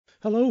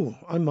Hello,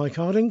 I'm Mike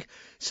Harding,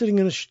 sitting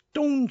in a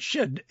stone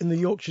shed in the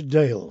Yorkshire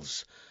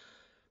Dales.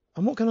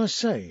 And what can I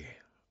say,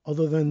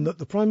 other than that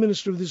the Prime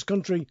Minister of this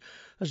country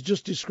has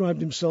just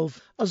described himself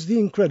as the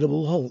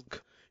Incredible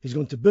Hulk. He's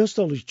going to burst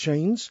all his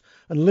chains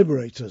and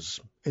liberate us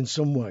in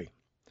some way.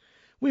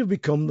 We have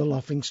become the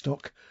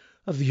laughingstock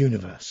of the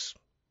universe.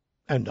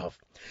 End of.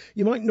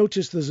 You might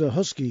notice there's a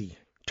husky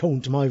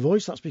tone to my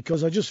voice. That's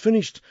because I just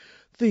finished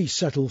the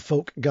Settle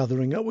Folk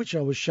gathering at which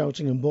I was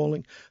shouting and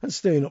bawling and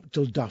staying up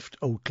till daft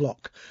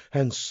o'clock,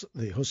 hence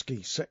the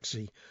husky,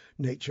 sexy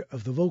nature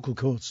of the vocal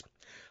cords.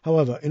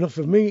 However, enough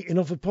of me,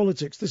 enough of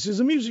politics. This is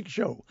a music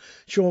show.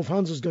 Show of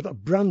Hands has got a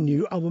brand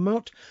new album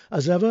out.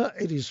 As ever,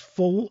 it is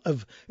full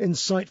of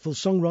insightful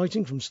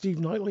songwriting from Steve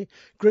Knightley,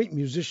 great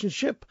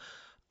musicianship,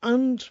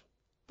 and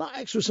that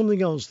extra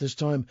something else this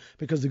time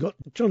because they've got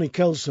Johnny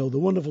Kelso, the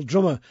wonderful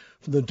drummer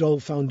from the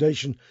Dole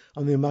Foundation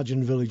and the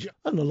Imagine Village,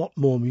 and a lot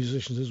more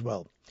musicians as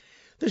well.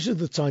 This is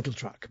the title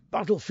track,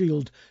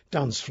 Battlefield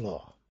Dance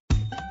Floor.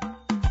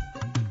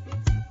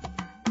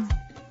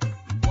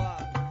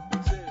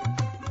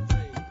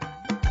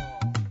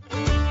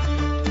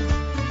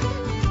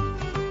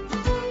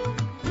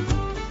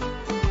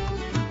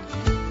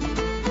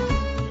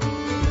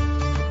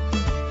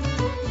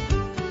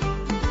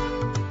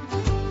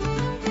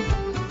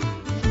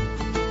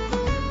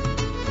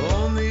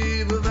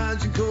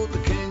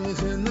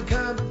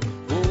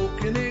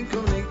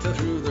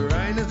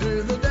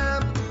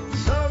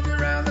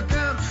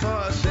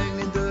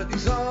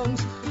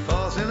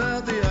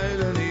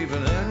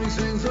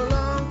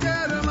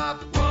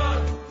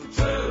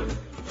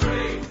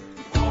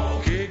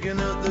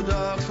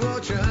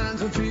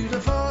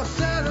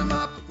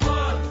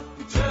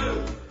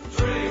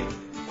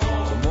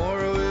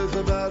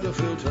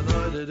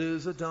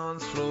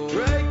 Dance floor.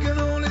 Drake and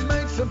all his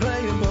mates are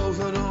playing balls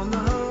out on the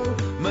hoe.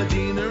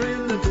 Medina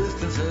in the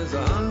distance, there's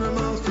 100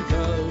 miles to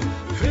go.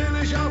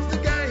 Finish off the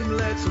game,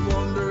 let's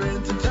wander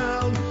into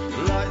town.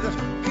 Light the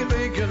fucking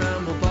beacon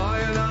and we'll buy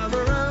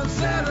another round.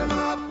 Set 'em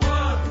up.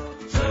 1,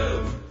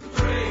 2,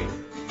 3,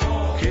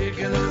 4.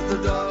 Kicking at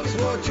the docks,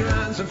 watch your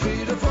hands and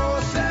feet are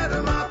for. Set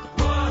 'em up.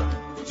 1,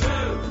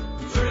 2,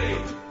 3,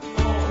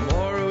 4.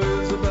 Tomorrow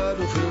is a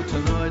battlefield,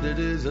 tonight it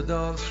is a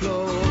dance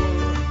floor.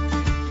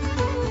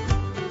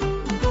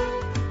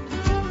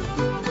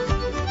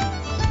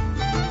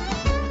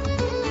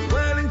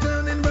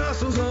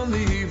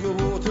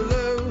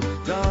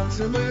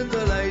 With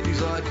the ladies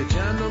like a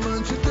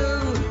gentleman should do.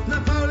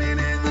 Napoleon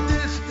in the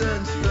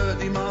distance,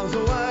 30 miles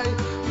away,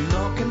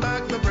 knocking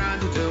back the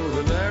brandy till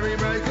the very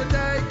break of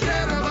day.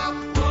 Get 'em up.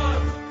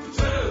 1,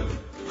 2,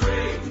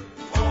 3,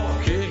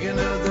 4. Kicking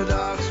at the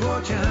docks,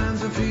 watch your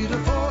hands and feet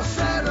are for.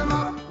 Set 'em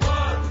up.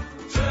 1,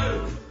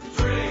 2,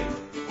 3,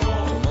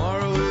 4.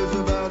 Tomorrow is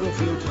a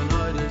battlefield,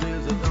 tonight it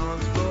is a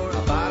dance floor.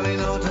 A ballet,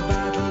 not a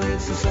battle,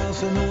 it's a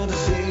salsa, not a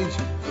siege.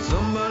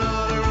 Zumba,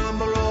 not a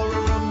rumble, or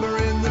a rumba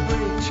in the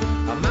breach.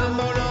 A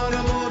mambo, not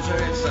a mortar,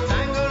 it's a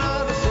tango,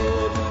 not a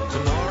sword.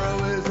 Tomorrow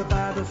is a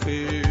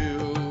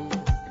battlefield,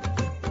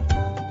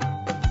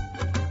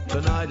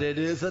 tonight it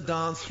is a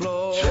dance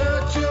floor.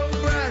 Churchill,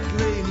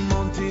 Bradley,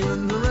 Monty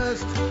and the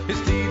rest.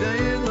 It's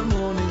D-Day in the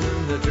morning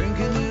and the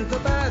drinking is the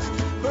best.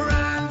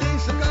 Brandy,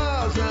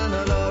 cigars and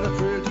a lot of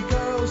pretty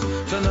girls.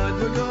 Tonight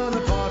we're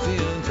gonna party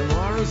and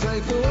tomorrow's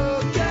safe for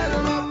work. Get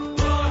 'em up.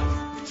 1,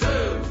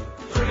 2,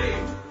 3,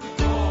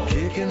 4.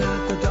 Kicking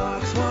at the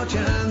docks, watch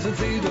your hands and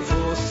feet are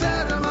for.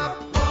 Set 'em up.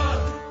 1,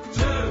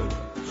 2,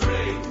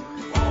 3,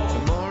 4.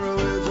 Tomorrow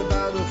is a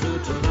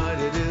battlefield, tonight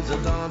it is a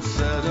dance.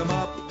 Set 'em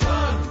up.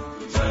 1,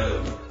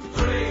 2,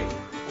 3,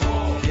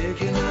 4.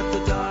 Kicking at the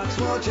docks,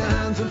 watch your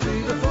hands and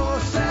feet are for.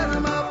 Set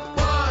 'em up.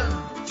 1,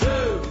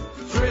 2,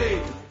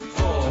 3,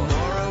 4.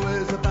 Tomorrow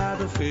is a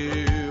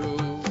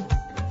battlefield,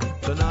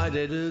 tonight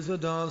it is a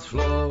dance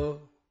floor.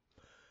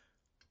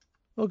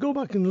 I'll go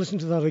back and listen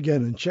to that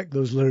again and check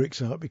those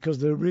lyrics out because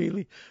they're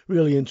really,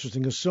 really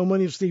interesting, as so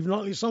many of Steve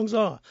Knightley's songs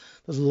are.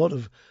 There's a lot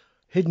of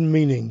hidden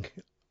meaning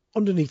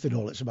underneath it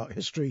all. It's about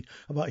history,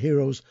 about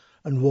heroes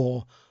and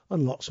war,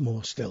 and lots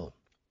more still.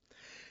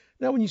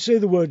 Now, when you say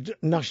the word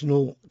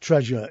national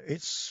treasure,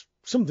 it's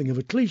something of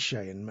a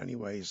cliche in many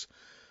ways,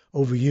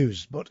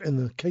 overused, but in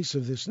the case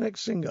of this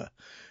next singer,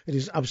 it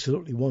is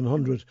absolutely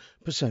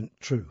 100%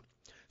 true.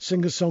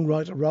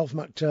 Singer-songwriter Ralph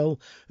McTell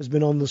has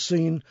been on the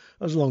scene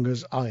as long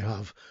as I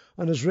have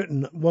and has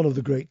written one of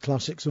the great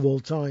classics of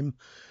all time,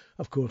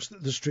 of course,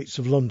 The Streets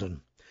of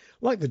London.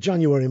 Like the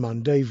January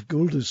Man, Dave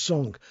Goulder's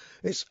song,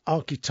 it's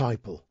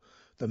archetypal.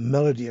 The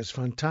melody is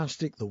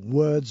fantastic, the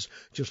words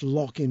just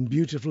lock in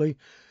beautifully.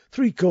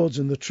 3 chords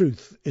and the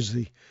truth is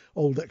the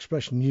old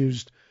expression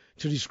used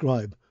to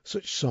describe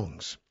such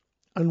songs.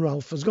 And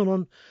Ralph has gone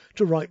on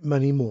to write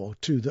many more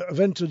too that have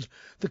entered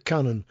the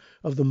canon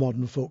of the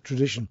modern folk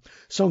tradition.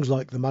 Songs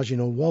like the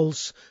Maginot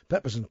Waltz,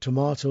 Peppers and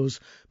Tomatoes,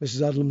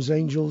 Mrs. Adlam's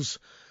Angels,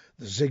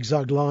 the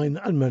Zigzag Line,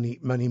 and many,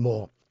 many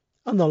more.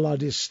 And the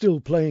lad is still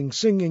playing,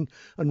 singing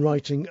and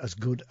writing as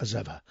good as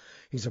ever.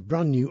 He's a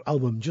brand new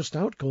album just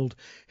out called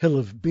Hill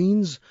of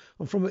Beans,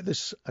 and from it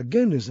this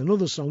again is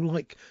another song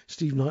like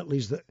Steve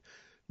Knightley's that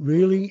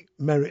really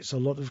merits a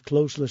lot of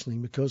close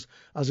listening because,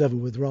 as ever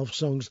with Ralph's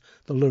songs,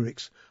 the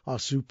lyrics are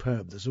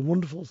superb. There's a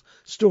wonderful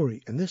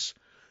story in this,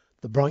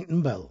 The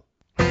Brighton Bell.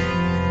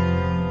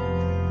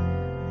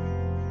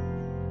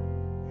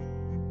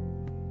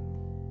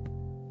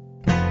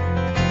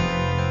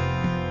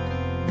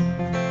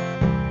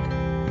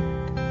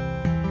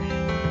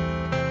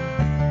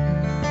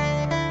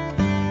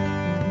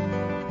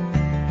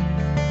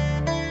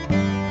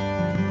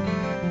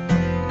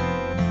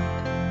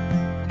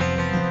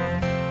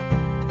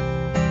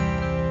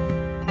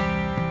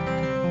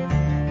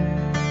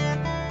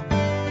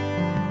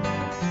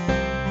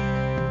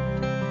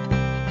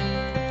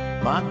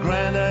 My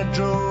granddad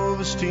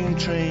drove a steam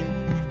train,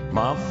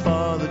 my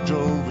father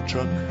drove a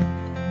truck,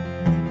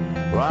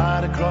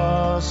 right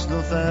across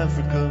North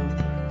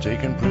Africa,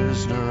 taken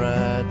prisoner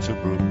at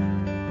Tobruk.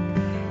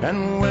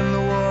 And when the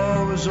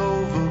war was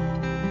over,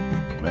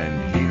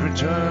 when he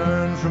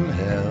returned from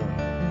hell,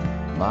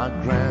 my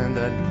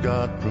granddad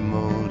got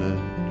promoted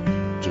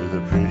to the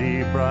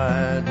pretty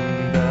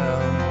Brighton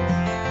Bell.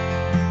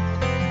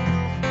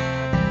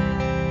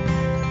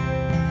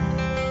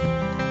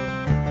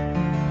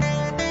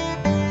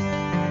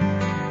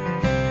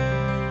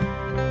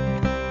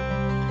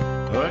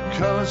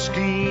 Color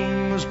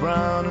scheme was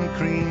brown and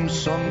cream,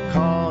 some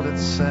called it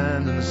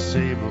sand and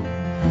sable.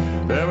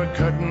 There were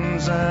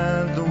curtains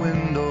at the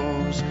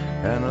windows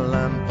and a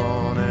lamp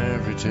on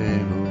every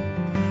table.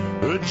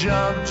 A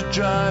job to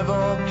drive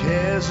all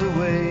cares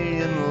away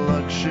and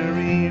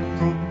luxury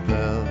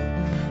propel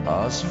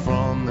us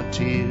from the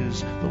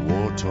tears, the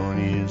war-torn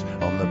years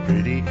on the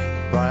pretty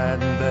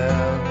Brighton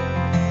Bell.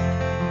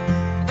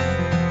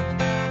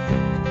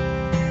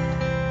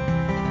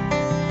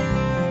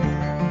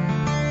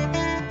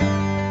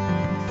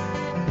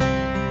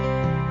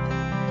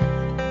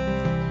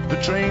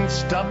 The train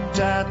stopped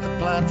at the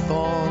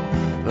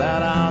platform,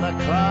 let out a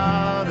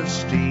cloud of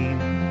steam.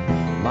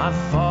 My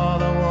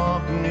father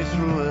walked me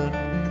through it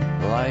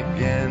like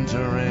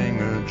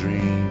entering a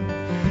dream.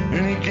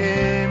 And he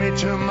gave me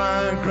to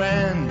my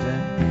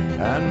granddad,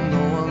 and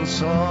no one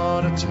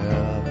saw to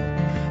tell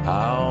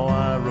how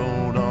I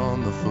rode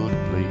on the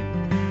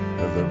footplate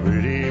of the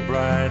pretty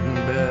Brighton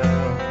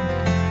Bell.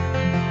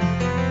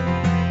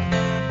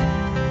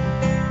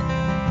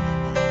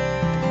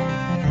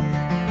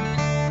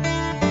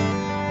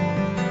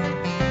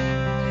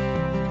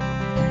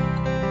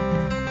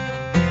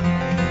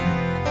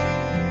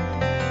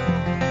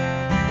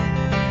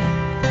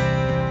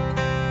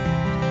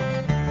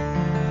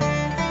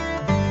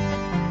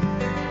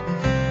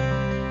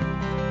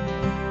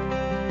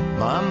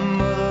 My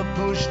mother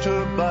pushed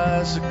her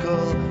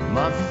bicycle,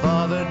 my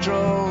father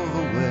drove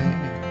away.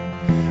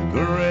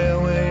 The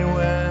railway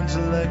went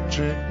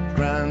electric,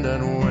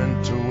 Grandad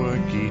went to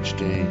work each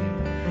day.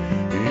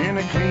 In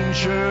a clean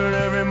shirt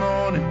every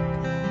morning,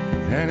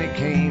 and he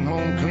came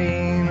home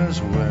clean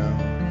as well.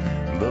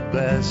 The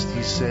best,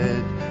 he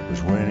said,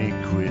 was when he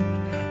quit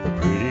the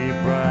pretty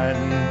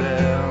Brighton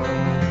Bell.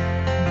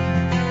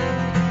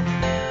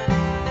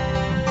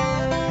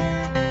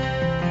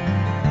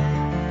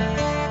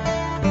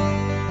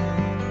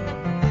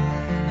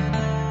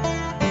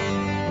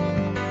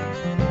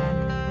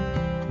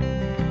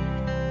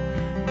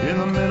 In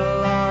the middle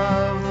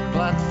of the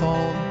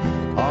platform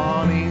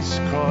on East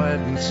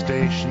Croydon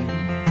Station,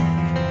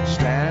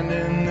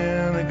 standing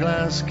in a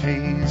glass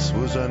case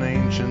was an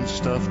ancient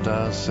stuffed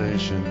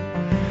Alsatian,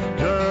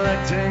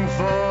 collecting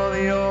for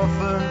the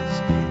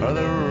orphans of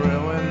the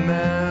railway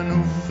men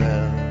who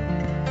fell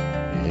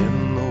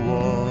in the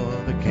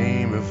war that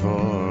came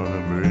before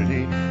the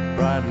pretty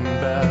Brighton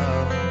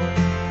Bell.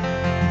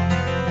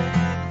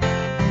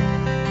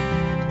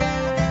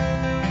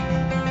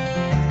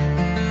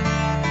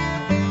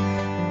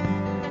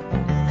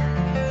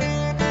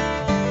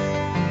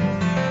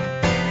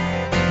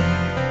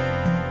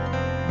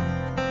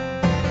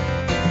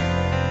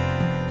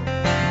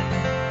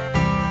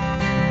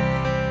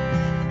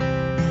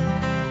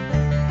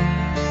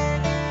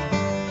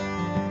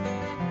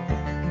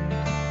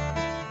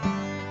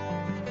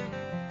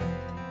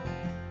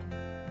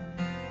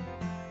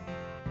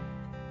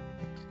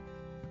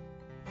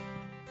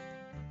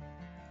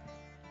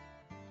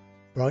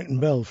 Brighton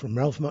Bell from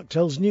Ralph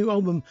McTell's new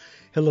album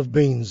Hill of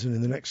Beans, and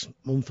in the next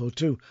month or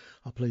two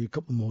I'll play you a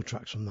couple more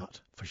tracks from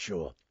that for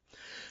sure.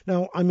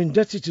 Now I'm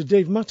indebted to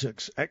Dave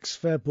Mattox,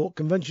 ex-Fairport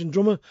Convention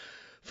drummer,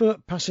 for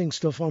passing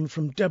stuff on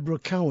from Deborah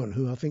Cowan,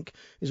 who I think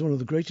is one of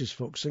the greatest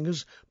folk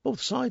singers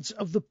both sides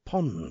of the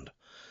pond.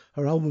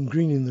 Her album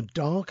Green in the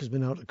Dark has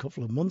been out a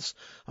couple of months.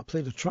 I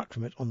played a track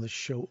from it on the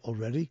show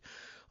already,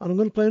 and I'm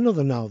going to play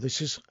another now.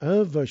 This is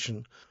her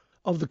version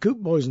of the Coop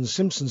Boys and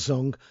Simpsons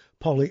song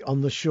Polly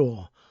on the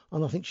Shore,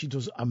 and I think she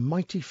does a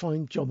mighty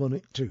fine job on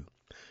it too.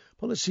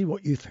 But let's see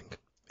what you think.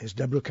 Here's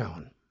Deborah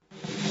Cowan.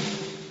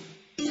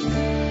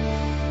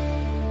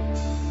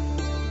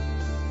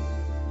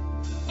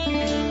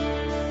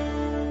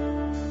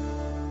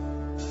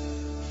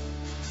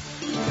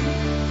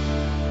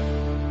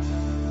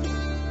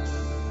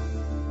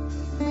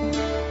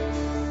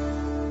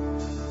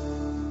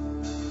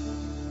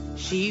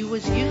 She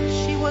was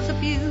used, she was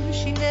abused,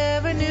 she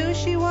never knew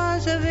she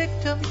was a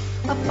victim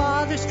of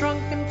father's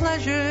drunken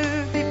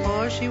pleasure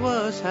before she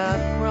was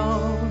half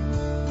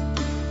grown.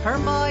 Her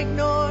ma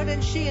ignored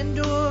and she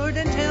endured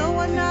until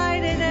one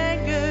night in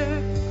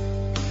anger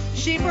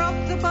she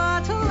broke the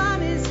bottle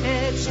on his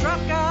head, struck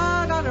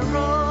out on her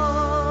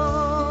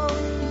own.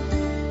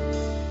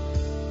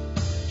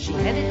 She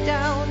headed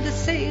down to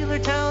Sailor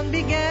Town,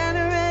 began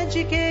her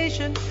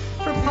education,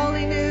 for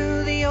Polly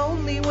knew the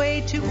only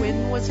way to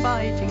win was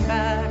fighting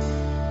back.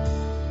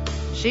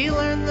 She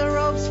learned the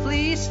ropes,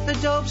 fleeced the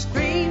dope,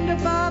 screamed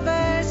above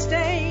her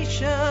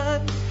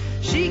station.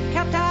 She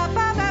kept half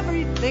of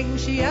everything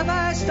she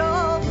ever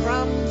stole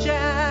from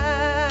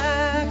Jack.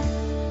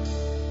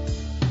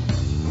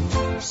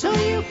 So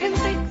you can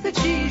think that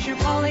she's your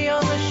Polly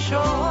on the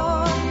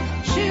shore.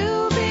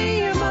 She'll be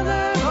your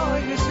mother or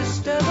your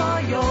sister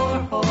or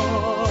your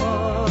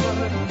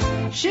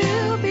whore.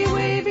 She'll be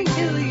waving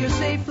till you're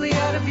safely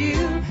out of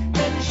view.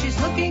 Then she's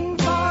looking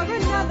for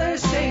another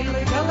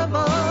sailor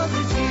gullible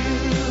as you.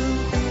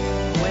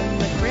 When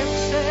the crimp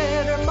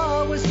said her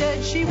ma was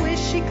dead, she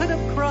wished she could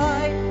have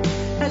cried,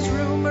 as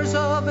rumors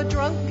of a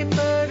drunken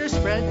murder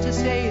spread to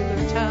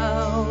Sailor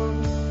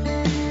Town.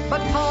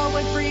 But Paul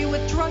went free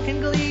with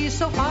drunken glee,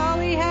 so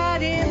Polly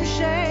had him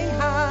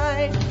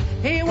shanghaied.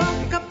 He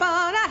woke up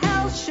on a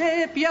hell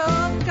ship,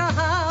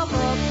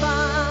 Yokohama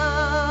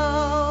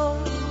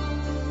bound.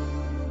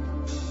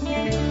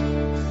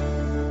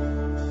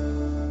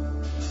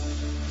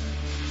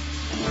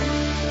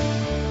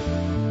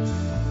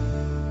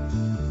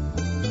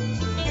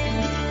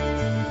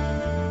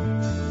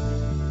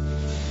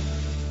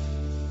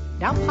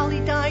 Now Polly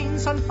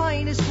dines on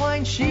finest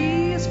wine,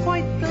 she is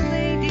quite the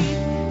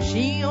lady.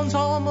 She owns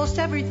almost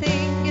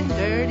everything in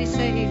dirty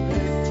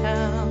Sailor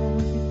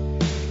Town.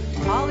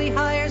 Polly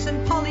hires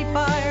and Polly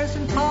fires,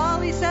 and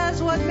Polly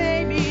says what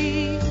may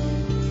be.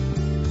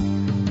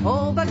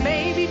 Oh, but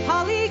maybe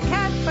Polly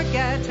can't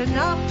forget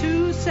enough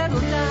to settle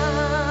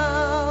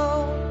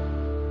down.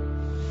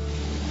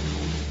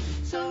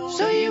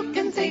 So you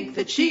can think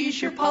that she's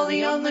your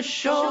Polly on the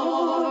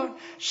shore.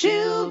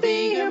 She'll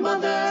be your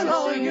mother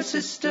or your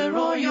sister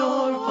or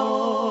your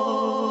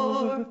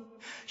whore.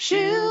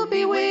 She'll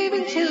be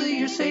waving till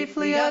you're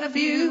safely out of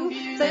view.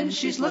 Then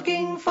she's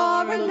looking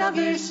for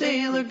another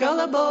sailor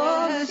gullible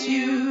as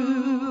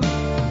you.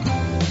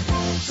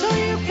 So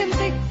you can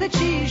think that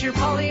she's your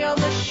Polly on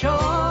the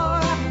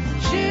shore.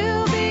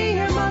 She'll be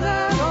your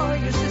mother or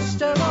your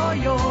sister or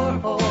your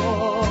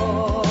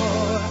whore.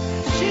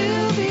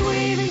 She'll be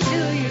waving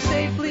till you're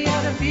safely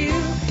out of view.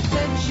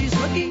 Then she's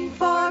looking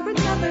for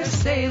another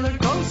sailor,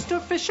 ghost or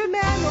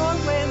fisherman or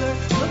whaler,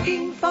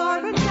 looking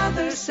for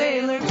another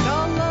sailor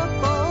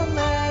gullible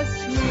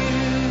as you.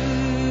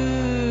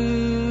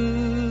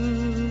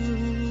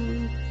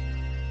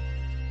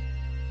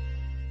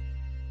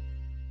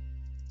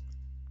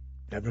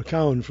 Deborah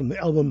Cowan from the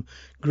album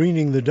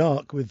Greening the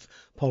Dark with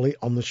Polly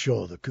on the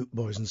Shore, the Coop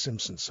Boys and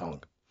Simpsons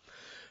song.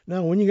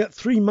 Now, when you get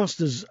three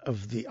masters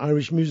of the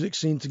Irish music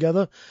scene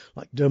together,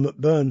 like Dermot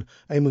Byrne,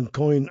 Eamon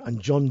Coyne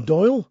and John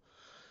Doyle,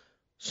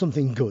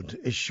 something good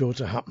is sure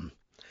to happen.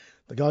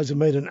 The guys have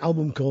made an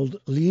album called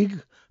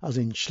League, as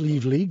in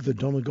Slieve League, the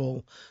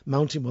Donegal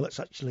mountain. Well, it's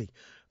actually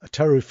a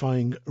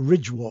terrifying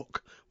ridge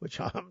walk, which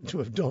I happen to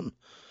have done.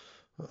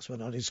 That's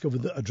when I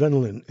discovered that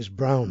adrenaline is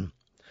brown.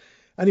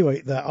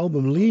 Anyway, their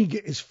album League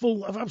is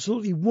full of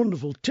absolutely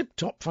wonderful,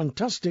 tip-top,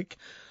 fantastic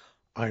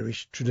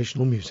Irish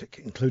traditional music,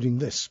 including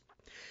this,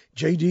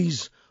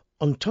 JD's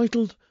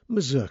Untitled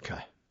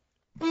Mazurka.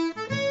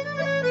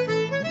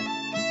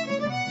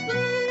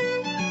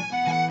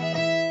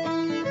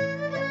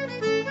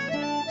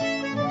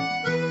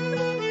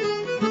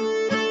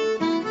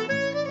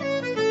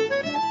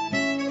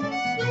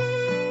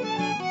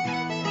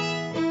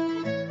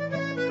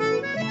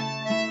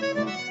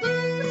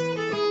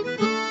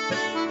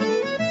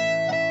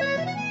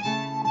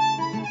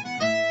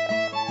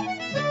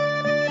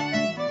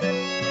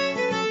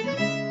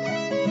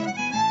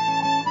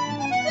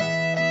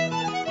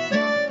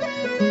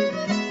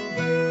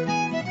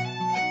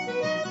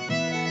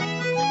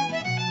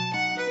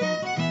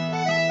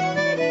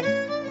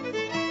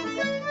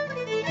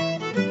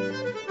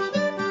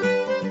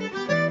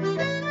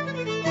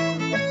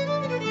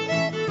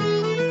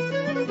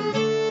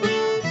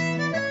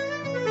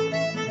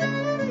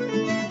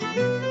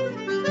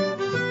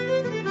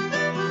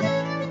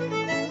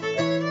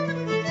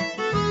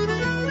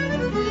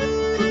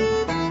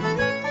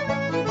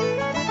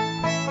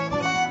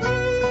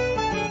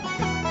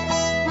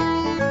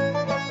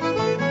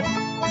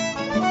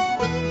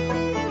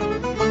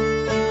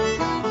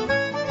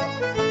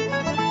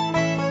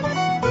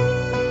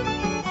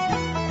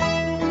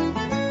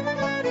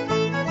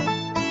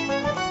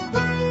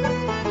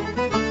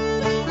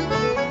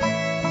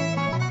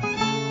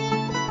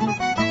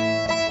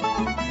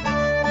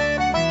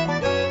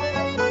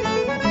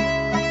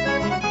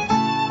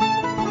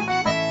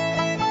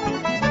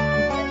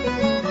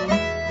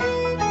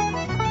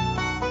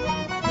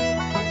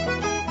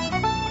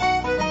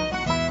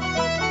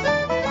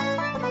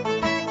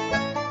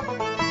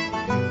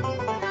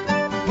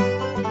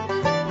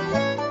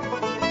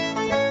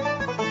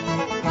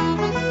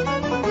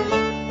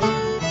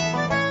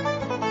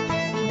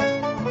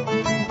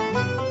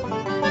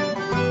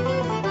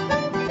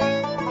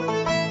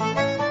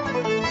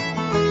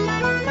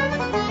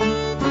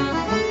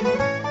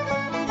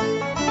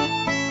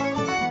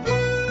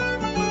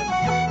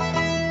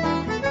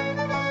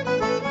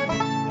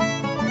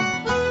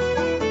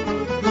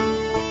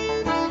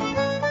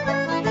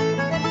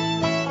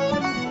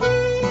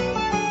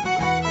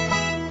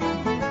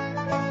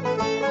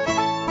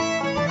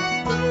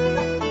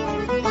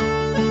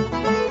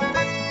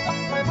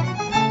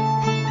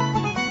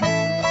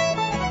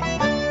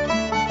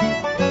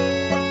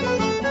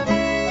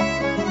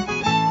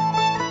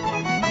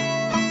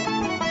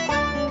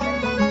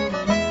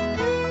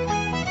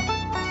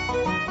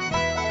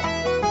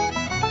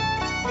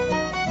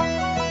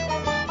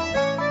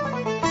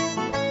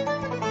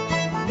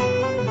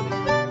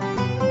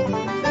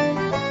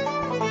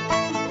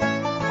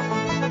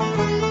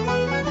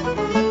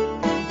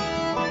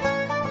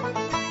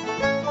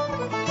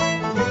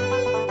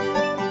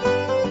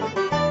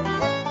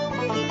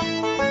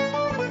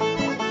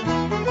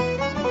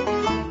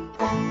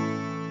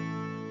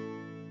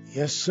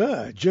 Yes,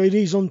 sir.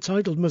 JD's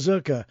Untitled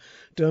Mazurka,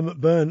 Dermot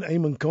Byrne,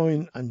 Eamon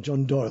Coyne and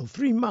John Doyle,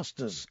 three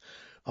masters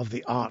of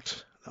the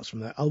art. That's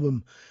from their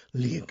album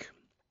League.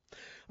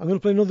 I'm going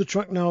to play another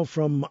track now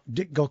from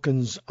Dick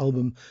Gocken's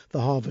album The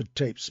Harvard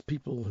Tapes.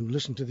 People who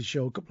listened to the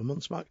show a couple of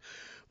months back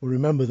will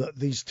remember that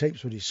these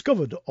tapes were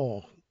discovered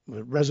or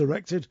were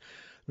resurrected,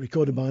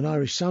 recorded by an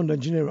Irish sound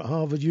engineer at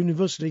Harvard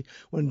University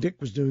when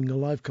Dick was doing a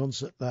live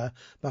concert there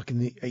back in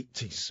the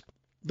 80s.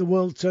 The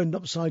World Turned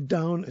Upside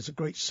Down is a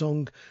great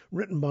song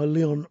written by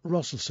Leon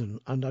Rosselson,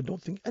 and I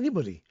don't think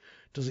anybody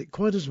does it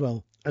quite as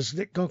well as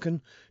Dick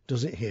Gocken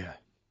does it here.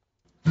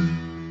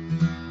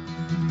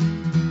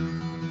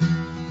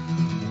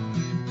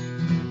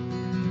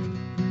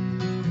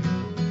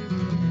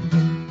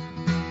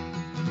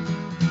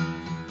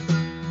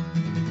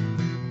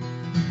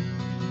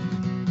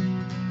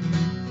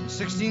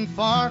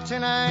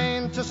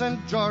 to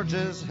St.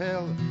 George's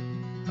Hill,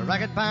 a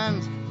ragged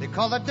band they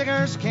call the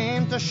Diggers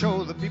came to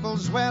show the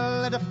people's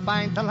will. They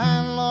defied the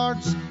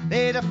landlords,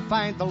 they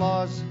defied the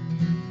laws.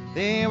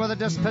 They were the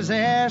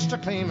dispossessed,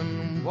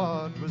 reclaiming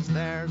what was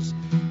theirs.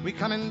 We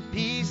come in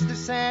peace, they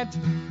said,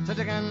 to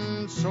dig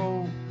and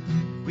sow.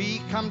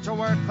 We come to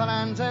work the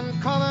land in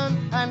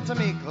common and to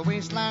make the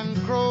wasteland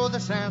grow.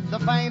 This earth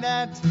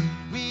divided,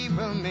 we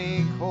will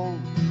make whole,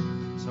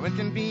 so it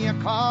can be a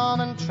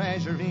common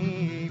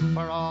treasury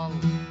for all.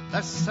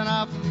 Listen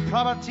up,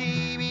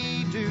 property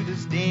we do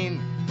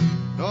disdain.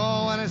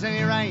 No one has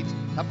any right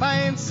to buy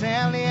and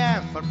sell the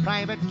earth for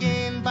private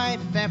gain. By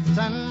theft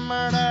and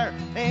murder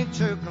they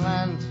took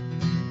land.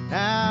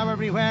 Now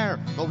everywhere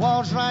the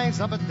walls rise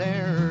up at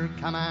their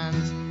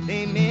command.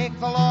 They make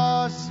the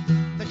laws,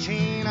 the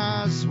chain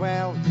as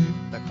well.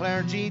 The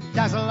clergy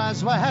dazzle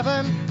us with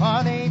heaven,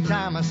 or they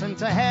damn us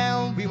into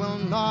hell. We will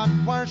not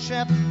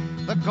worship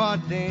the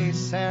God they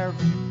serve,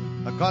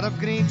 a God of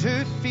greed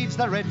who feeds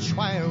the rich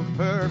while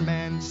poor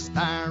men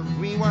starve.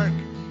 We work,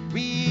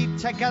 we eat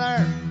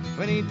together,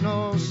 we need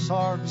no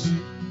swords.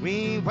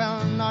 We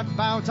will not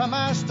bow to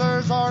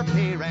masters or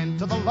pay rent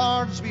to the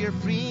lords. We are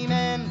free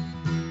men,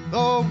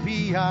 though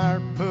we are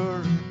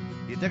poor.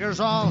 You diggers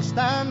all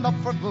stand up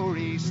for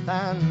glory,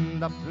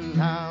 stand up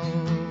now.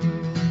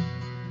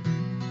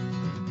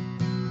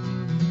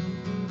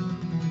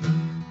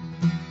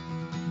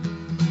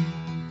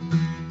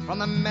 From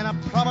the men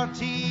of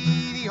property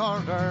the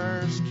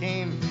orders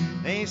came.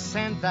 They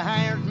sent the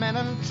hired men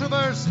and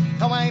troopers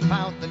to wipe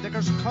out the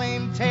diggers'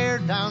 claim, tear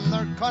down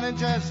their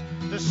cottages,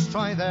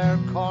 destroy their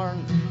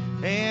corn.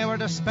 They were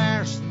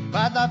dispersed,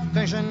 but the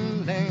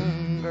vision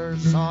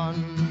lingers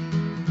on.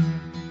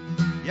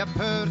 You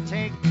poor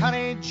take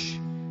courage,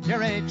 you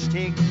rich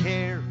take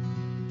care.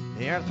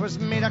 The earth was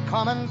made a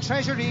common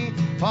treasury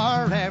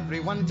for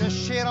everyone to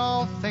share,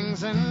 all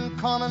things in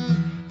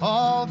common,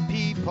 all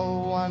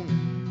people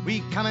one. We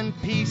come in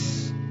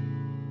peace,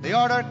 the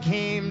order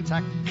came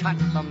to cut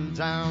them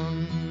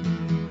down.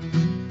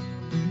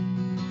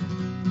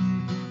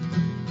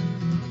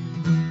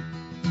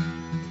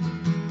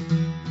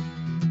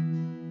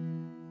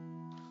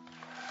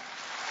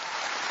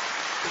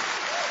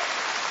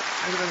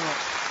 Thank you very much.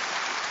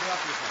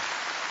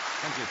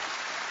 Thank you.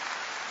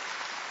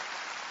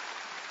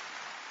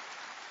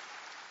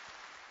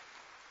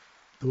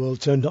 The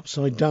World Turned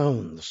Upside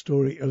Down, the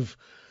story of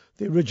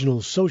the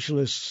original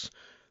socialists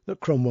that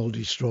Cromwell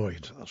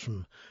destroyed. That's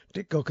from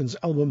Dick Gocken's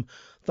album,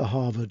 The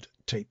Harvard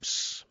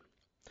Tapes.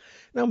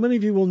 Now, many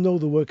of you will know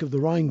the work of the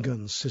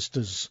Rheingun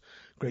sisters,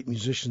 great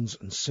musicians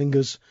and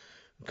singers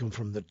who come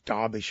from the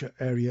Derbyshire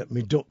area,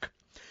 Medoc.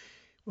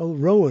 Well,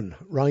 Rowan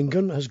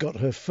Rheingun has got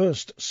her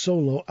first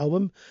solo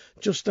album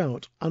just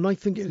out, and I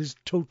think it is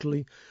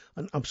totally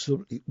and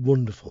absolutely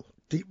wonderful.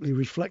 Deeply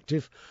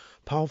reflective,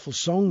 powerful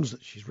songs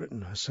that she's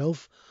written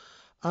herself,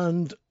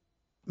 and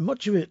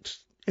much of it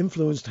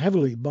influenced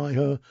heavily by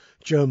her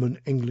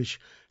German-English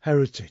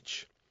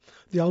heritage.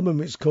 The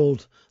album is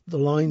called The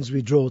Lines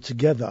We Draw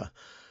Together,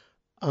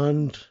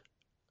 and,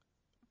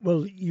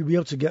 well, you'll be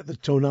able to get the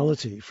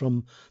tonality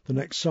from the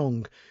next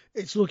song.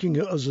 It's looking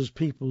at us as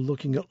people,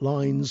 looking at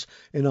lines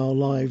in our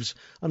lives,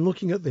 and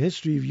looking at the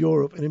history of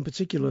Europe, and in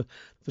particular,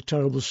 the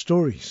terrible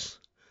stories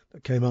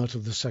that came out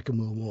of the Second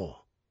World War.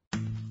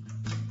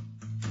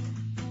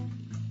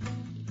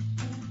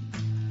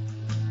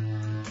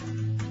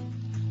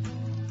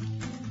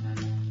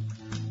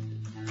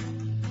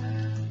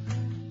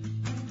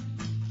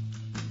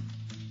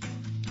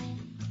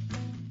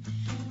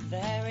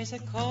 There is a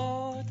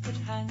cord that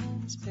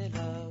hangs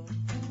below.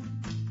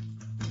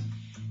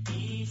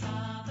 These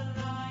are the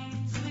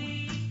lines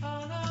we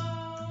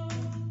follow.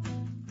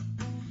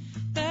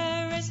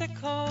 There is a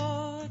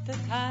cord that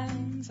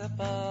hangs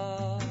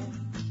above.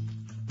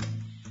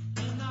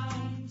 The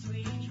lines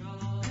we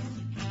draw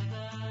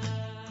together.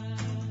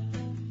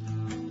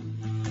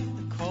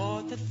 The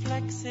cord that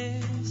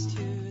flexes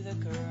to the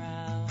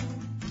ground.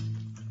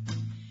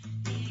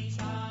 These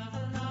are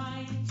the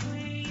lines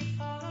we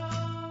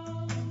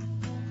follow.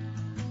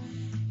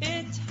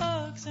 It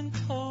tugs and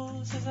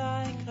pulls as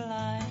I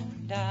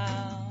climb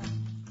down.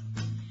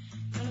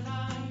 The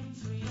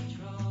lines we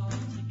draw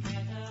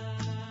together.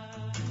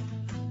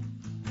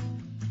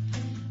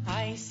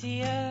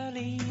 the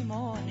early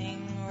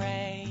morning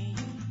rain.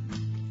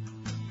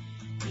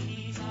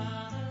 These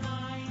are the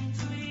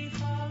lines we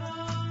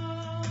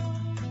follow,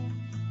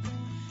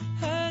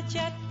 her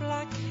jet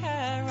black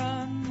hair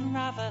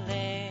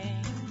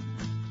unraveling,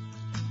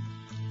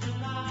 the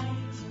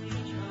lines we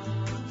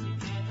draw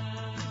together.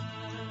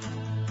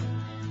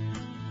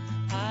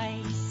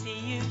 I see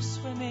you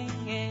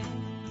swimming in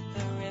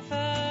the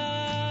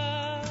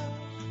river.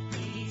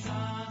 These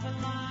are the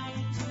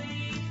lines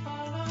we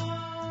follow.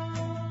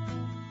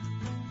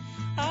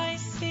 I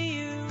see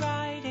you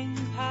riding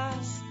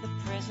past the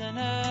prisoners.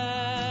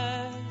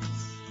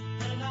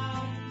 The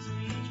lines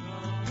we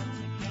draw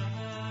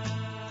together.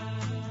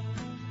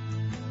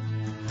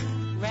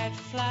 Red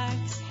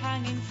flags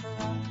hanging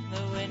from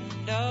the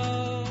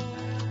window.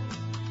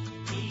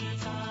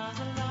 These are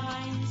the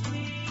lines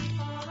we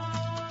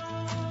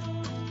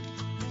follow.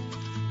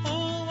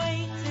 All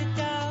weighted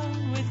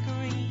down with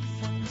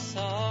grief and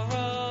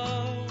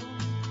sorrow.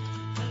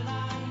 The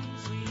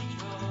lines we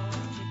draw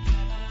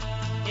together.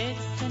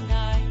 It's the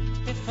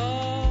night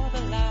before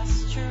the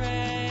last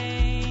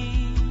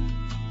train.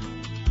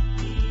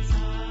 These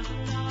are the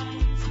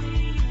lines we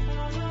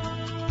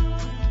follow.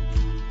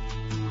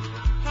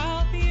 How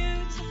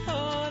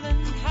beautiful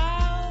and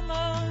how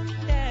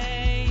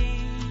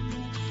mundane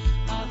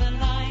are the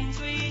lines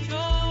we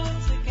draw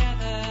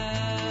together.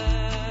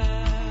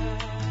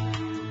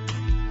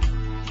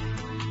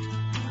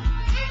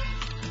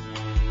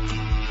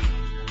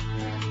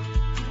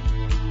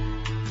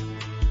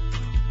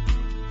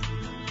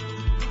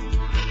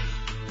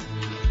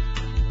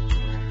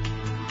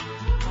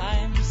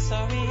 I'm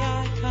sorry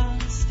I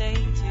can't stay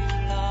too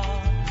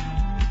long.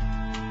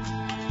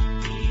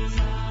 These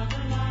are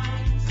the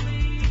lines we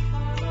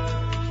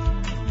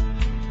follow.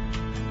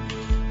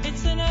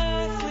 It's an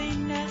earthly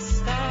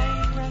nest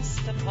I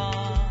rest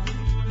upon.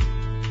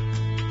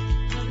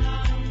 The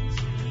lines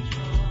we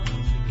draw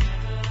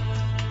together.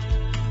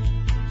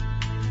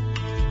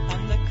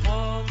 And the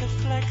cord that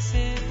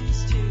flexes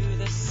to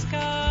the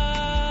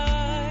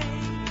sky.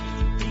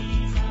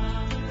 These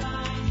are the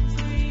lines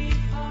we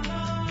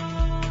follow.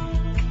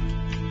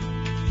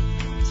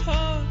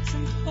 Tugs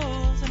and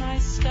pulls and I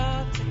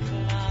start to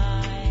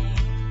climb.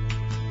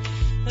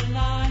 The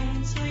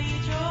lines we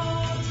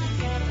draw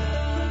together.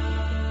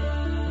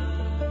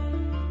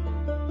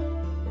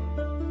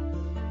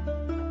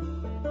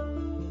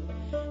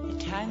 The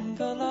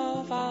tangle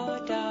of our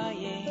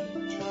dying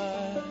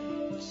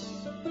words.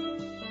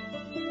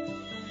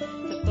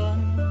 The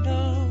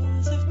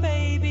bundles of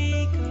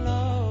baby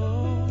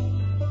clothes.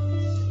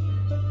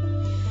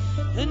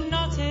 The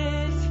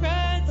knotted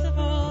threads of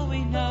all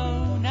we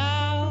know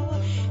now.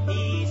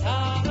 These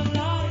are the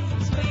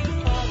lines we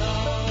follow.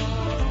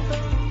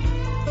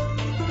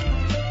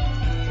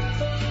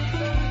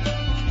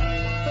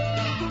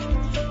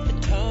 The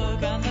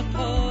tug and the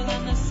pull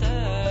and the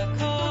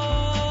circle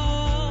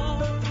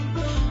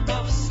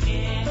of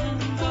skin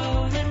and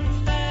bone and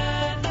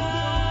feather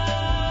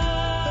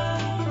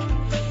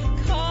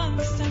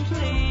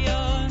constantly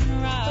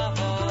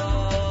unravel.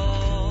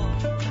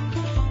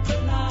 The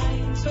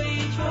lines we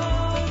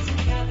draw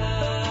together,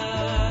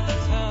 the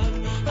tug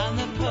and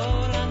the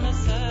pull and the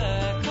circle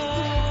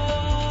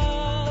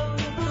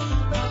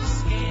of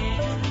skin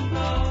and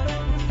bone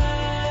and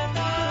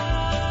feather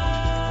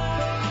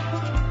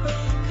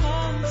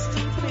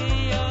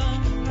constantly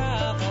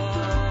unravel.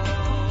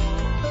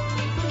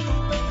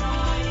 The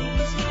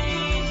lines we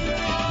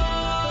draw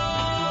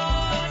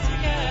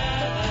together.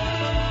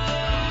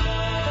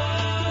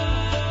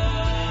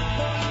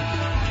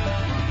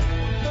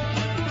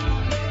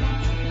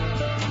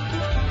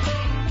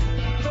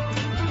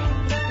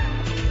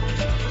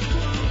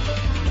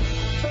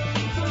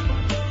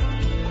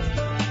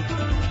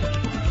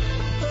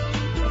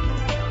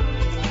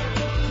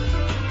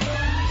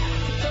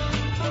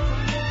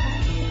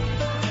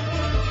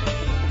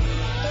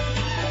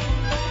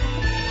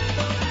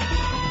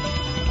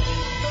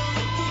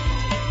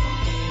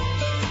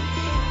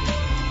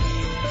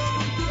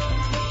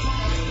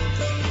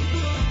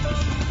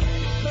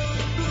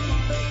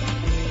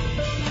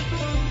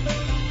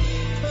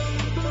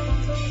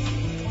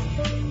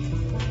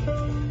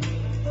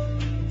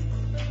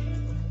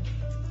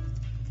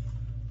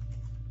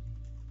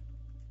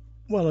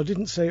 Well, I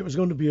didn't say it was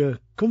going to be a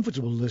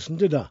comfortable listen,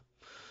 did I?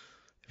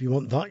 If you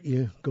want that,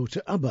 you go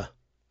to ABBA.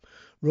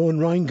 Rowan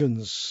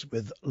Reingans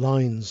with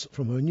Lines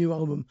from her new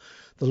album,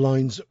 The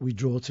Lines We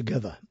Draw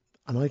Together.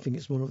 And I think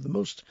it's one of the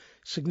most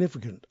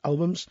significant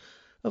albums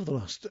of the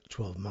last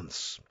 12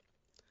 months.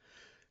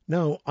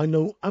 Now, I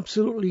know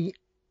absolutely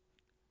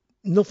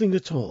nothing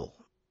at all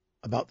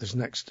about this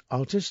next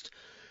artist,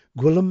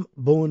 Gwilym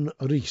Bowen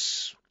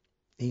Rhys.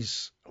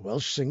 He's a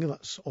Welsh singer,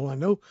 that's all I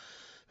know,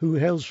 who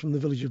hails from the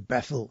village of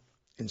Bethel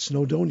in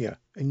Snowdonia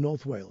in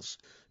North Wales.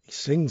 He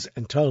sings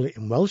entirely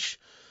in Welsh,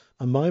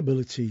 and my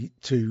ability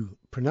to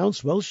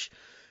pronounce Welsh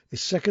is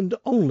second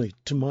only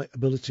to my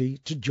ability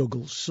to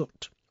juggle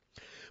soot.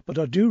 But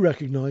I do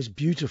recognise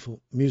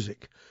beautiful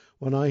music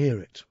when I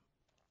hear it.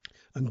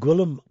 And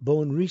Gwilym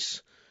Bowen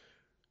Rhys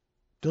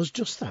does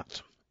just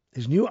that.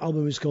 His new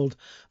album is called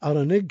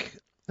Aranig,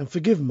 and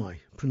forgive my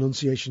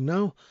pronunciation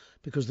now,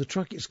 because the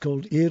track is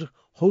called Ir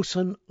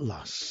Hosan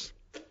Las.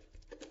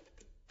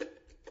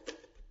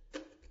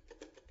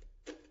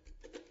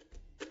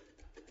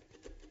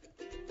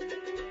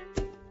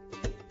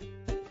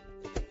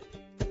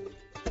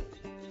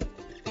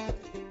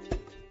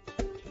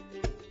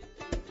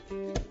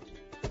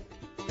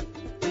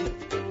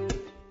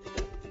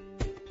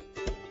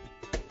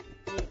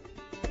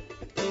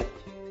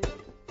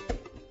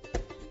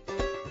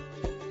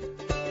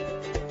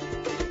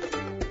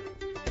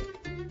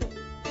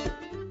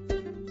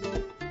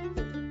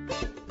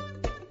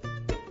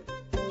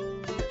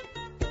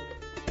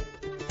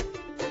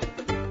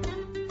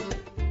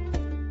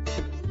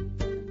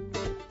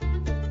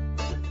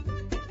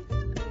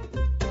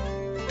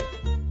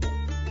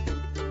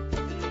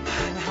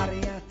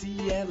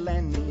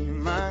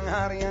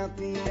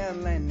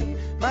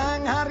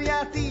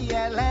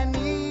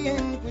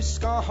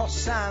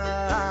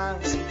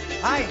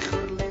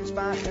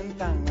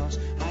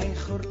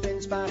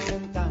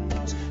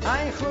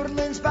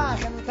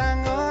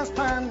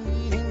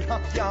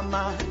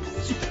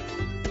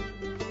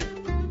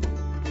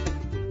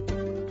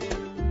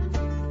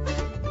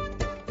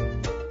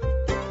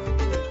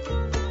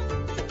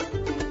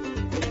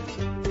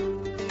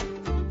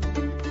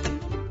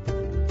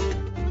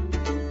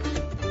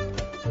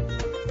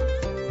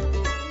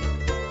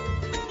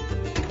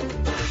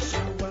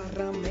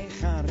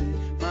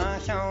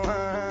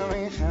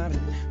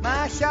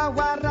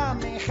 Llawara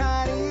mi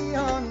chari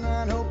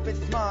honna nhw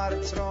byth mor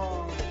tro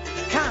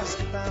Cas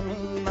gyda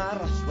mi mar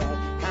allwel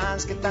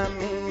Cas gyda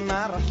mi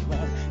mar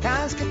allwel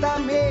Cas gyda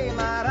mi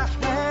mar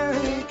allwel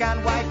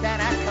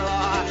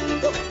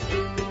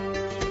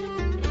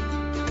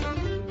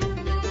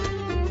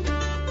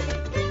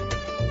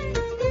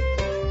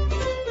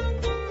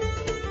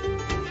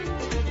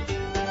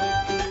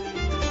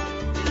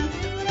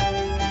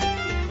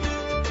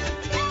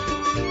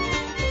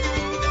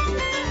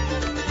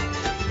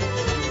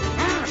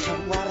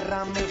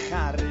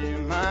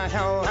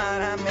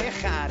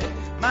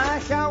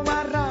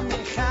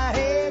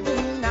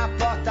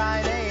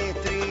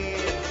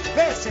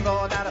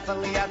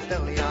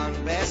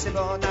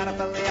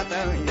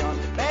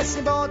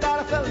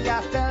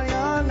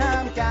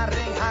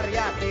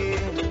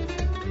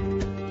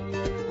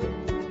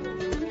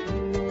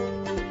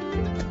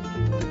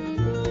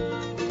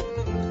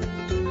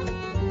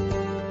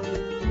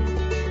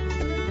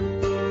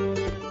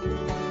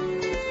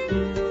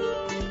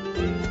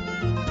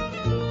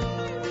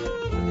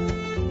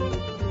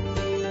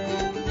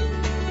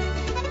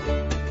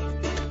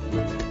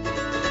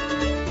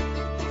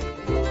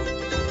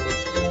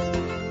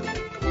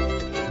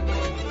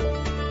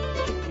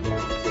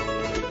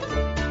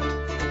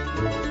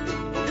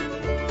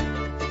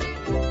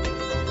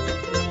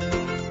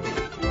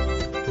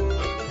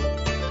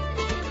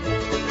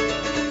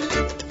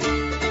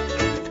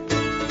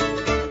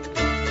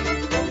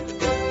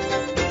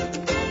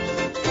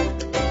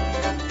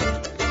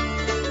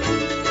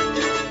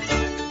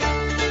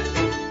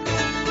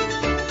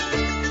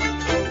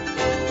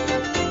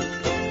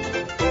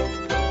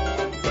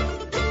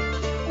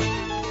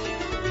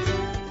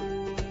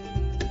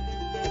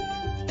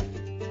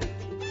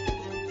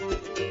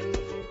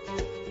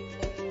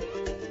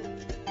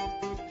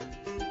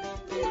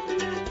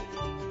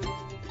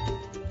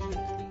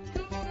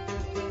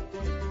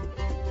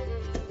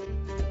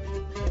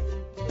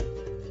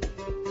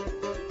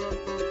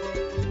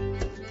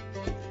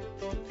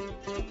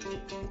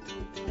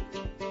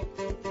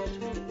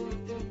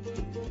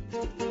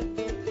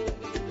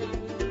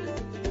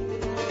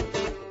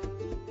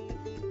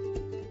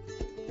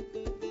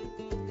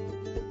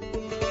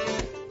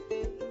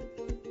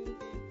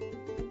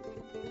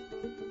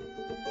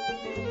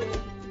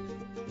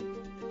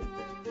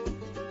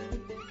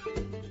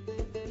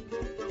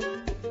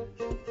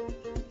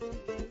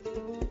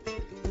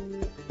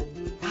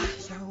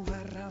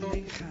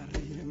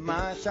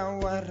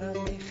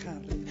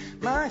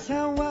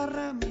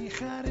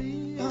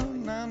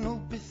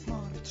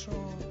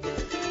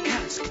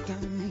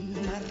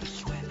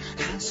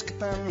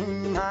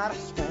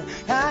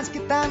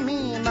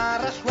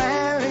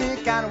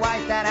Gan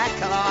waith ar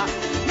eco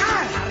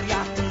Mae'n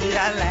hariad i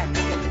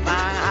eleni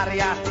Mae'n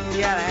hariad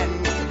i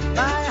eleni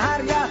Mae'n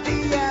hariad i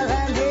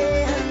eleni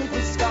Yn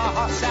gwisgo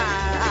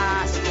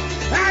hosas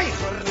Ai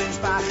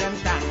chwrlins bach yn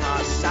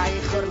dangos Ai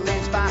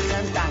chwrlins bach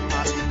yn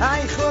dangos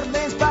Ai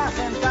chwrlins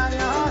bach yn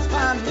dangos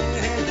Pan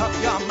mi'n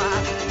hofio ma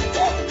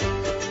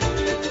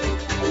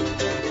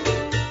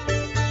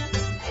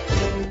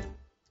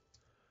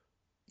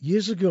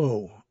Years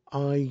ago,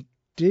 I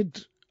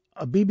did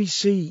a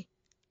BBC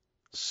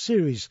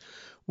series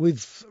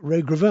with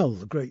Ray Gravel,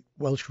 the great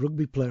Welsh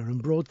rugby player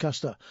and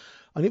broadcaster,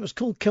 and it was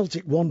called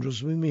Celtic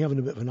Wanderers, with me having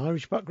a bit of an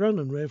Irish background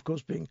and Ray, of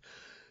course, being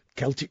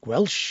Celtic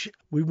Welsh.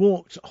 We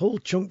walked whole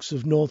chunks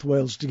of North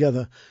Wales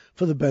together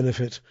for the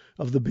benefit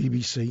of the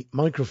BBC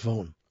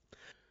microphone.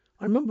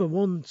 I remember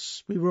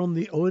once we were on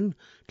the Owen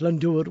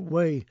Glendower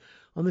Way,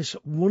 and this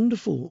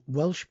wonderful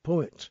Welsh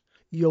poet,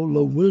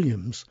 Iolo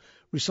Williams,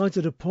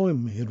 recited a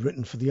poem he had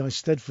written for the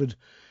Eisteddfod,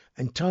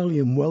 entirely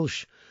in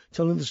Welsh,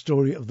 telling the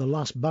story of the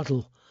last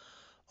battle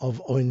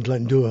of Owain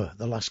Glyndŵr,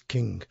 the last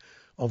king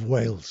of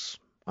Wales.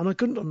 And I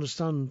couldn't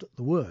understand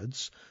the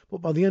words,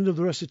 but by the end of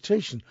the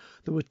recitation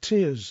there were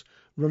tears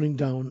running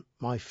down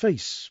my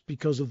face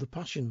because of the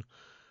passion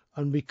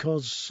and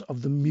because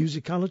of the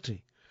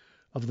musicality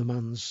of the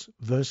man's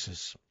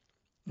verses.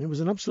 It was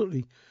an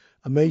absolutely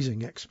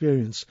amazing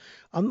experience,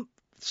 and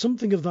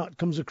something of that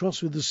comes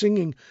across with the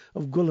singing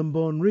of Gwilym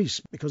Bowen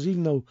Rhys, because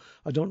even though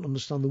I don't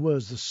understand the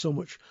words, there's so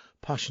much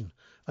passion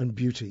and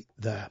beauty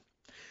there.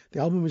 The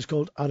album is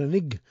called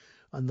Aranig,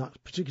 and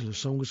that particular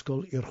song was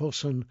called I'r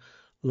Hosan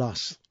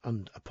Las,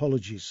 and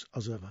apologies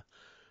as ever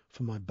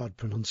for my bad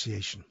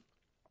pronunciation.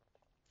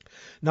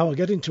 Now, I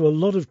get into a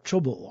lot of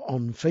trouble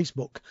on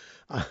Facebook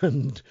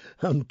and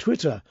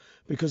Twitter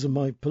because of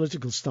my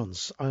political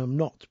stance. I am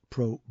not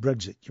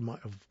pro-Brexit. You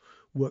might have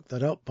worked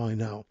that out by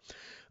now.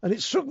 And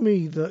it struck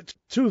me that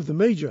two of the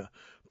major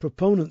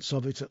proponents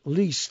of it, at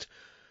least,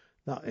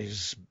 that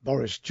is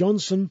Boris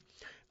Johnson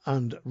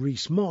and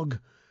Rees-Mogg,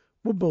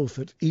 were both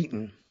at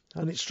Eton.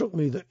 And it struck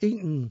me that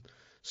Eton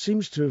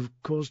seems to have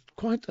caused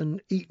quite an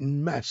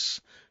Eton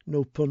mess,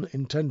 no pun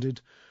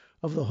intended,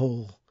 of the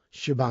whole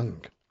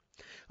shebang.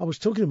 I was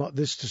talking about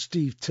this to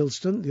Steve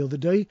Tilston the other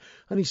day,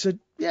 and he said,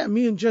 yeah,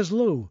 me and Jez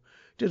Lowe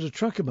did a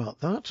track about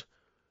that.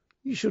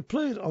 You should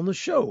play it on the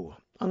show.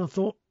 And I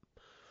thought,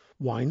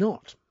 why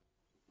not?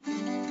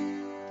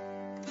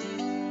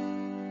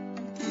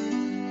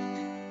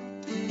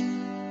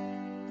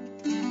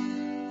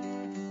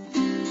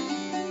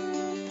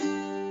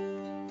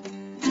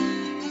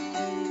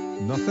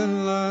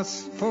 Nothing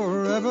lasts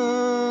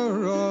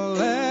forever,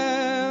 all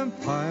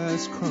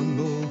empires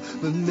crumble.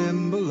 The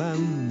nimble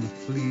and the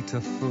fleet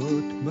of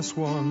foot must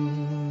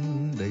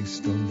one day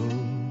stumble.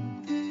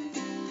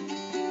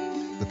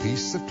 The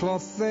piece of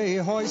cloth they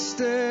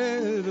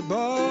hoisted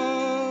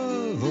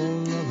above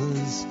all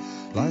others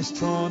lies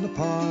torn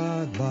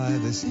apart by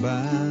this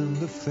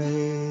band of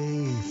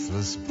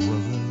faithless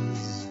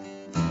brothers.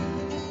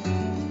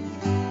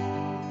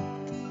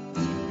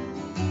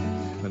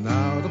 And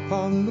out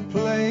upon the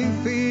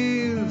playing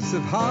fields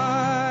of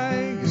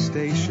high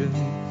station,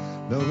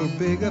 no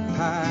bigger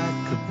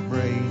pack of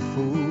brave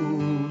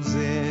fools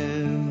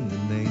in the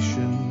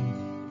nation.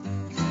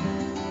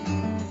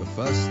 The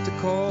first to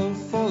call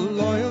for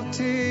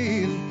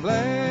loyalty and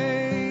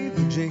play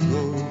the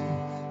jingle,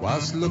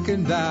 whilst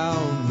looking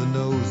down the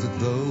nose at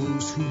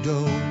those who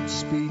don't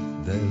speak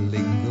their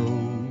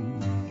lingo.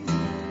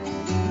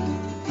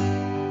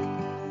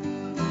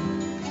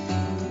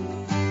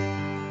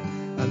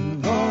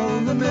 And all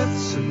the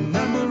myths and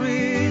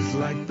memories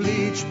like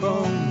bleached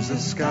bones are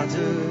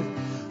scattered,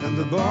 and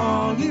the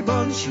bonny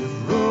bunch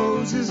of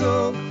roses,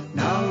 oh,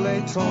 now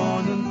lay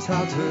torn and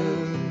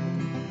tattered,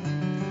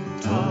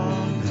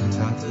 torn and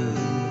tattered.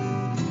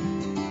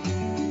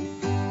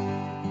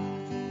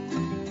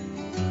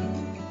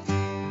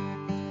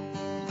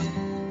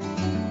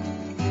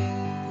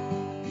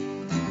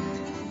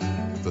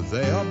 For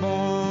they are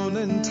born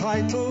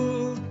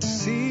entitled to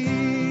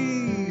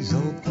seize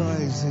all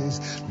prizes,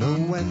 know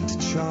when to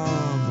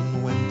charm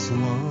and when to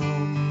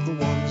arm the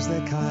ones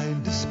their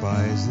kind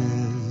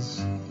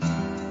despises.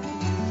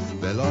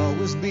 There'll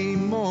always be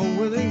more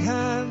willing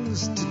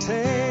hands to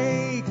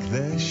take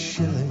their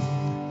shilling,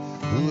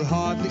 who'll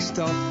hardly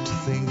stop to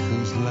think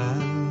whose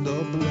land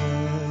or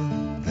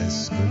blood they're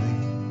spilling.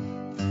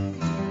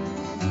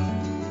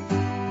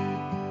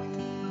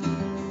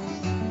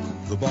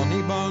 The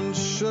bonny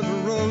bunch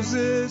of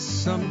roses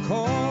some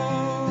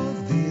call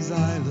these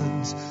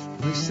islands,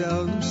 we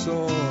seldom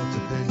sought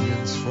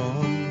opinions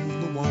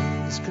from the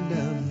ones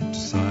condemned to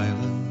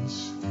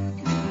silence.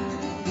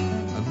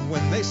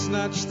 When they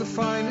snatched the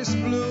finest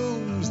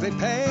blooms, they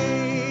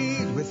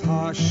paid with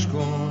harsh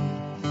scorn,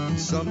 and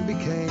some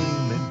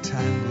became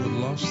entangled,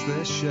 lost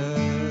their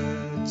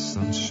shirts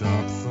on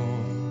sharp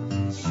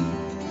thorns.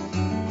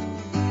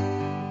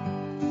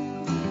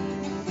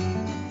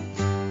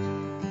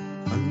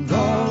 And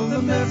all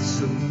the myths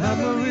and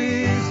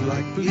memories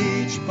like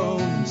bleached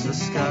bones are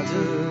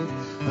scattered,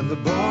 and the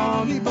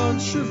bonny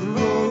bunch of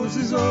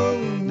roses, oh,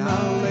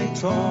 now lay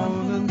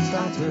torn and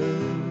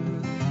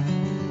tattered,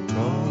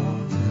 torn.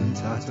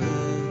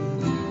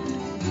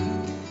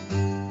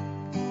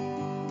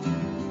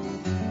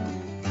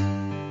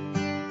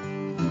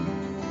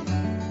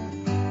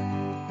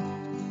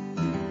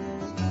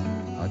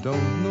 I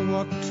don't know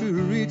what to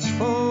reach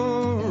for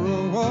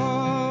or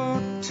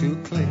what to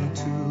cling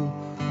to,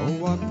 or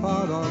what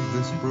part of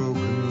this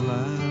broken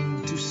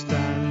land to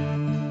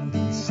stand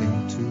and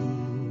sing to.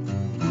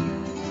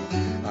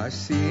 I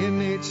see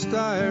in each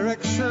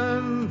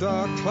direction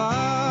dark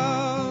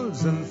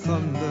clouds and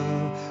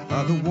thunder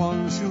are the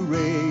ones who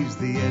raise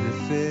the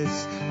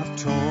edifice, have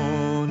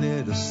torn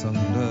it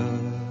asunder.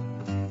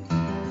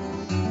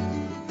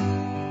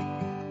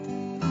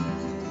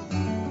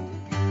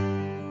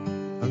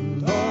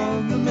 And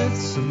all the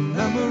myths and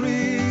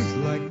memories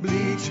like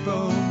bleached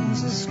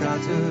bones are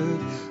scattered,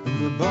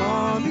 and the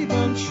bonny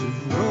bunch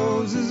of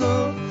roses,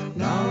 oh,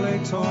 now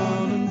lay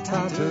torn and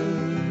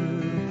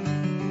tattered,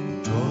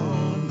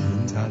 torn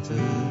and tattered.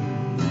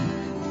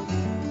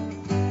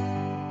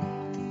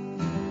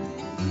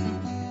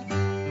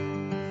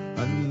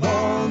 And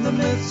all the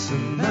myths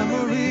and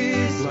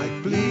memories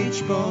like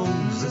bleach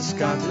bones are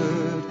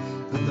scattered,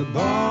 and the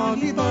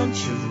barley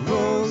bunch of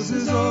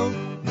roses, oh,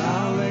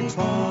 now lay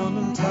torn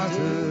and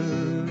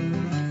tattered,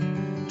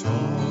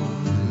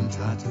 torn and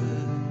tattered.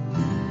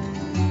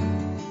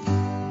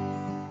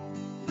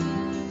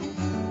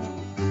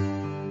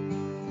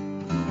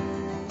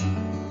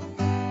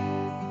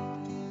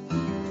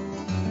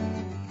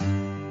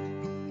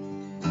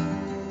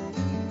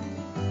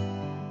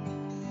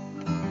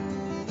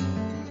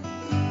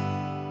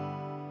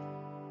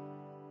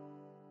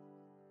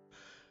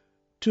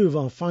 Two of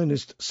our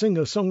finest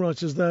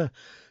singer-songwriters there,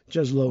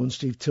 Jez Lowe and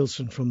Steve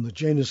Tilson from the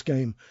Janus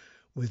Game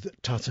with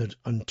Tattered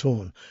and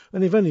Torn.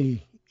 And if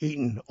any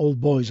Eton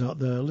old boys out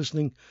there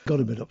listening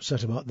got a bit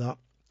upset about that,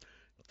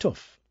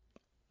 tough.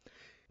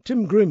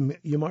 Tim Grimm,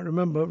 you might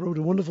remember, wrote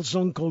a wonderful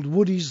song called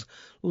Woody's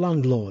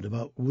Landlord,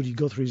 about Woody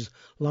Guthrie's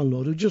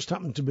landlord, who just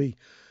happened to be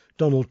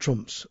Donald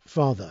Trump's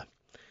father.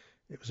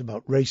 It was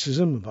about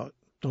racism, about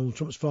Donald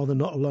Trump's father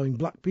not allowing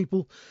black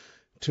people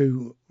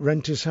to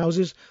rent his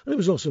houses, and it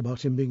was also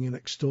about him being an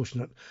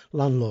extortionate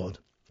landlord.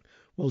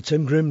 Well,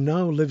 Tim Grimm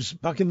now lives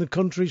back in the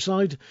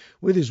countryside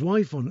with his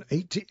wife on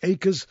 80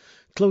 acres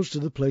close to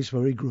the place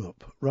where he grew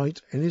up, right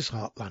in his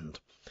heartland.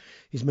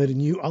 He's made a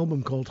new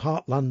album called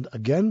Heartland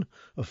Again,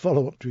 a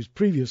follow-up to his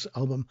previous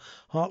album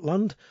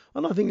Heartland,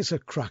 and I think it's a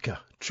cracker,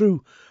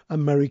 true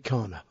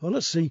Americana. Well,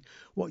 let's see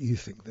what you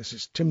think. This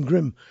is Tim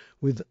Grimm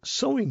with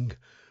Sowing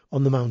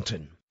on the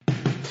Mountain.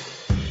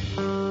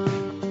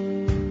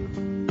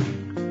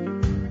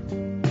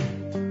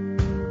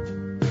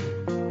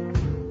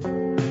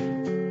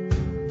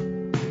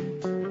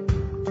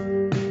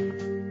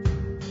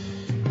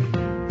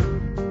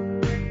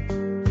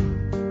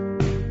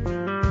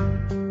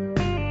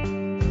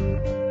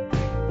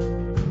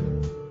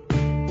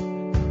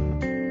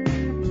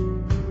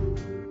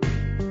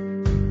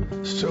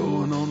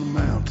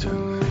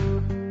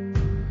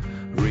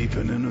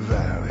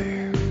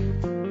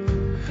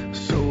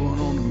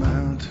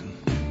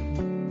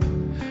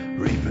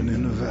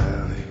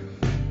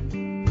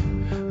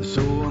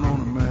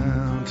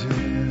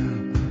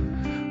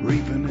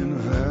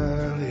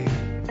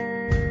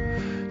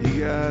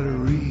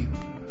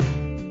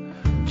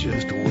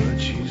 Just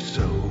what you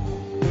sow.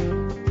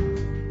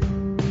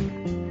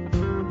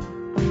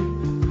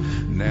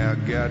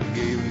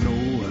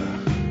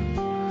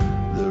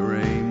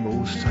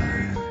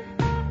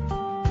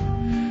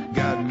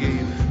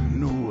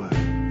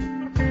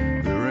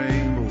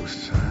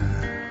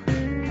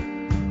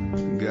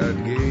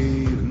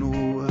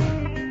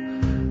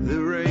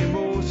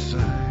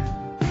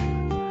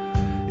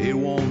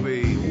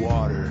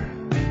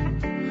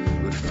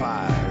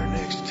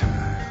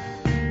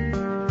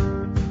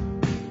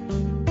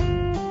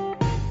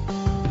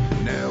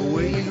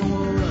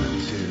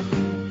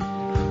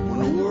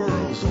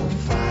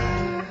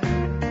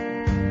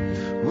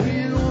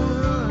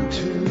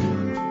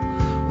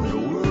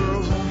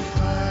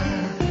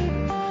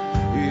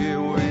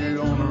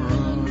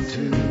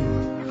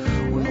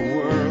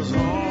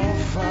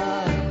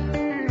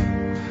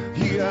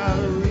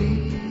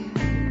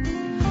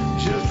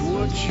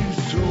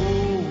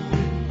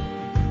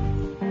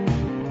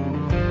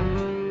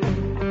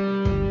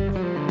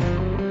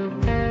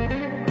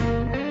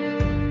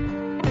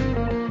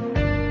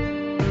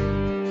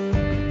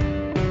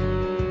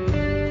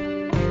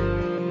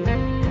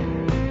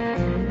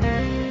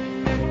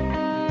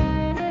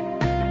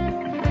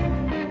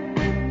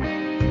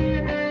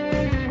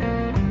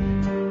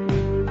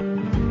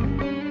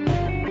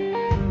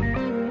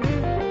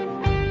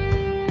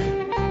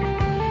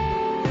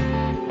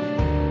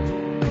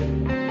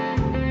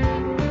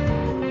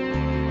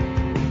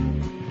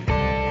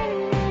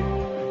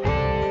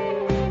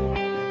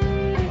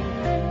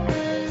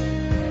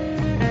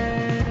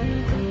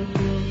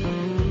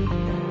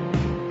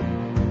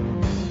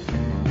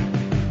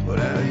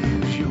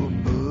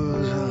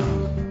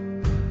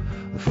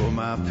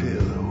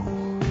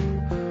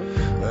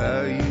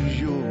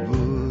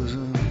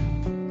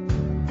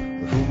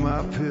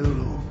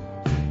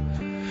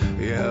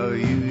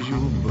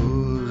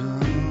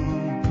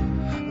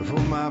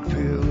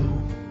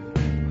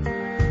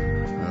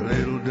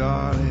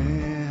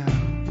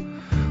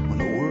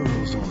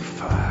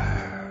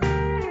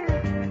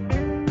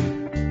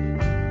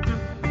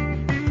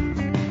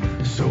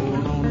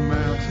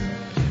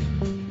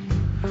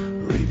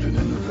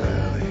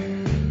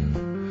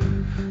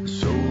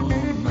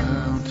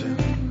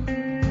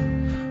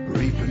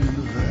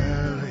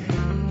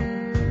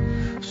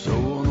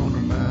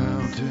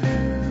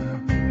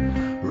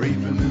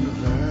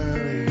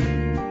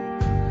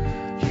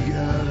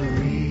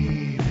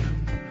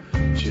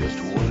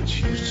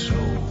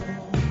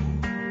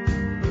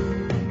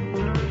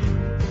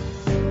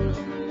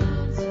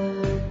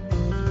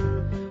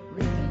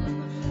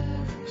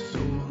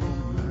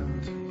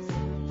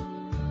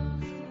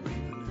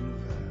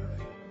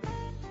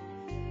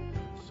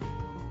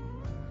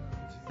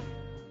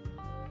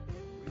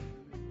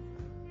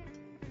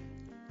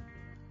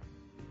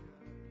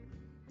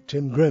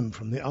 Tim Grimm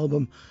from the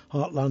album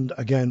Heartland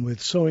Again with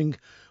Sowing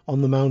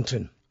on the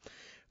Mountain.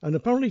 And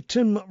apparently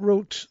Tim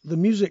wrote the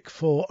music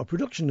for a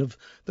production of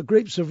The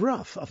Grapes of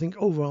Wrath, I think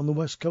over on the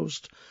West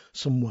Coast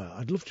somewhere.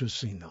 I'd love to have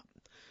seen that.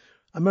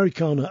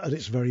 Americana at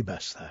its very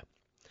best there.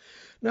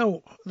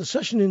 Now, the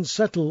session in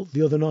Settle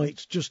the other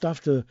night, just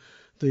after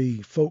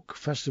the folk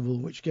festival,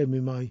 which gave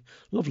me my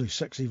lovely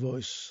sexy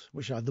voice,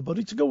 wish I had the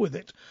body to go with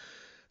it.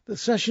 The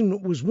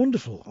session was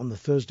wonderful on the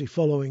Thursday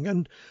following,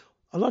 and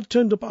a lad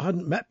turned up I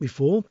hadn't met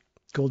before,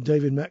 called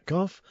David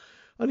Metcalf,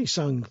 and he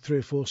sang 3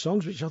 or 4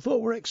 songs which I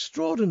thought were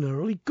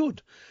extraordinarily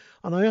good.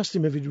 And I asked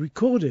him if he'd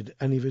recorded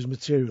any of his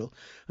material,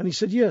 and he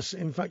said yes.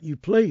 In fact, you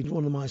played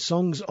one of my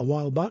songs a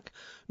while back,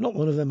 not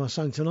one of them I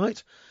sang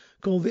tonight,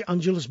 called The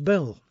Angelus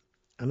Bell.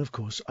 And of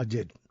course I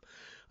did.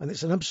 And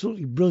it's an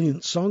absolutely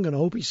brilliant song, and I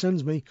hope he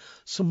sends me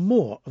some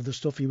more of the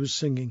stuff he was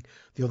singing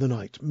the other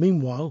night.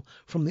 Meanwhile,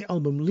 from the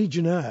album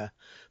Legionnaire,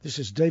 this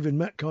is David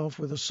Metcalf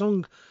with a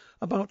song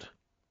about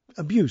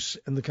abuse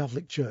in the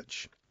Catholic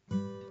Church.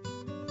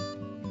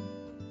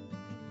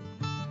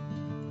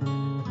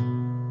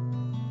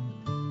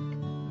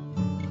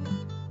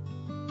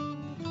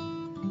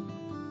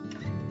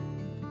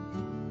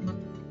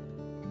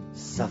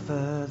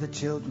 Suffer the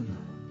children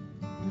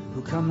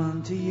who come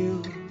unto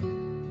you.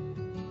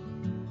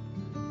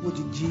 Would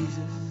you,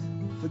 Jesus,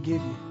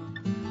 forgive you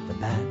the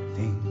bad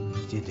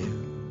things you do?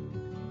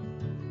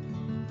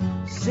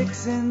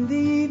 6 in the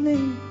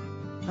evening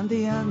and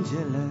the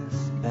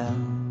Angelus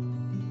bell,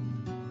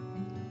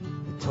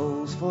 it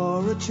tolls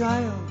for a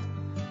child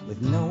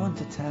with no one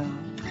to tell,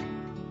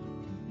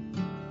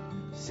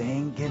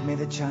 saying, give me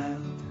the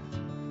child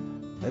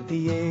at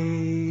the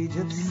age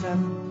of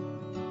 7.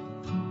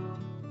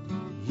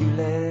 You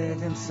led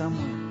him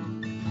somewhere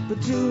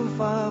but too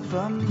far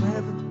from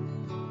heaven.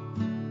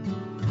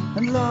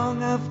 And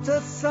long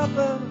after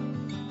supper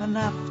and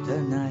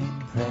after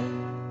night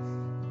prayers,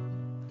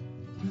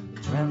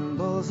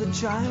 trembles a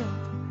child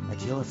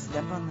at your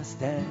step on the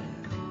stairs.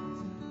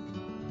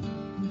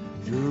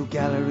 Through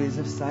galleries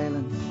of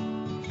silence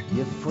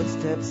your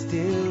footsteps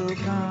still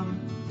come.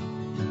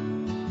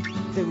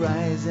 They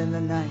rise in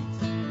the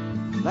night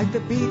like the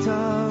beat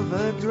of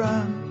a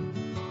drum.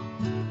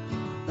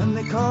 And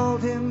they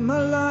called him a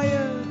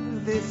liar,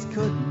 this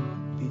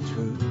couldn't be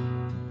true.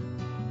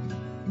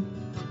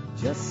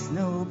 Just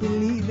no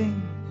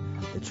believing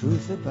the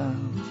truth about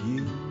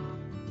you.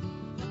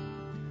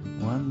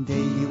 One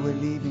day you were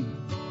leaving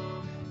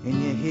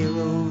in your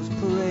hero's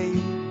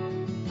parade.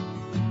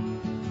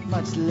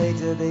 Much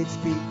later they'd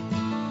speak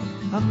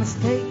of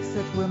mistakes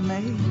that were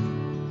made.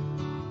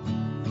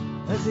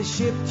 As they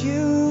shipped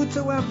you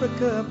to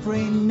Africa,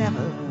 pray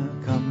never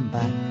come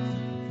back.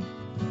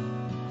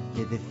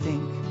 Did they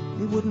think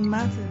it wouldn't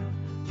matter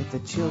if the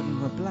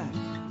children were black?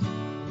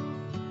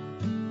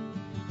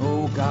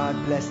 Oh, God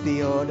bless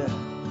the order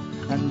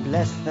and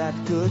bless that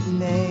good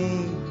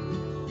name.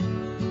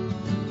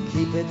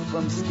 Keep it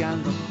from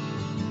scandal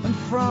and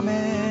from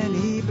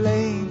any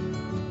blame.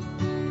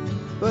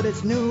 But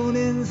it's noon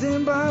in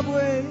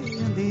Zimbabwe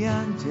and the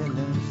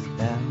Angelus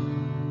bell,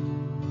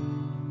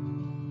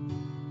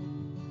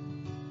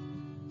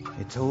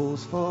 it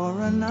tolls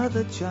for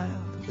another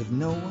child with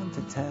no one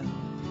to tell.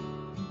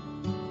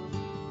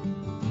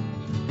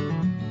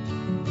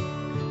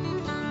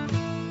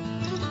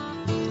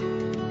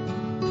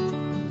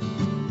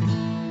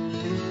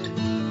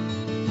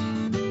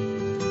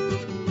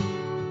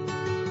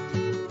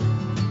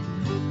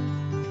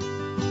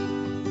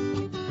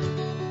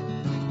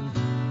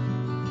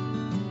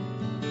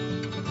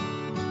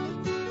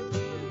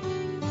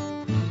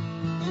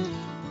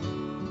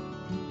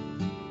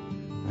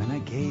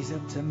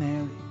 Up to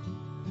Mary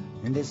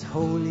in this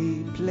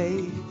holy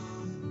place,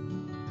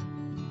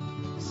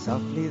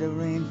 softly the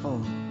rain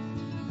falls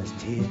as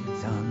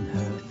tears on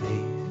her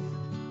face,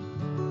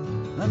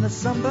 and there's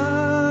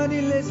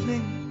somebody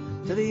listening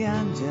to the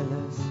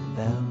Angelus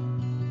bell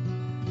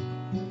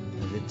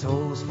as it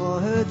tolls for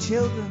her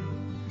children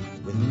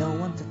with no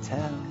one to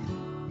tell.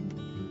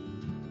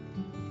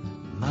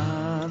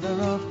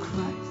 Mother of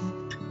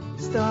Christ,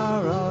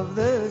 star of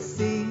the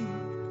sea,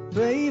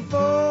 pray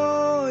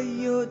for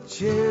your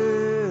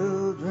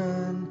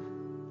children,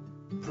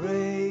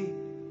 pray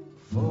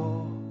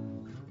for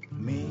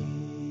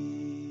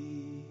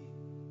me.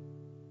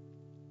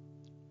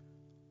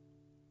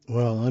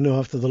 Well, I know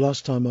after the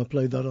last time I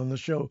played that on the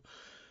show,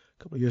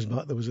 a couple of years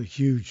back, there was a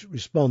huge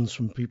response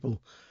from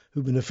people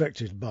who've been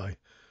affected by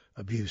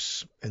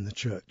abuse in the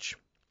church.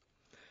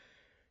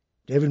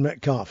 David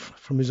Metcalf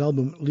from his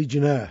album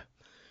Legionnaire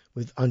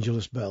with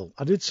Angelus Bell.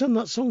 I did send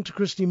that song to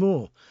Christy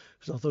Moore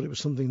because I thought it was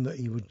something that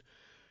he would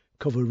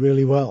cover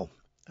really well,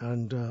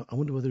 and I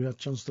wonder whether he had a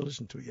chance to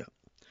listen to it yet.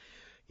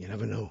 You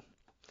never know.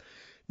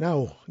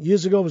 Now,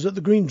 years ago I was at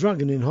the Green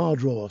Dragon in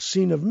Hardroar,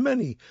 scene of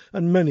many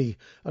and many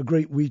a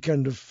great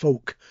weekend of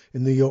folk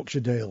in the Yorkshire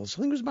Dales.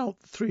 I think it was about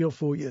 3 or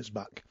 4 years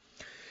back.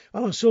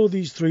 And I saw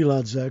these 3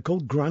 lads there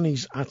called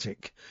Granny's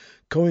Attic,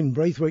 Cohen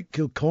Braithwaite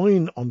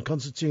Kilcoyne on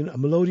concertina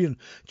and melodeon,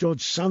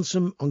 George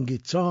Sansom on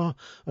guitar,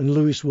 and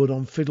Lewis Wood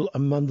on fiddle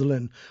and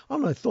mandolin.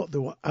 And I thought they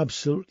were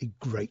absolutely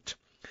great.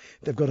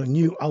 They've got a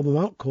new album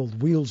out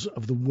called Wheels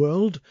of the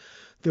World.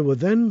 They were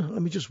then,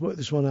 let me just work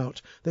this one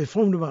out, they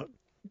formed about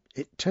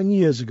 10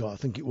 years ago, I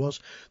think it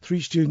was,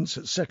 3 students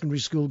at secondary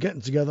school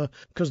getting together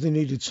because they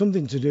needed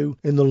something to do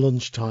in the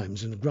lunch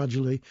times, and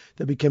gradually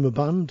they became a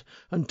band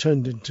and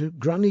turned into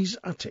Granny's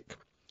Attic.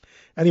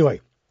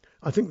 Anyway,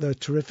 I think they're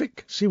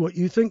terrific. See what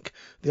you think.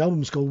 The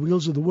album's called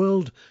Wheels of the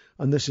World,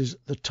 and this is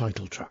the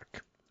title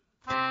track.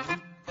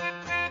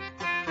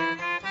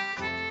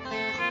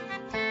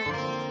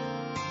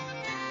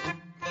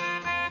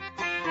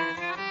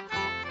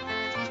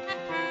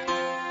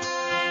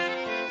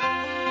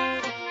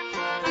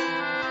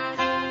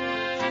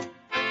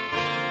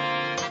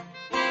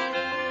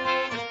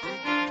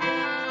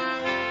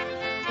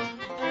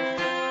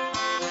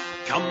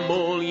 Come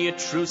all ye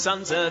true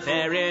sons of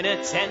Erin,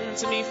 attend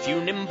to me few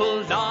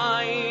nimble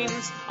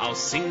lines. I'll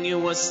sing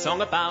you a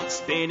song about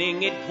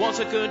spinning, it was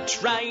a good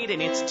trade in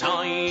its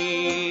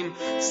time.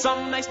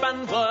 Some they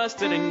span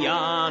worsted and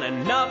yarn,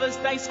 and others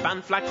they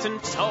span flax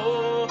and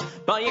tow.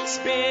 By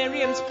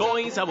experience,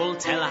 boys, I will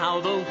tell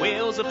how the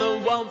wheels of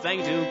the world they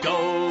do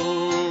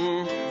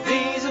go.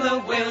 These are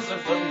the wheels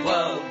of the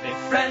world, dear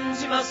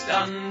friends, you must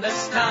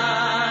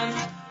understand.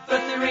 For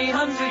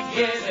 300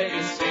 years they've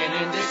been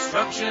spinning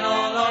destruction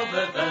all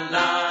over the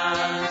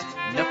land.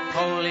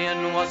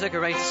 Napoleon was a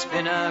great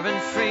spinner,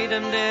 and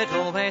freedom did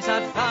always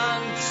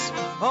advance.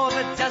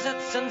 Over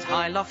deserts and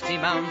high lofty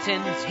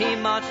mountains he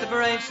marched the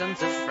brave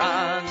sons of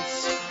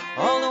France.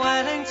 All the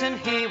Wellington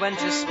he went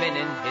to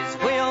spinning, his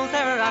wheels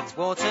they were at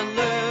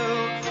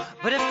Waterloo.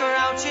 But if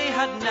Grouchy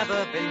had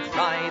never been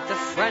tried, the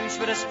French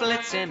would have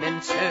split him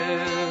in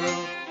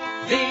two.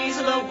 These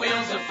are the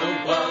wheels of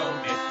the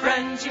world, dear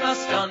friends, you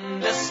must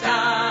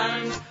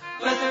understand.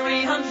 For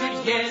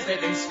 300 years they've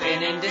been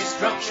spinning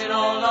destruction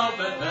all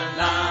over the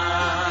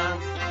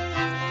land.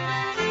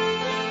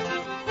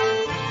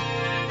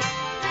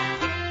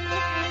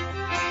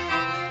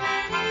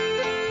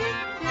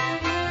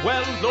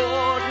 Well,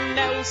 Lord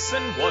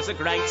Nelson was a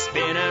great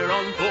spinner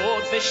on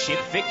board the ship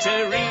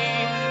Victory.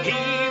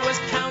 He was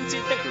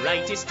counted the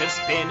greatest of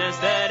spinners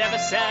that ever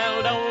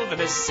sailed over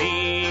the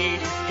sea.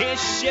 His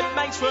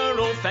shipmates were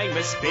all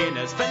famous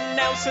spinners, for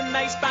Nelson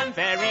they span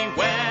very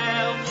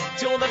well,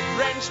 till the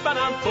French spun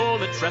on board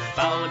the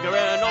Trafalgar,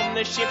 and on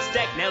the ship's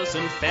deck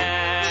Nelson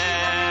fell.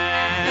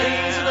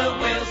 These are the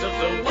wheels of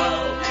the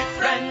world, dear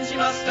friends, you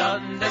must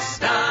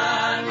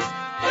understand.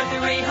 For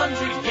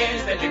 300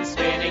 years they've been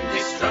spinning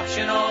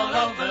destruction all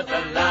over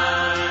the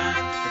land.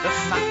 The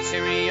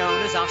factory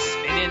owners are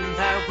spinning,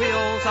 their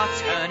wheels are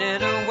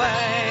turning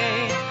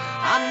away,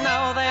 and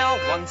now they are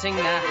wanting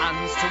their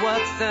hands to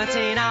work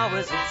 13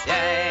 hours a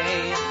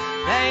day.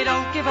 They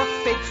don't give a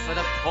fig for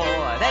the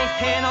poor, they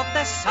hear not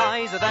their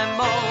sighs or their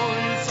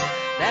moans.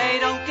 They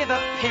don't give a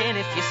pin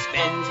if you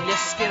spin till you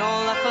skin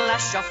all the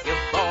flesh off your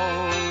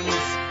bones.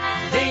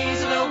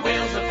 These are the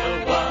wheels of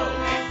the world,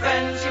 dear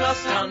friends, you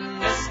must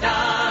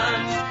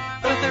understand.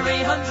 For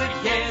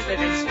 300 years they've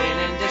been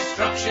spinning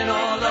destruction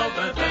all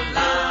over the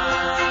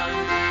land.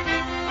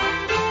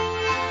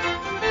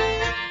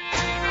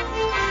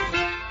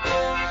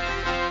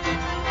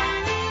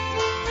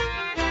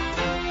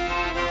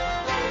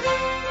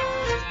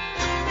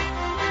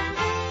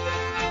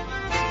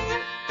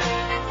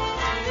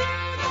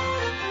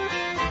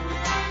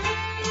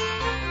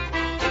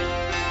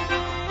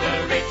 The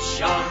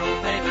rich are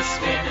all famous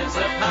spinners,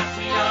 the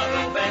party are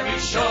all very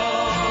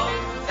sure.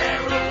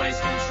 They're always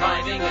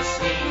contriving a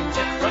scheme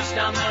to crush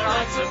down the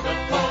rights of the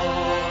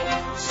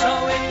poor.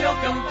 So if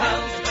you're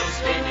compelled to go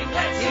spinning,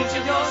 let each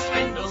of your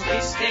spindles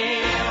be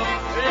steel.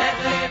 Let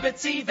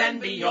liberty then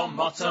be your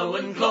motto,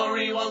 and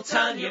glory will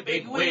turn your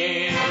big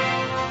wheel.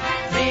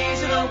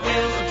 These are the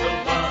wheels of the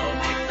world,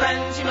 dear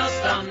friends, you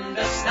must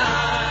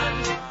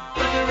understand.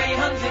 For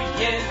 300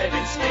 years they've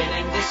been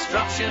spinning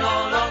destruction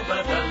all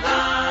over the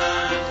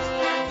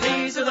land.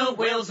 These are the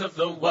wheels of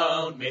the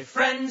world, my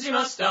friends, you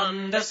must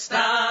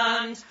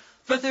understand.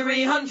 For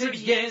 300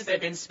 years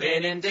they've been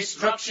spinning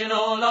destruction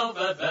all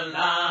over the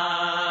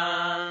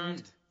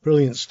land.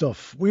 Brilliant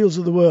stuff. Wheels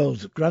of the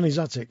World, Granny's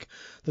Attic,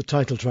 the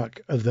title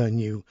track of their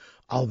new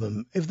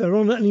album. If they're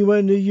on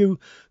anywhere near you,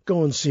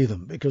 go and see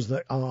them, because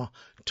they are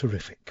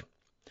terrific.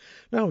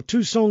 Now,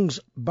 2 songs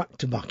back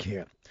to back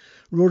here.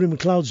 Rory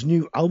McLeod's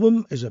new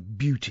album is a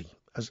beauty,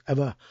 as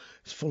ever.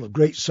 It's full of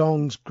great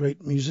songs,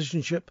 great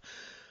musicianship.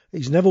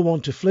 He's never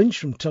one to flinch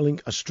from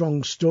telling a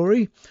strong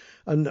story,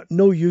 and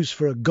No Use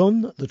for a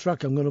Gun, the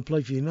track I'm going to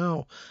play for you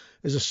now,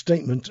 is a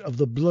statement of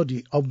the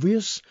bloody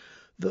obvious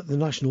that the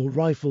National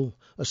Rifle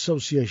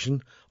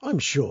Association, I'm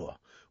sure,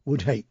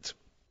 would hate.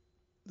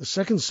 The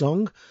second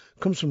song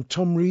comes from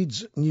Tom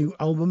Reed's new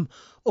album,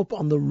 Up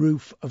on the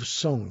Roof of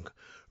Song.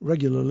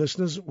 Regular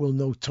listeners will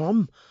know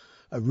Tom,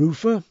 a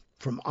roofer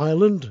from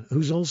Ireland,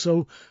 who's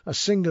also a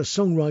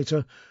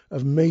singer-songwriter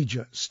of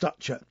major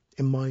stature,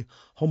 in my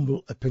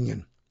humble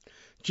opinion.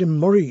 Jim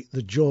Murray,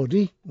 the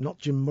Geordie, not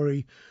Jim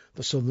Murray,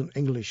 the Southern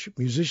English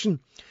musician,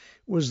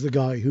 was the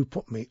guy who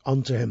put me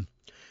onto him,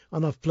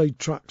 and I've played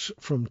tracks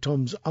from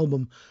Tom's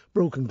album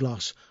Broken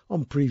Glass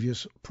on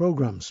previous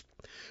programmes.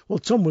 Well,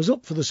 Tom was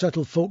up for the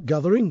Settle Folk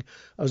Gathering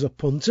as a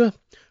punter,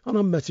 and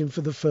I met him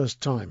for the first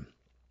time.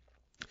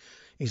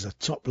 He's a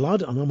top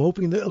lad, and I'm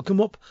hoping that he'll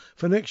come up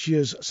for next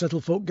year's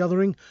Settle Folk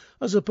Gathering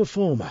as a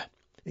performer.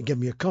 He gave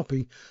me a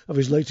copy of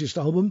his latest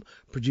album,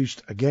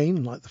 produced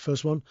again, like the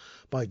first one,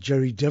 by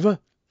Jerry Dever.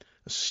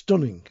 A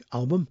stunning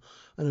album,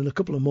 and in a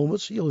couple of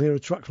moments you'll hear a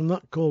track from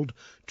that called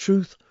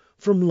Truth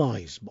from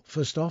Lies. But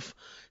first off,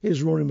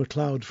 here's Rory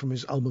McLeod from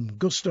his album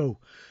Gusto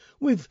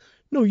with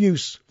No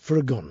Use for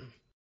a Gun.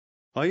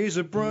 I use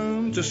a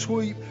broom to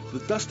sweep the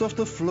dust off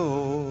the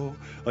floor.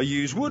 I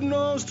use wooden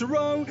oars to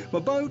row my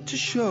boat to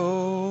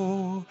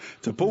shore.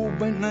 To pull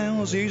bent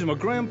nails, I use my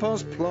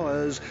grandpa's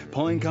pliers,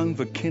 pine cone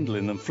for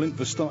kindling and flint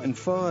for starting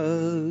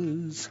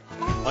fires.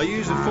 I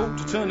use a fork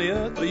to turn the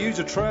earth, I use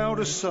a trowel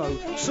to sow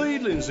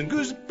seedlings and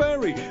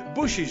gooseberry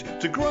bushes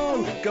to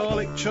grow.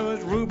 Garlic,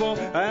 chives, rhubarb,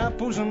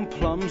 apples and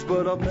plums,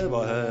 but I've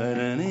never had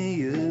any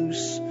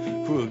use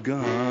for a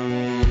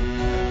gun.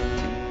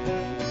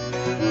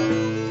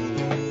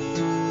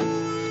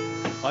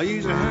 I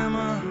use a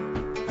hammer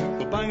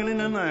for banging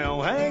in a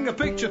nail, hang a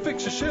picture,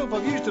 fix a shelf.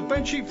 I've used a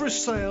bedsheet for a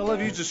sail.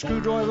 I've used a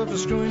screwdriver for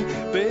screwing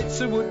bits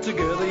of wood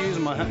together,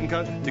 using my hat and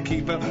coat to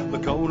keep out the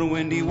cold and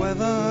windy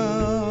weather.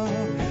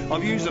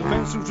 I've used a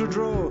pencil to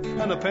draw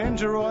and a pen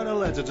to write a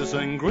letter to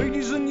send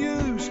greetings and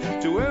news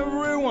to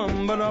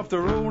everyone. But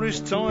after all this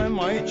time,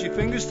 my itchy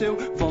fingers still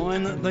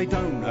find that they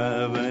don't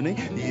have any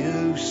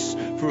use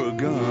for a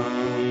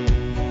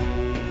gun.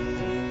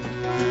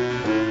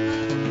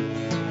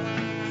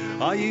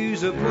 I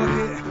use a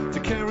bucket to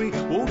carry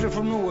water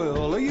from the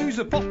well. I use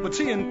a pot for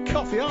tea and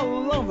coffee, I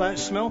love that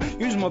smell.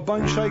 Use my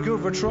bone shaker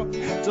of a truck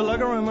to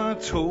lug around my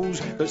tools.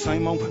 That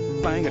same old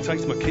banger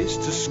takes my kids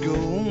to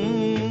school.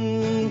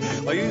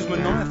 I use my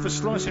knife for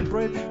slicing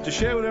bread to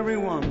share with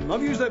everyone.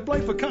 I've used that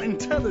blade for cutting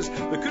tethers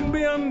that couldn't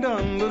be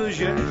undone. But as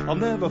yet I've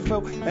never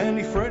felt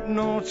any threat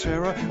nor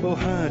terror or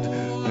had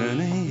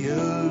any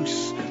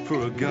use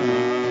for a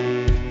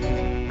gun.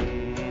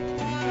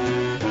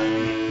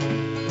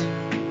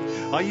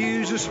 I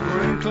use a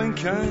sprinkling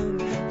can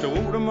to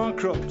water my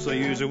crops. I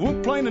use a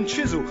wood plane and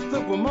chisel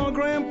that were my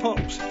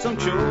grandpop's. Some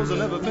chores I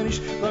never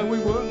finished, though we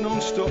work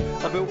non-stop.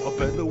 I built a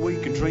bed that we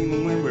can dream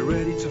of when we're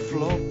ready to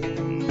flop.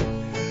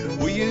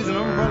 We use an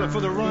umbrella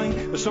for the rain,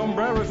 a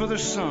sombrero for the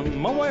sun.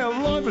 My way of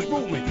life has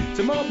brought me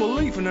to my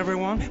belief in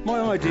everyone. My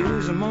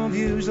ideas and my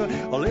views are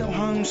a little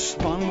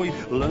homespun.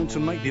 We've learned to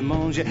make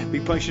demands, yet be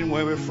patient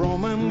where we're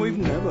from. And we've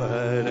never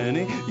had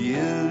any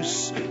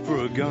use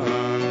for a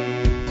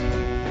gun.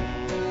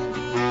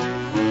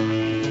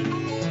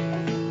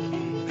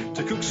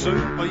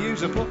 Soup, I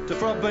use a pot to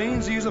fry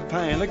beans, I use a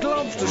pan, a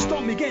gloves to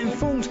stop me getting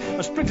thorns,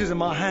 and splinters in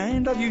my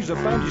hand. I've used a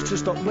bandage to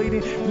stop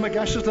bleeding from my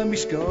gashes left me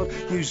scarred.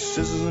 Used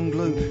scissors and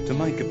glue to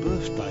make a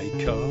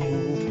birthday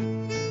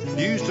card.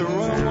 Used a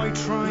railway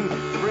train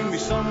to bring me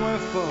somewhere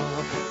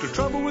far. To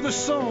travel with a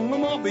song, I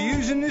might be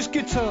using this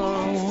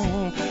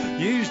guitar.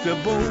 Used a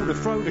ball to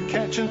throw to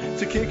catch and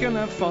to kick and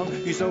have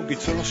fun. Used old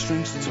guitar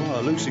strings to tie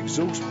a loose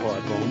exhaust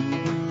pipe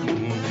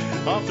on.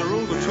 After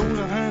all the tools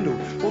I've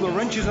handled, all the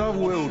wrenches I've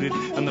wielded,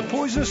 and the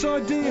poisonous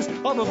ideas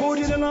I've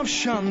avoided and I've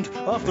shunned.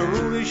 After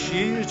all these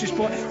years,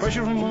 despite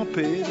pressure from my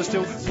peers, I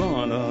still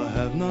find I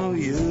have no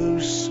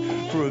use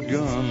for a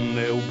gun.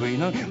 There'll be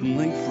no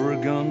need for a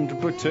gun to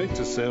protect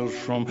ourselves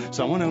from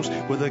someone else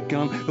with a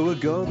gun who are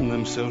guarding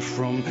themselves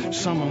from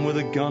someone with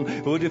a gun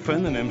who are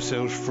defending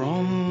themselves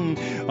from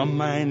a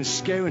man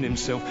scaring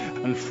himself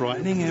and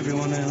frightening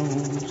everyone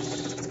else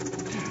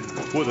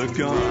with a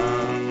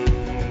gun.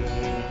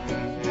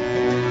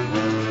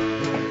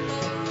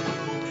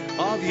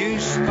 I've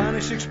used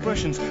Spanish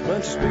expressions,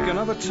 learned to speak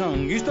another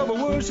tongue, used other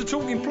words to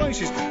talk in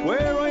places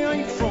where I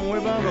ain't from,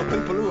 with other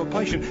people who are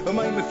patient, who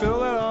make me feel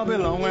that I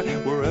belong.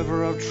 And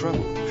wherever I've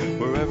travelled,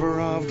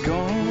 wherever I've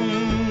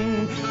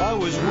gone, I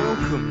was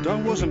welcomed, I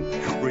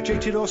wasn't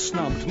rejected or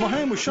snubbed. My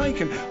hand was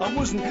shaken, I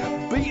wasn't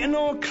beaten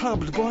or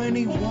clubbed by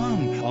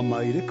anyone. I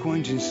made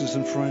acquaintances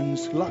and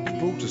friends, luck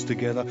brought us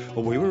together,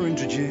 or we were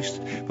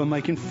introduced. For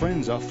making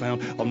friends I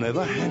found I've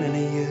never had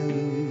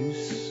any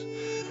use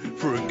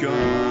for a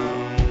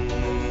gun.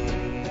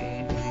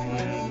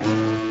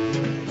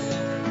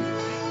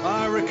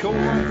 I recall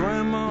my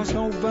grandma's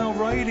old bell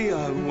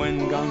radio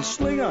when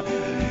Gunslinger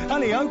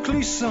and the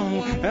Oakley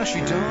song, how she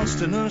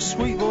danced and her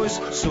sweet voice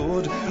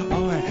soared.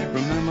 I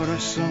remember her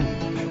song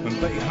when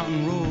Betty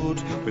Hutton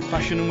roared with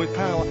passion and with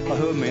power. I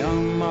heard my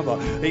own mother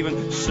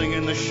even sing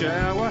in the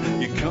shower.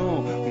 You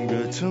can't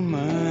get a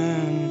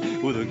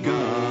man with a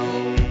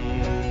gun.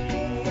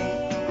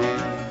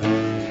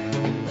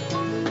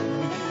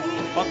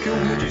 I I've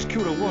killed midges,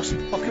 killed a wasp,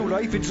 I've killed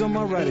aphids on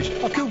my radish,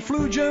 I've killed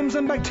flu germs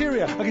and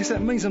bacteria. I guess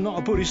that means I'm not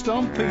a Buddhist,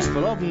 I'm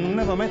peaceful. I've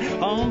never meant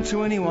harm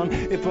to anyone.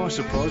 If by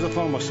surprise I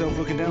find myself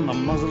looking down the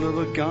muzzle of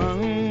a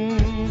gun.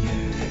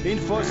 In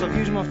fights I've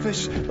used my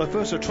fists, but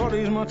first I try to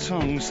use my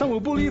tongue. Some will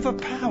bully you for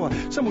power,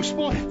 some will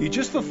spite you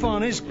just for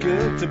fun. It's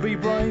good to be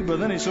brave, but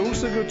then it's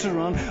also good to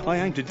run. I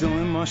aim to die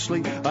in my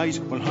sleep, age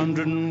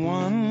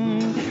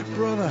 101.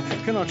 Brother,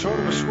 can I try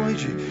to persuade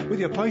you, with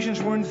your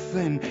patience wearing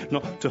thin,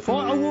 not to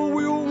fight a war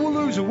we all will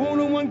lose, a war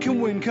no one can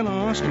win? Can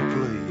I ask you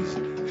please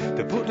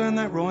to put down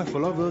that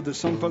rifle? I've heard that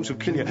some folks will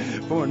kill you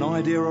for an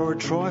idea or a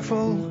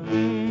trifle.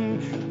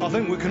 I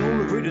think we can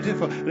all agree to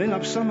differ and end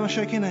up somehow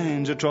shaking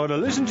hands. I try to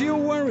listen to your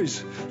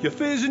worries, your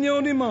fears and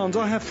your demands.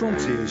 I have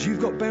frontiers,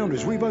 you've got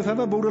boundaries, we both have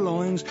our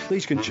borderlines.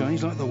 These can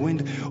change like the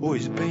wind,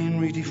 always being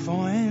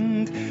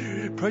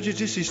redefined.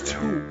 Prejudice is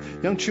taught,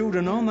 young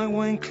children aren't that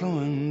way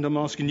inclined. I'm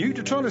asking you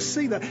to try to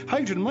see that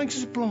hatred makes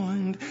us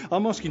blind.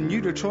 I'm asking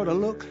you to try to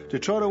look, to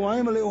try to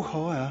aim a little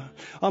higher.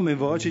 I'm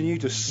inviting you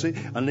to sit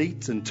and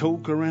eat and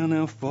talk around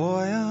our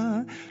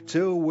fire,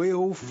 till we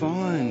all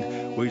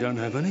find we don't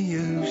have any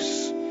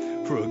use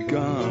for a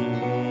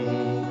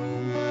gun.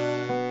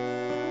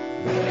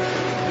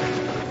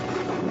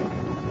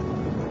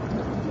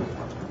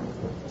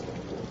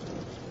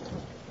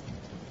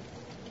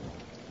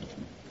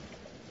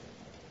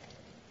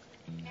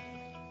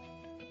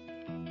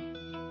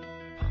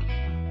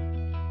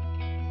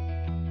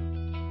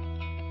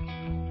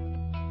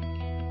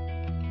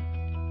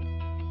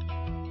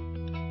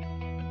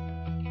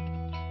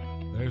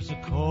 There's a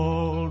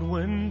cold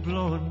wind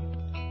blowing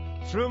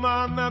through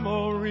my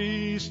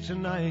memories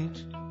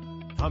tonight.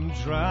 I'm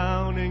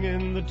drowning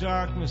in the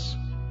darkness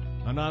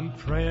and I'm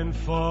praying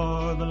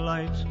for the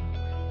light.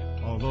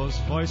 All those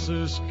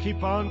voices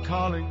keep on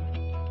calling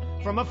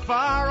from a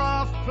far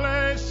off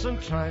place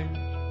and time.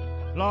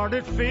 Lord,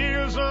 it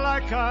feels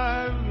like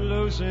I'm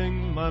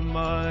losing my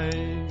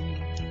mind.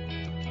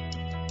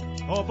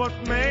 Oh, but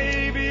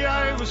maybe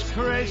I was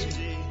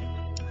crazy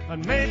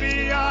and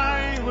maybe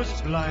I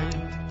was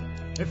blind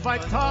if I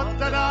thought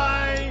that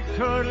I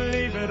could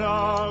leave it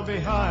all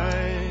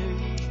behind.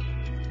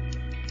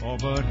 Oh,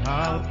 but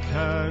how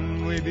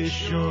can we be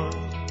sure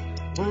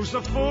who's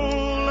the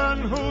fool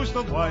and who's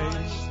the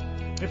wise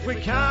if we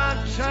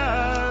can't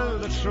tell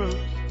the truth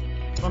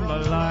from the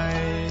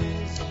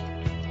lies?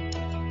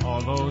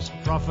 All those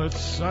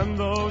prophets and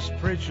those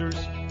preachers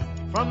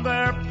from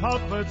their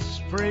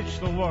pulpits preach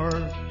the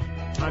word,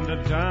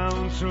 handed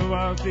down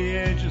throughout the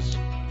ages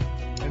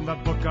in the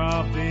book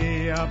of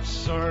the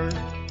absurd.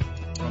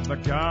 From the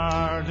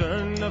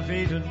Garden of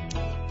Eden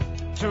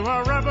to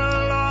a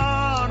rebel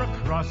on a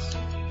cross,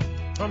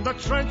 from the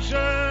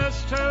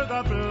trenches to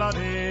the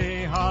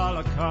bloody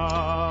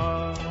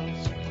Holocaust.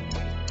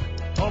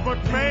 Oh,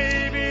 but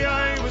maybe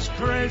I was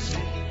crazy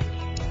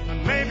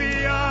and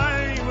maybe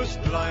I was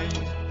blind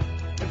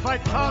if I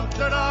thought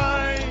that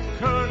I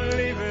could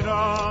leave it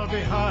all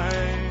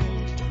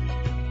behind.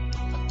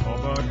 Oh,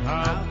 but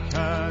how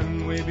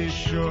can we be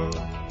sure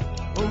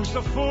who's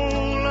the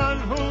fool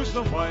and who's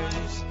the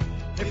wise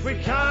if we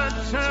can't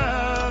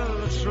tell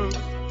the truth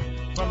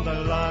from the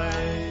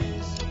lies?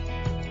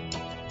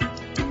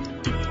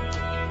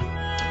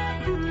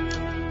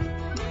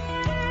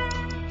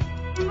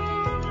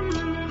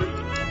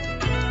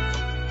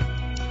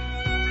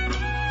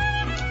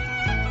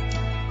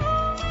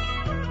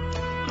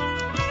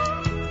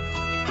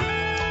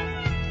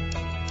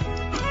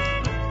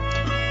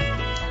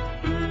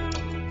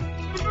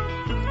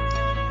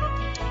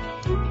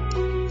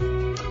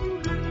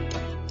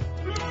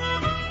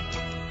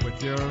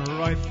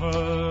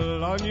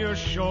 Rifle on your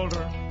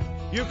shoulder,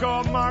 you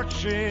go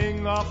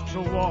marching off to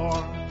war,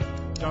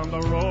 down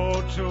the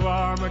road to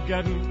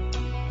Armageddon,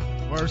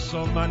 where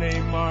so many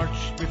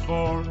marched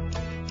before.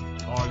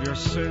 All your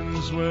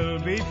sins will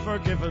be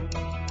forgiven,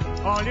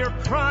 all your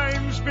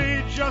crimes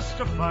be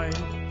justified,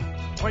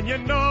 when you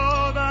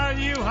know that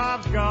you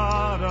have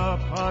God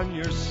upon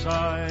your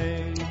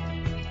side.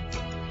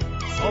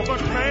 Oh,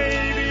 but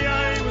maybe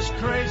I was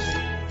crazy,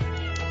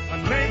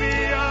 and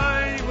maybe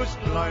I was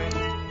blind,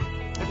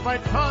 if I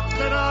thought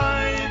that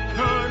I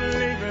could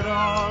leave it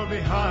all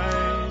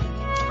behind.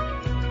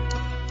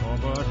 Oh,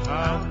 but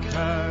how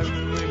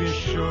can we be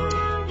sure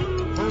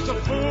who's the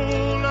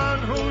fool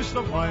and who's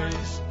the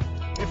wise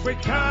if we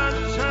can't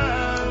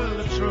tell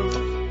the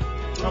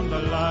truth from the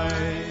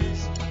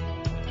lies?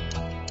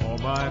 Oh,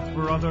 my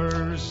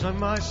brothers and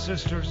my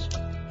sisters,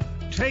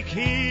 take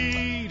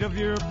heed of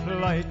your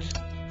plight.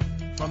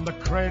 From the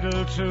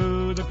cradle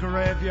to the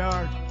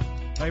graveyard,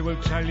 they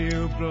will tell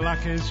you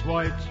black is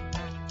white.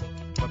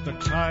 But the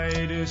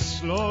tide is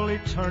slowly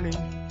turning,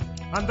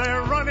 and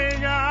they're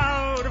running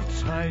out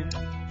of time.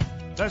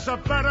 There's a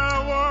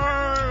better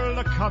world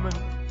a-coming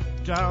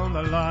down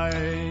the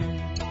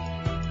line.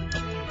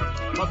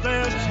 But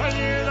they'll tell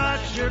you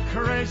that you're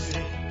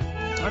crazy,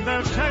 and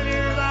they'll tell you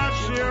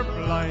that you're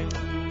blind,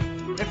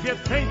 if you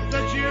think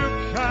that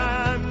you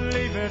can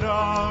leave it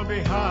all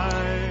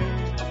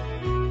behind.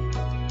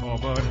 Oh,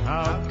 but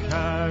how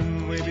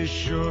can we be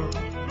sure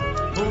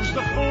Who's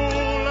the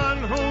fool and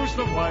who's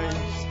the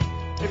wise?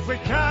 If we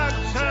can't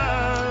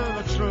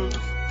tell the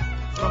truth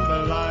from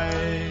the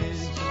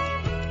lies.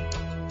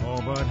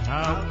 Oh, but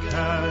how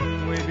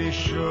can we be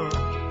sure?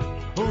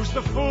 Who's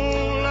the fool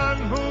and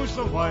who's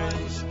the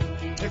wise?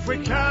 If we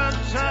can't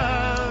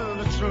tell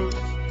the truth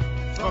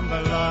from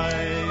the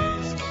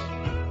lies.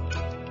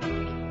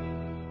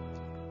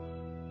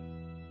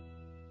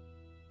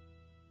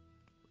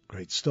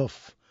 Great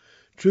stuff.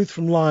 Truth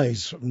from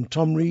Lies from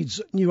Tom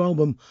Reed's new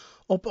album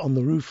Up on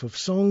the Roof of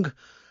Song,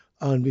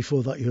 and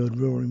before that you heard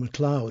Rory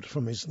McLeod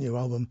from his new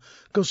album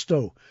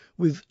Gusto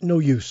with No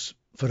Use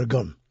for a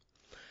Gun.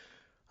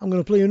 I'm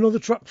going to play another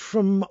track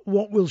from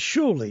what will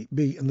surely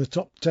be in the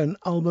top 10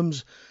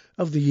 albums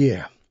of the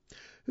year.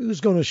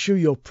 Who's Gonna Shoe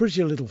Your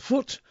Pretty Little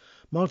Foot?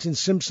 Martin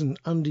Simpson,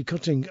 Andy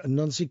Cutting and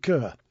Nancy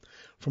Kerr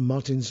from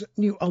Martin's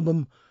new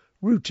album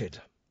Rooted,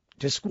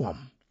 Disc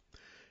 1.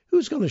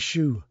 Who's Gonna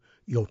Shoe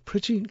Your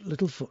Pretty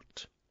Little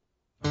Foot?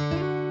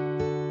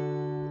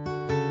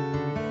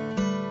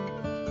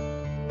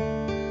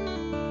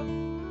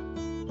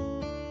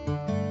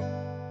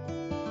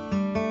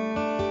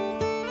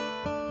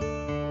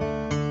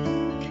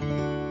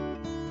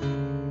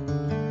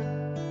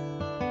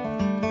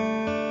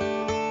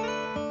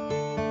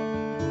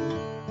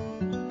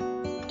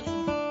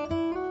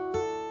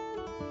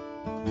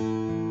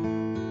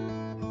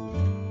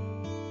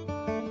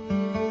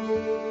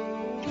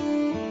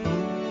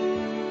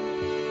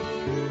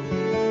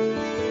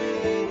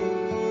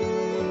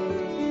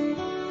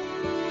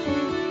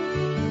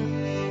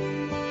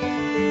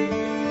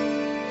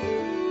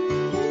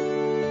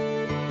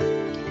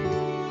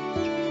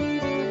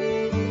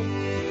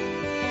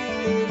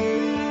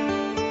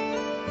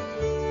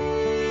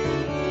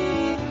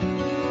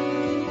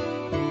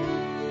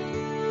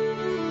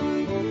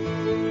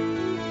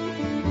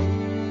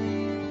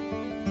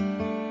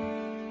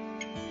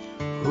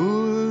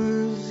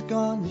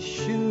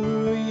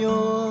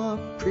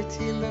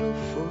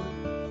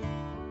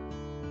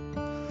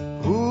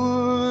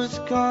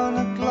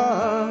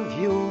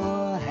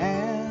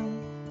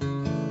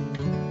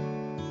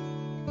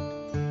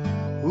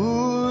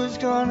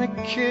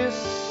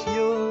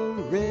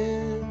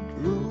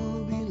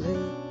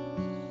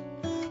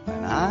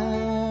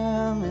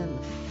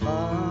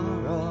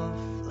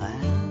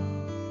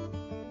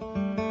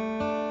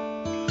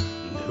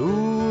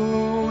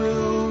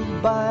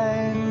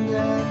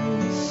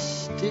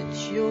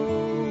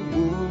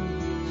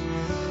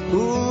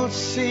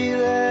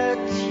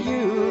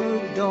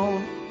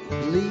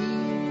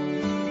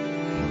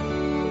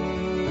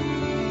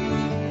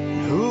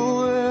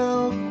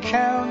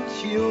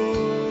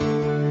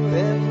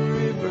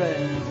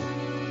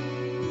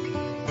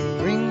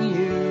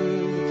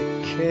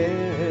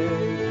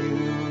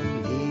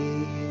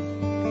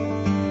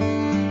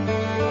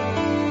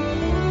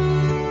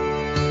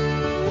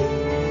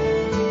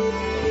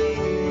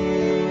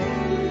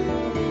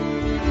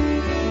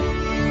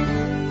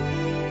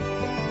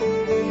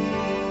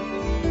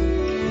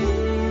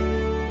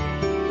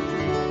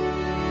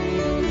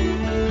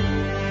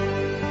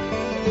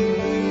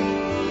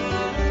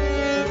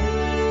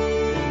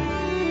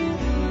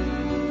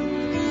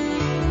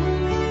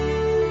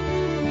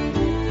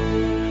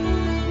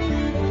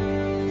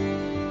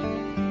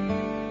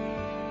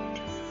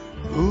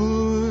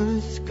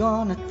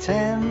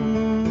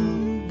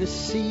 Tend the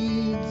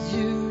seeds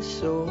you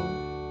sow,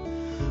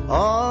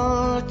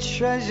 all the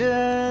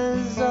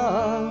treasures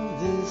of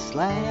this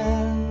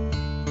land.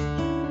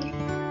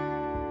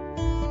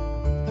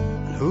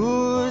 And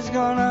who's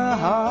gonna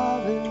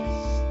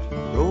harvest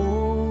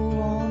row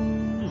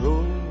on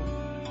row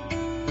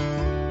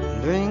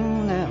and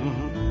bring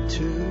them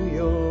to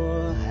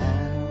your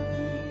hand?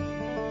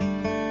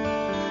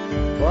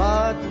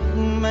 What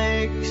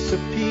makes a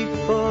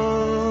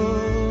people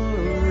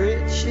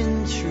rich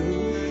and true?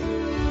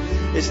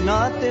 It's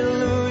not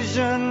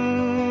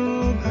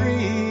illusion,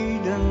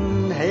 greed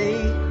and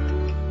hate,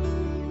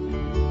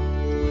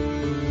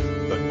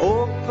 but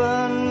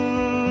open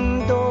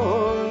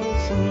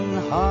doors and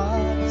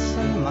hearts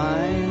and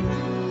minds.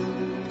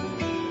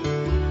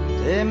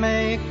 They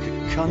make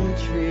a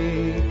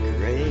country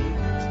great.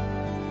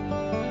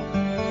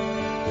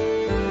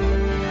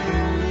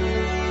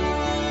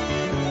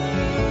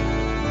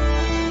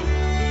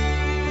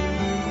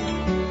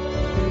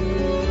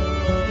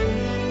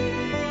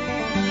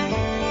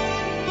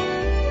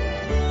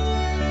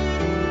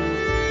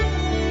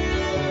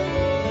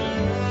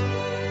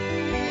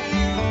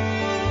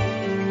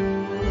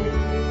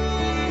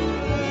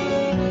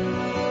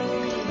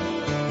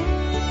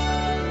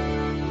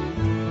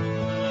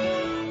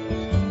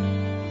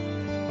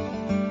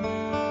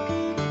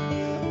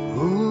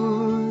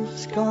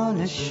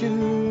 Gonna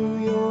shoe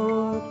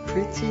your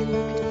pretty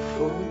little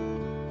foot?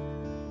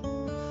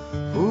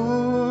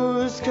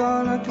 Who's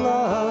gonna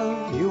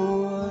glove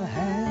your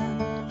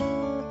hand?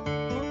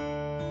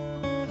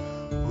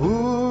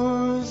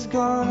 Who's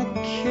gonna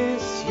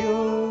kiss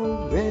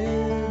your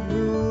red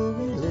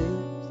ruby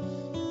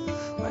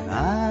lips when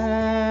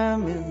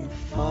I'm in the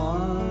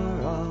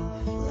far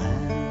off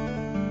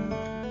land?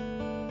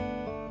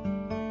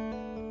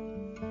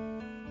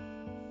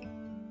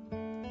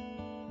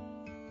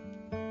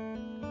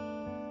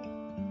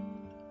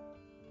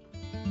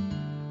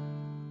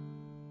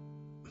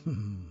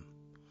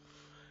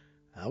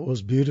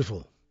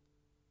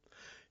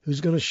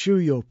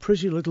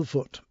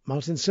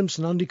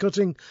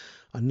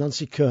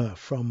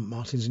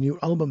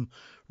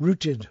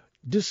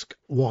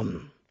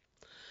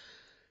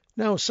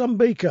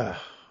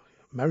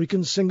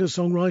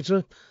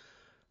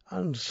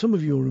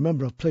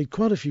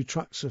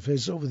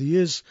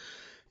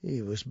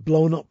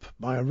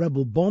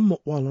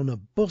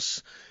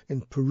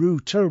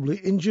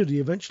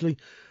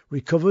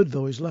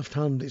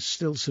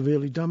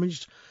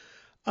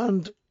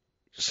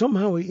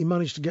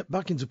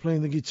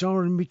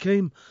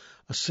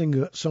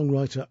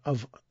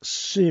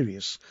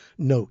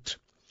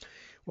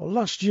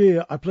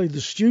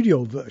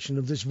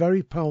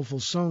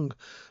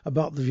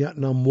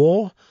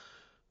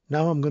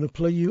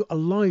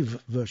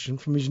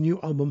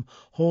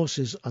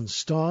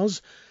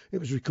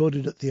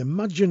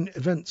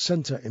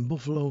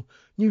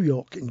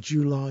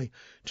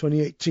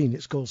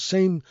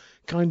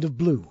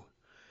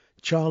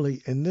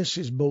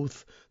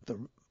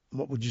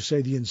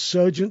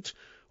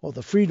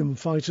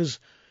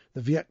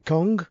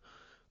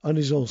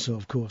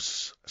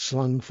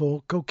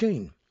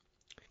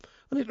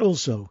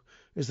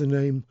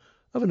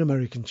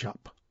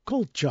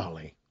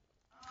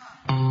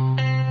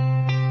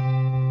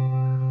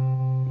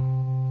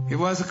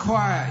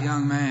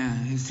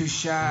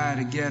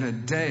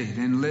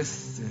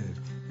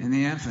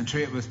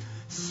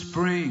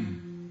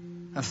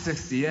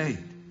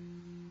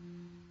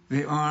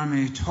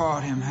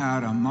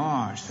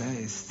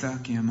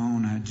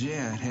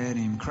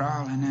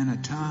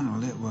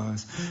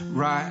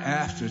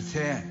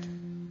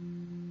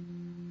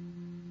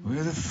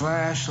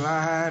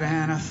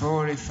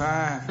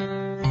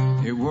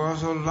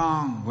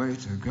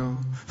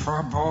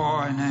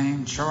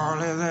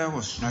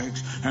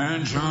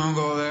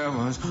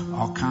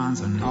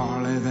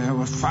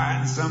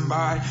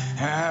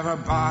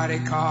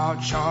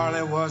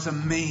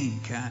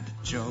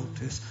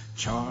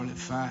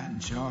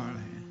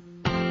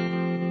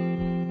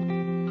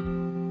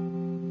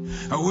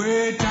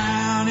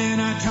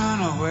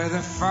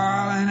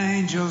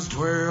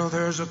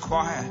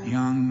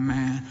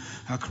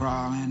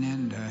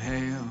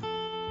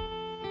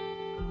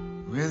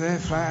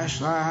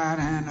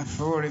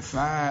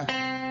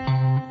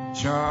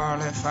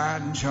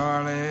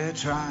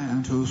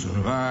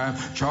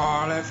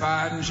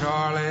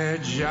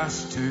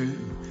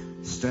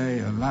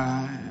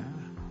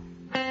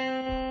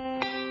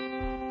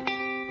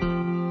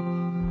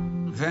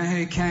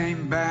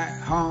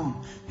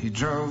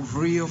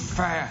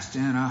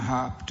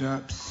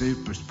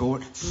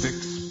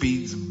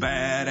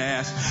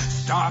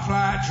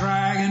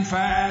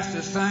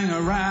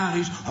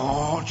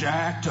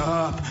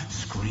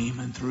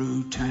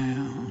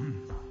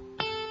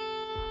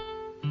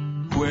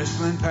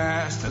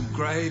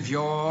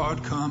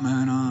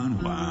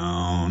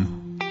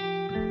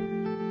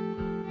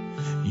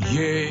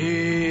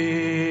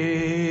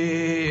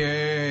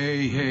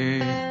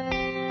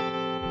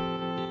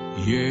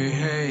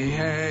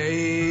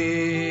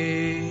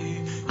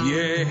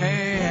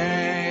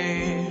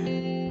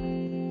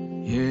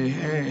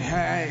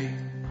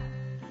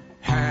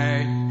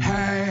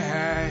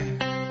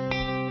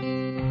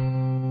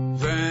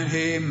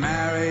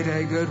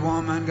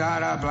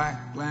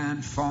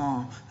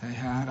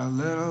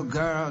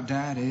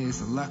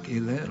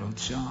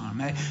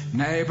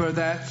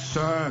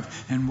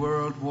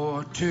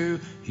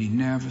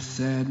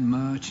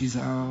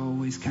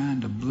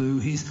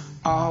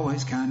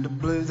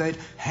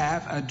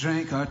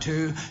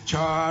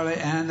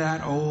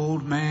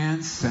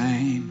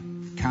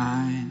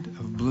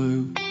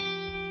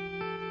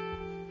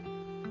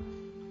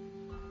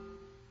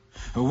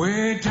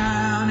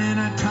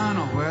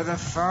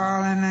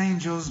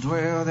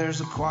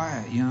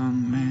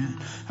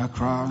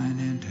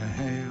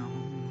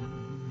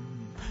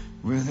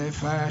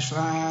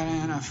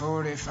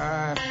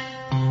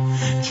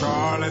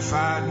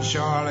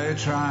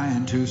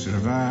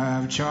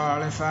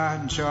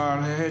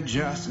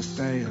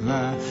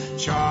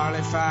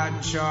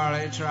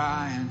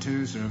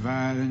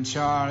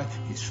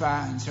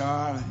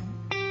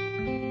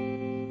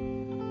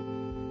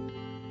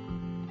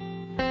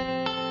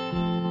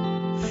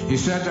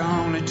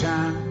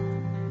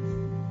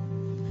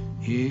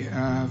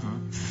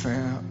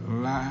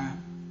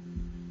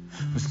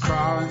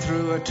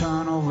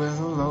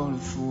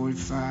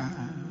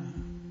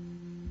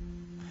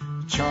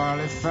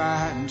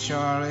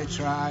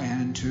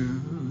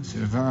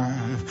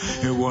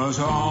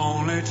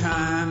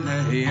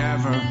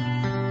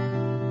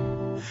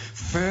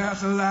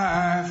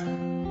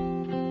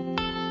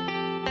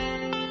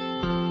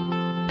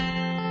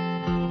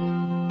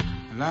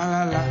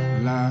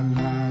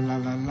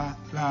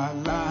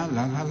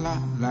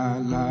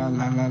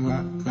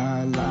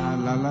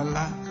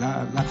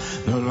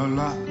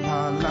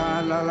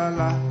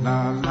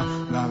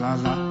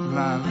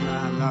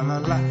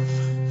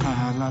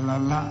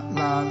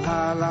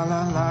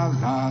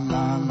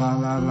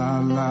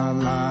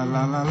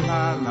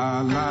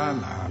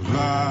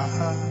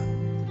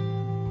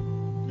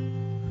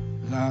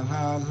 La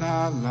la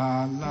la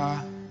la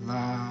la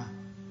la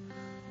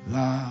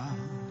la.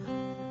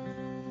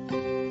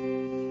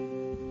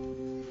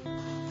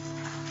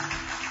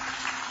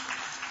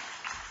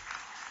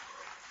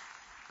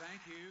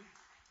 Thank you.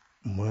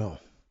 Well,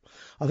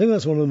 I think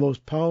that's one of the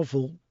most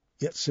powerful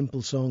yet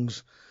simple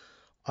songs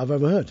I've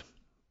ever heard.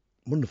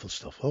 Wonderful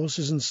stuff.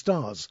 Horses and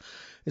Stars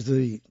is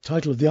the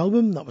title of the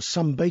album. That was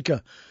Sam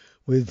Baker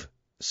with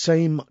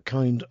Same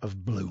Kind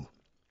of Blue.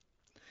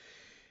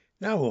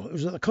 Now, it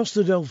was at the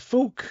Costa del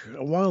Folk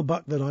a while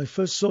back that I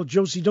first saw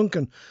Josie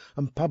Duncan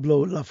and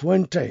Pablo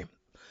Lafuente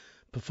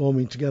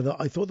performing together.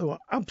 I thought they were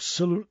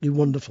absolutely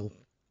wonderful.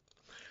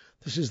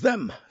 This is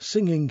them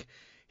singing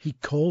He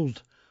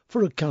Called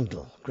for a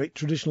Candle. Great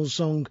traditional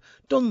song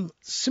done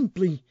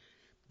simply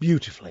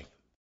beautifully.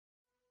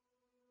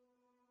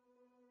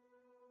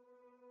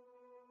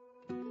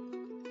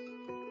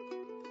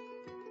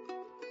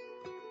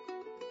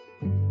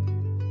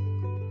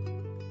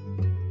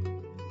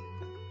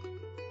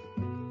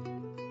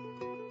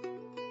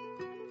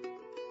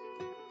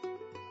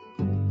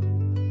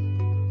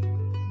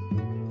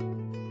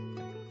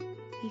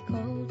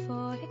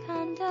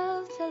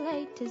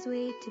 His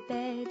way to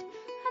bed,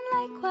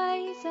 and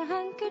likewise a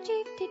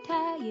handkerchief to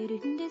tie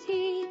around his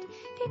head,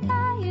 to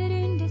tie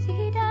around his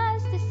head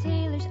as the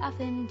sailors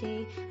often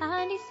do.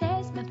 And he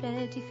says, my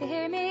pretty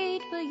fair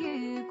maid, will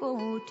you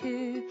go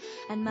too?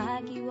 And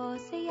Maggie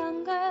was a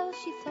young girl,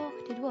 she thought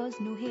it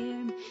was no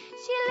harm.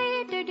 She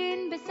laid her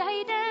down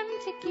beside him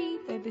to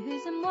keep her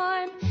bosom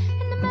warm.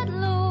 In the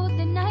middle of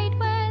the night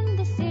when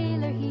the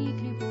sailor he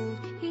grew bold,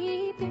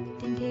 he put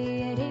into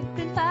her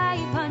apron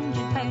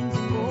 500 pounds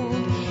in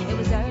gold. It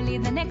was early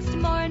the next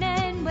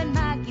morning when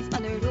Maggie's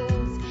mother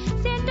rose,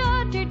 saying,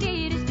 daughter,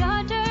 dearest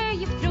daughter,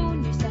 you've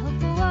thrown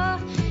yourself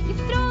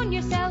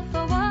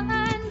away,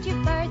 and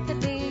you've birthed a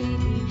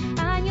baby,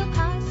 and you'll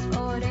pass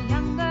for a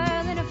young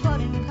girl in a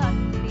foreign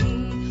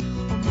country.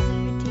 Oh,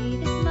 misery,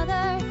 this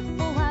mother,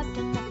 oh, I've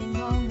done nothing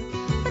wrong,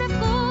 but I've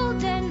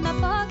gold in my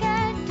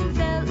pocket and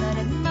silver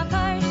in my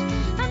purse,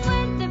 and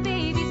when the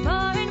baby's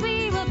born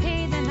we will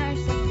pay the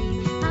nurse a fee,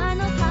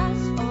 and I'll pass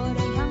for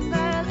a young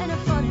girl in a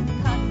foreign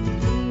country.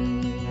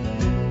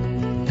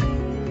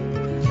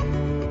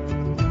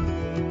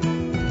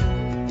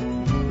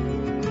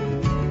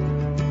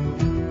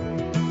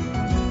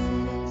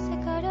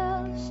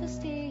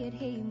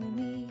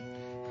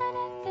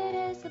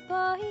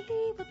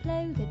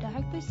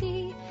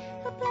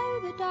 He'll plough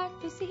the dark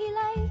blue sea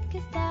like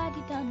his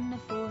daddy done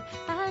afore,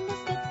 and he'll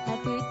skip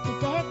that boot to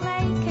deck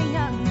like a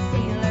young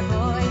sailor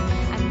boy.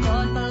 And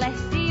God bless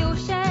the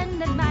ocean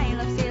that my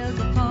love sails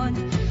upon,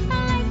 and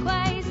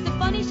likewise the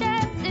bonny ship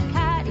that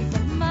carries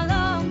him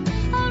along.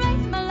 I'll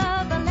write my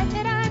love a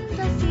letter and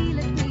I'll seal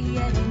it with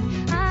a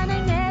ring, and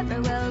I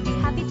never will be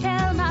happy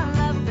till my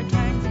love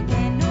returns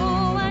again.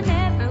 No, I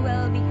never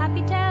will be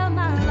happy till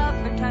my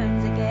love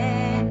returns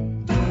again.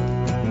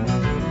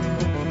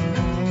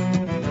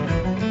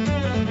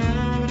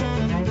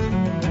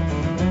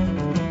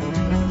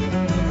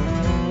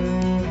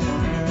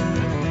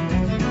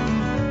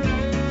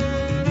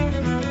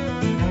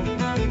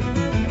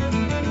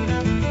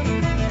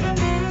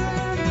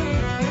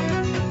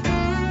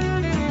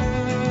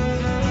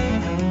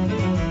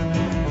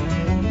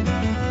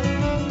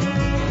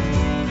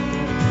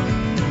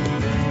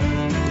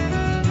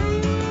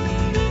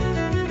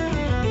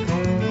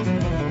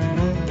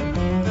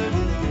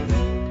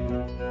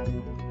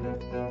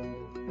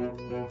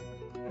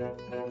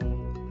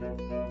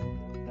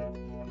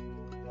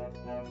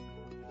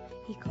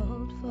 He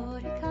called for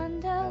a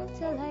candle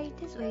to light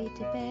his way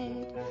to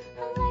bed,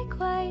 and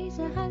likewise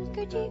a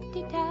handkerchief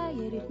to tie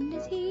around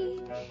his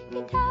head,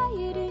 to tie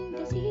around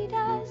his head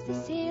as the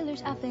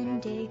sailors often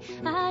do.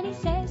 And he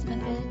says, my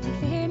pretty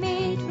fair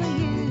maid, will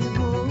you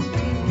go too?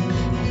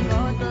 And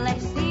God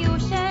bless the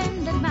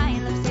ocean that my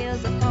love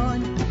sails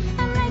upon,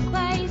 and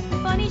likewise the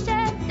bonny ship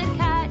that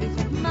carries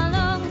him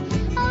along.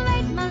 I'll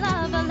write my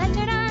love a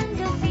letter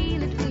and I'll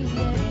seal it with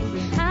a ring,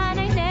 and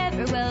I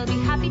never will be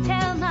happy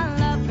till my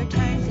love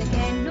returns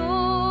again.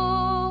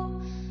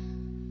 No,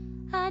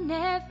 I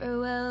never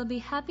will be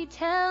happy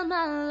till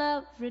my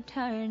love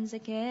returns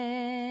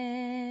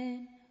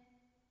again.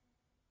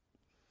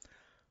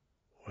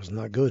 Wasn't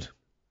that good?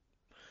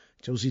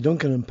 Josie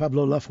Duncan and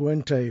Pablo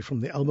Lafuente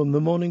from the album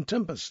The Morning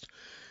Tempest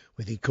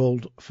with He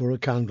Called for a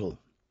Candle.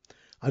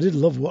 I did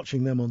love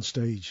watching them on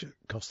stage at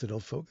Costa del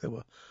Folk. They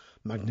were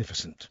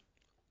magnificent.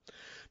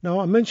 Now,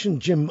 I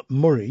mentioned Jim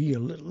Murray a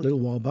little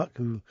while back,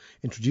 who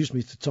introduced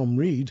me to Tom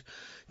Reed.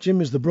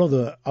 Jim is the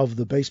brother of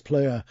the bass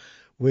player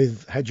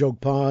with Hedgehog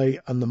Pie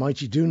and the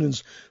Mighty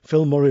Doonans,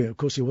 Phil Murray. Of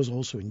course, he was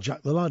also in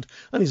Jack the Lad,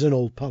 and he's an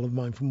old pal of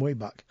mine from way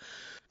back.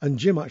 And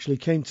Jim actually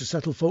came to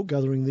Settle Folk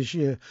Gathering this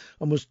year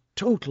and was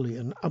totally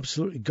and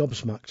absolutely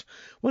gobsmacked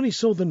when he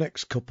saw the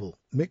next couple,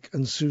 Mick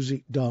and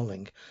Susie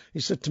Darling.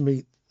 He said to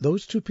me,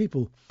 those two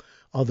people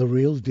are the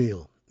real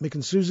deal. Mick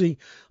and Susie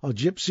are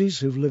gypsies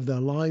who've lived their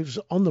lives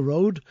on the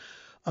road,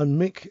 and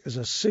Mick is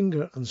a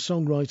singer and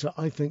songwriter,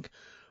 I think,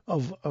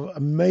 of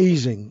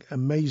amazing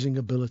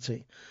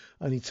ability,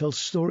 and he tells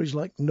stories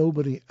like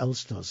nobody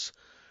else does.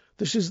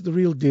 This is the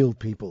real deal,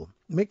 people.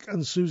 Mick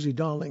and Susie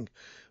Darling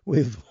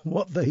with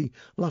what they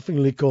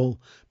laughingly call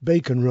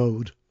Bacon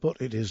Road,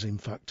 but it is in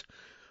fact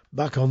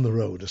Back on the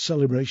Road, a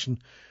celebration,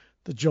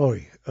 the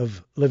joy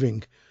of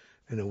living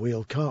in a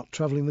wheel cart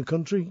travelling the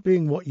country,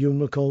 being what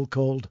Ewan MacColl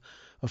called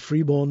a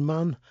freeborn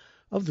man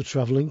of the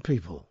travelling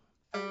people.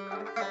 Early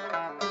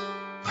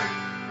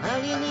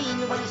in the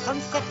evening when the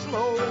sun sets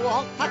low,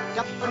 all packed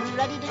up and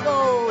ready to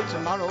go.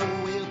 Tomorrow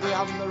we'll be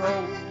on the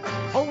road,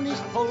 ponies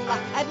full of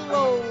heavy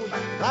load,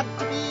 glad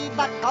to be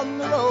back on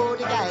the road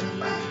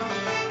again.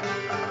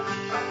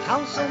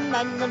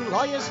 Councilmen and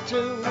lawyers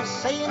too,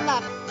 saying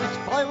that we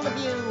spoil the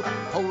view.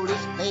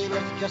 Police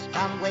bailiffs just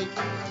can't wait,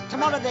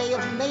 tomorrow they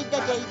have made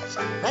their dates,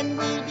 then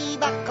we'll be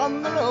back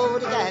on the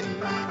road again.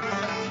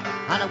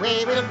 And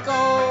away we'll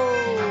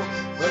go,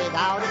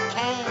 without a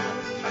care,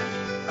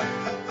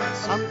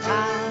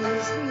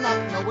 sometimes not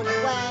knowing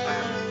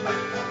where.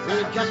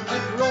 We'll just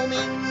keep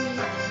roaming,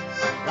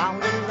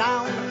 round and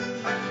round,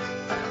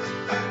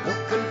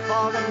 looking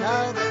for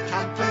another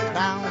camping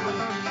ground.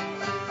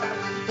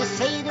 They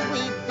say that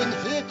we've been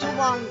here too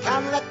long,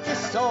 can't let this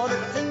sort of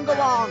thing go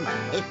on.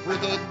 If we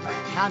did,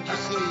 can't you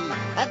see,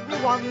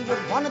 everyone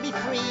would want to be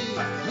free.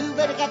 You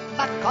better get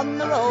back on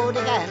the road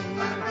again.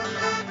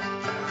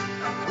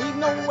 We've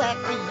nowhere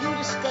for you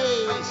to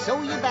stay,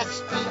 so you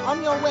best be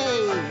on your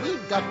way.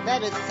 We've got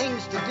better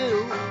things to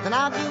do than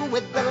argue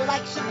with the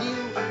likes of you.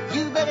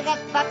 You better get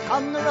back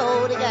on the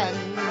road again.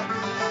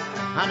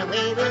 And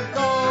away we'll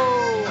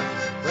go,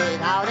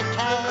 without a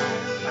care,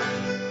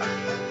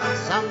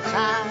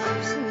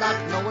 sometimes not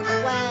knowing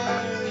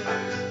where.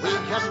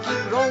 We'll just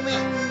keep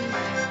roaming,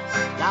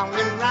 round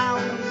and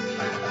round,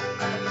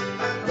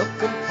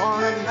 looking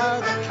for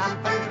another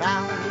camping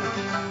ground.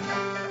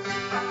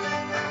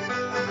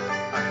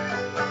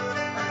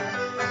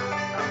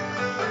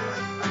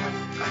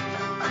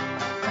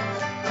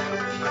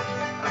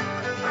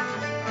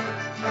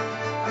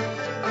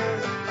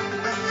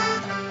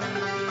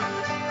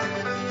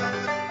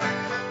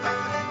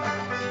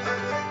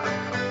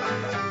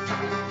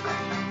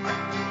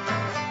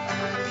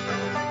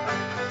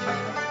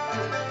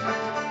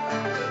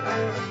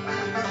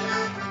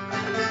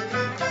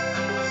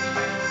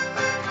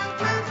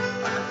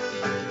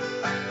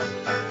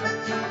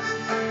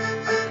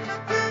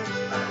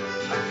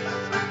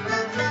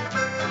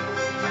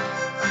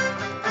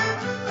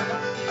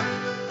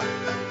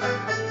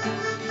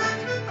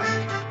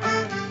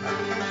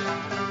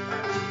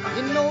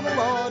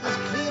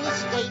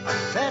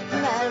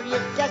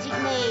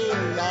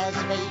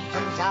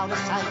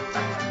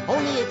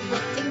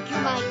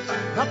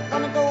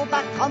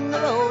 On the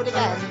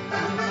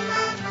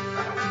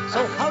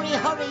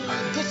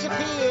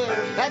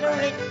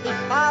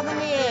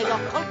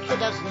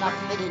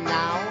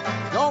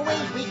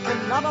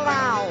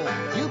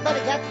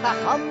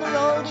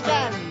road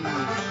again,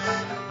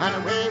 and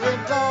away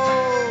we'll go,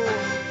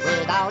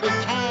 without a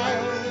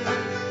care,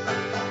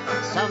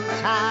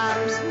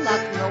 sometimes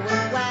not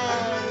knowing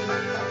where.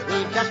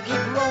 We'll just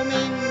keep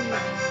roaming,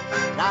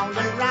 round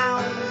and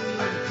round,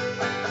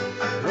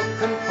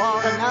 looking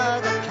for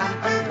another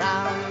camping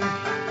ground.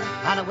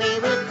 And away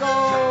we'll go,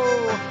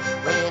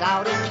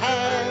 without a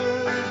care,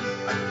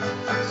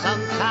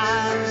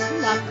 sometimes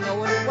not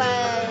knowing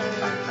where.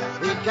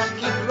 We'll just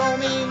keep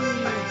roaming,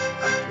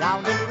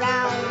 round and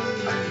round,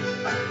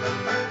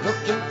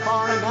 looking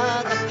for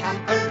another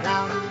camping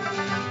ground.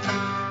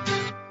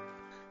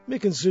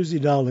 Mick and Susie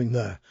Darling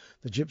there,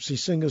 the Gypsy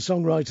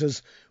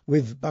singer-songwriters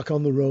with Back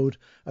on the Road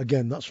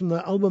again. That's from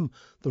their album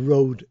The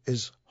Road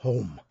is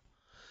Home.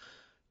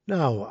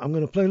 Now, I'm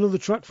going to play another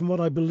track from what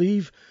I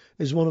believe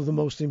is one of the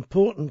most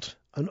important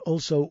and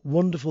also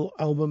wonderful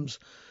albums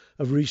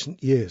of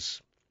recent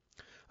years.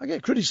 I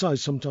get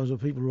criticised sometimes by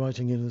people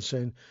writing in and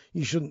saying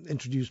you shouldn't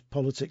introduce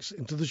politics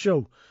into the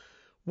show.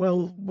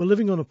 Well, we're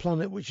living on a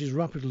planet which is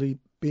rapidly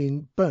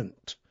being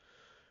burnt,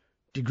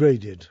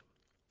 degraded,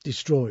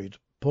 destroyed,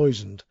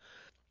 poisoned.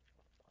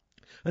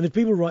 And if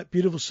people write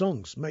beautiful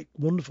songs, make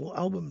wonderful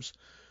albums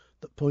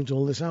that point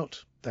all this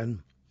out,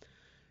 then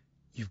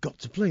you've got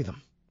to play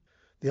them.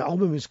 The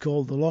album is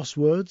called The Lost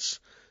Words,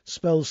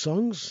 Spell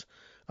Songs,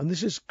 and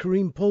this is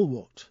Kareem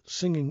Polwart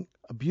singing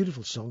a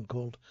beautiful song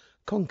called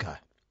Conker.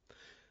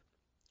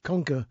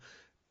 Conker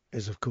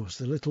is, of course,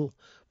 the little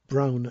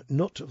brown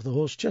nut of the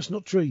horse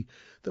chestnut tree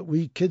that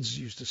we kids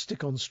used to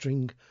stick on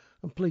string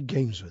and play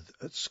games with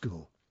at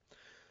school.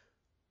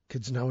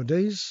 Kids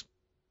nowadays,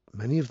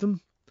 many of them,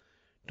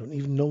 don't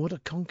even know what a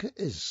conker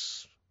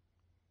is.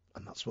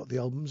 And that's what the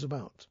album's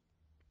about.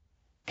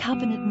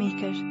 Cabinet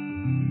maker,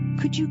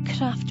 could you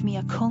craft me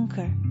a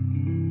conker?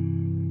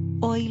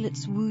 Oil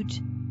its wood,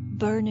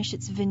 burnish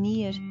its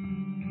veneer,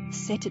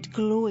 set it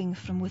glowing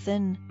from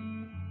within.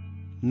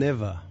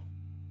 Never.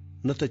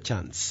 Not a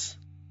chance.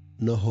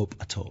 No hope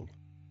at all.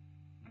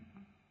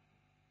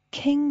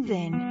 King,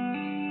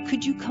 then,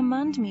 could you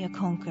command me a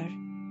conker?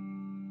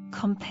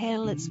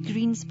 Compel its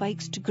green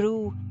spikes to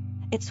grow,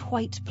 its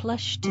white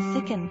plush to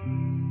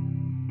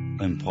thicken.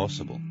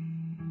 impossible,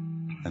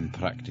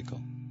 impractical,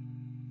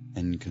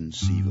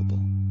 inconceivable.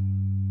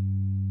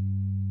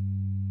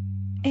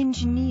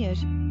 Engineer,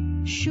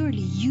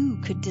 surely you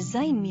could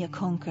design me a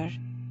conker,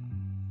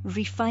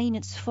 refine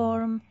its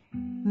form,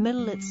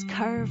 mill its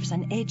curves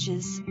and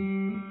edges,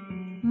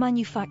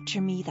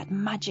 manufacture me that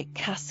magic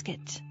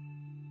casket.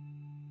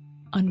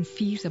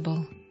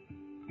 Unfeasible,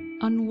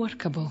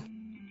 unworkable,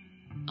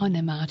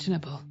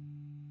 unimaginable.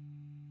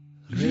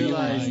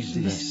 Realise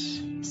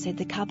this, said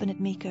the cabinet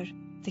maker,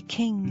 the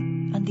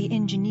king and the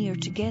engineer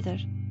together.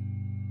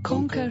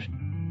 Conquer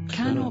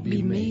cannot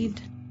be made.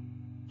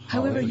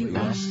 However you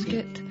ask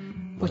it,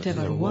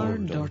 whatever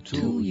word or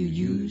tool you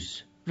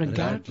use,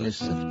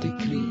 regardless of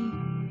degree,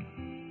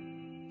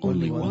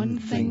 only one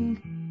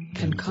thing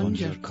can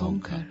conjure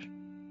conquer,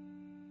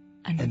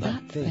 and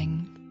that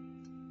thing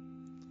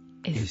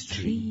is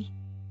tree.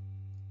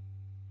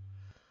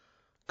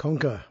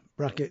 Conquer,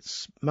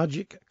 brackets,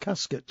 magic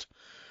casket,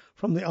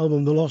 from the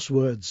album The Lost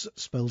Words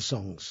Spell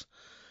Songs.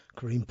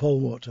 Kareem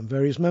Polwart and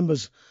various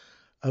members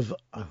of,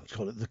 I would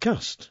call it the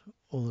cast,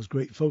 all those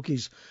great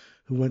folkies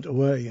who went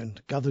away and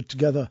gathered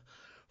together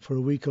for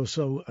a week or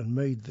so and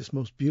made this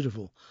most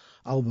beautiful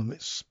album.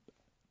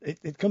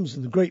 It comes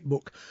in the great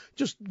book.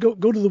 Just go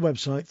to the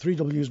website,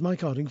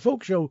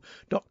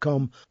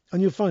 3wsmikehardingfolkshow.com,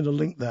 and you'll find a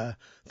link there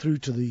through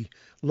to the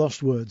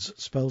Lost Words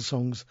Spell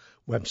Songs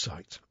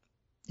website.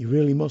 You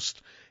really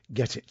must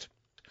get it.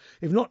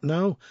 If not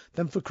now,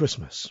 then for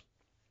Christmas.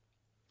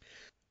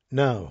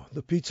 Now,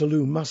 the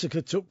Peterloo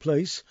Massacre took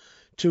place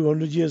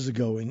 200 years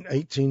ago in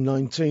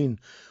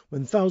 1819,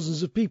 when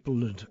thousands of people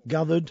had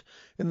gathered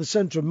in the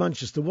centre of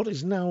Manchester, what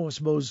is now, I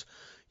suppose,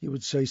 you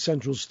would say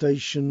Central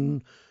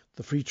Station,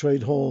 the Free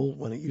Trade Hall,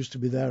 when it used to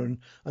be there, and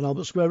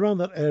Albert Square, around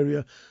that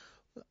area,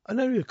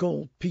 an area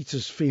called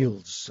Peter's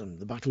Fields, and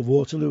the Battle of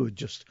Waterloo had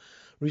just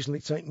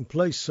recently taken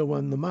place, so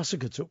when the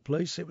massacre took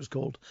place, it was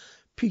called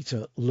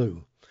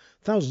Peterloo.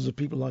 Thousands of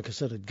people, like I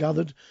said, had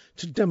gathered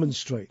to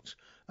demonstrate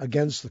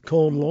against the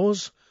Corn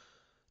Laws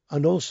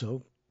and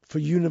also for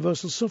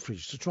universal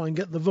suffrage, to try and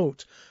get the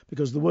vote,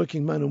 because the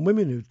working men and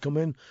women who'd come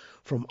in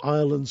from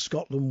Ireland,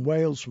 Scotland,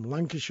 Wales, from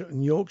Lancashire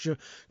and Yorkshire,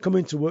 come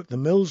in to work the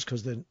mills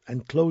because their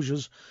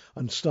enclosures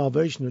and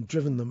starvation had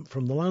driven them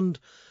from the land,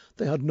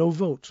 they had no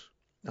vote.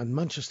 And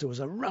Manchester was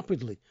a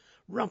rapidly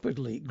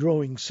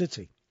growing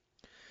city.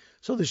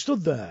 So they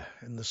stood there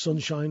in the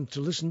sunshine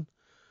to listen,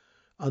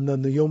 and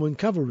then the yeoman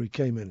cavalry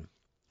came in,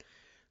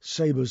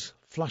 sabres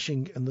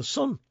flashing in the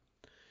sun,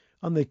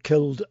 and they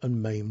killed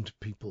and maimed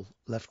people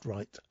left,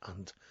 right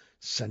and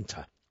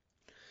centre.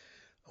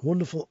 A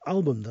wonderful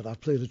album that I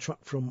played a track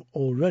from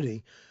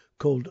already,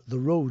 called The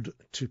Road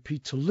to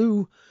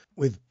Peterloo,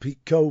 with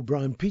Pete Coe,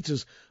 Brian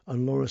Peters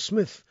and Laura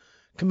Smith,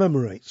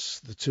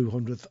 commemorates the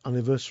 200th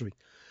anniversary.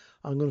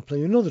 I'm going to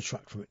play another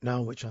track from it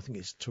now, which I think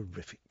is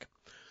terrific.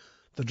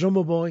 The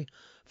Drummer Boy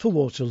for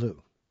Waterloo.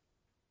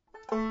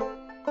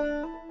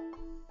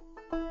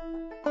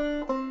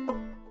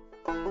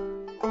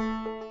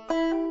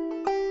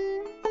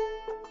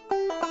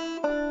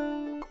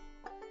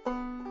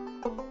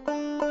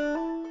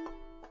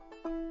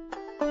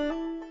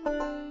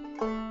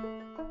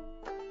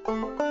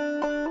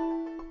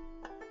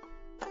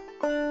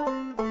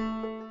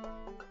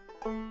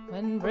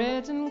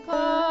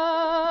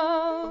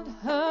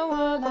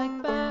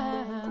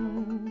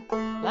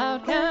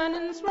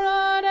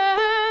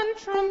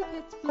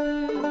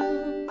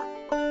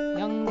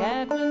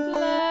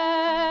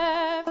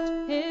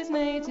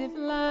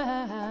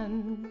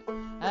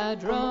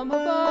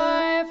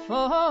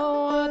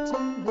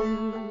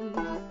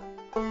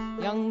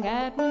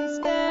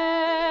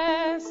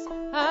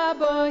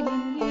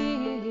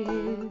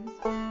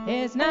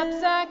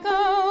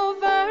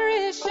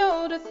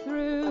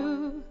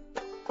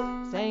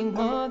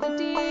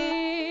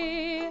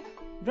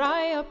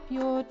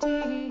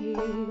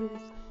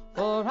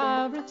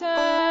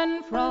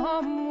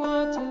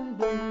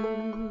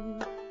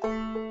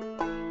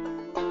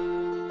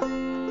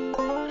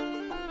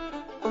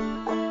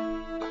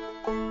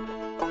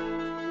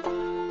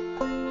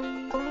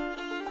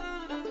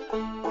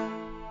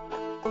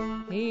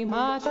 He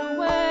marched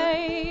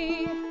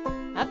away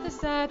at the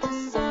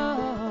setting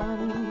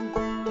sun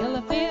till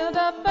the field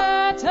of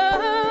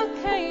battle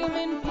came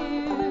in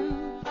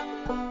view.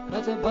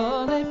 But a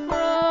bullet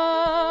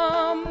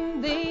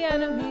from the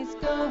enemy's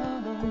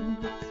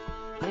guns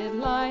did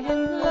lie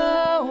him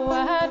low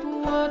at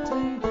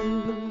Waterloo.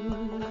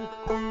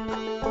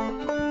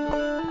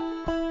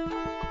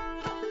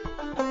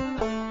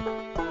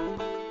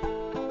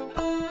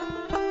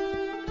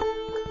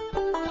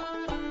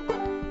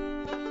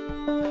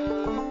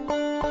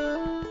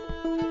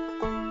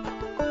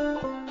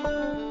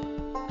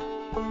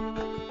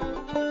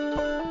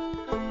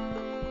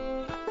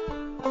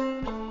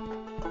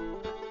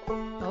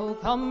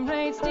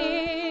 Comrades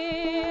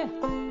dear,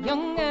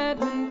 young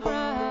Edmund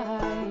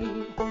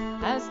cried,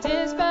 as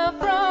tears fell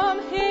from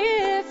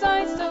his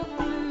eyes so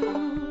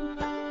blue.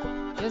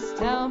 Just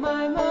tell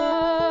my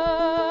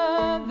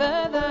mother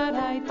that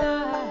I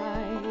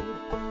died,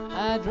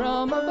 a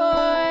drummer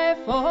boy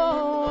for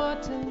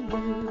Waterloo.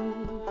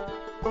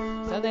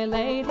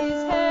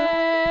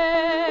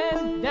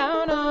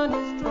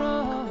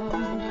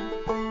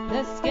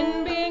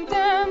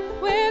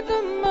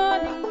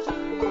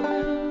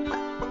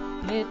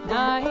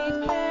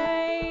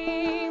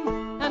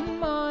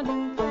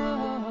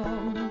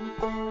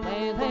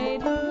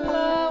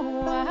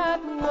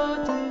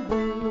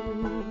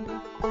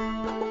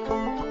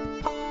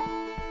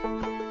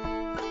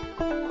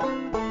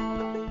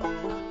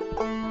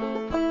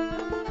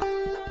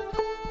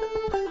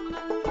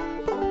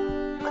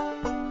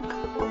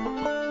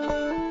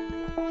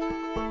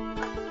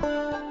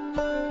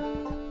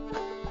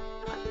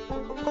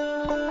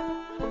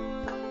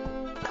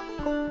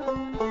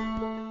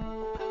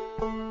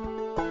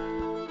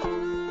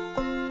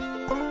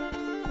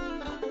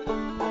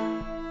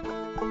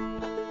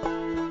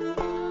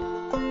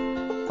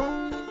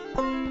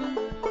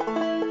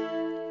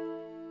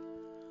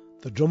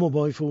 Drummer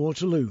Boy for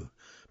Waterloo,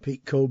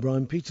 Pete Coe,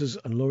 Brian Peters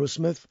and Laura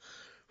Smith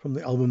from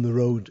the album The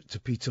Road to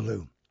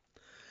Peterloo.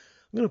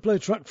 I'm going to play a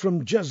track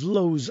from Jez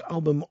Lowe's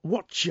album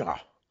Watcha.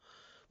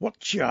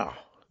 Watcha.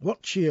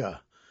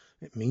 Watcha.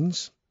 It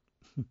means.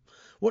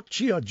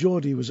 Watcha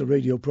Geordie was a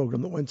radio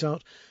programme that went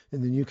out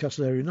in the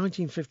Newcastle area in the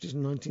 1950s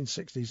and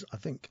 1960s, I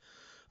think,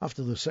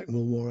 after the Second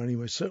World War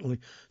anyway. Certainly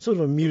sort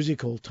of a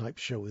musical type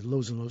show with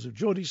loads and loads of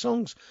Geordie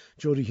songs,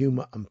 Geordie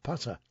humour and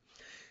patter.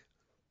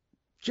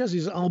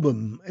 Jez's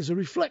album is a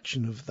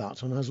reflection of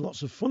that and has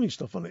lots of funny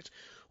stuff on it,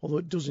 although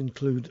it does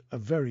include a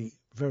very,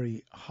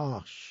 very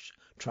harsh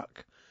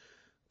track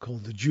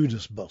called The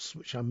Judas Bus,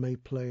 which I may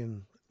play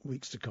in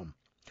weeks to come.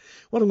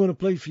 What I'm going to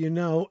play for you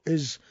now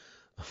is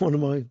one of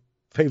my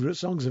favourite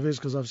songs of his,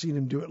 because I've seen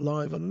him do it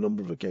live on a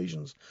number of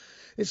occasions.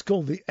 It's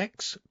called the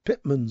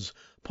Ex-Pitmans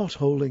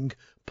Potholing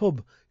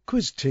Pub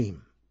Quiz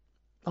Team.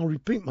 I'll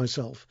repeat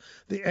myself.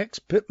 The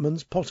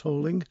Ex-Pitmans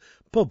Potholing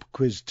Pub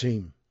Quiz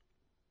Team.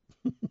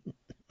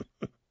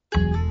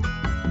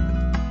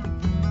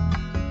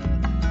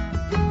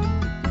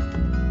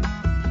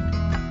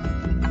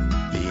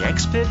 The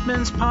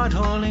Ex-Pitmans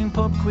Potholing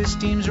Pub Quiz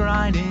Team's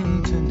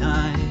riding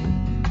tonight.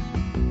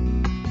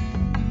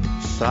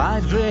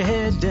 5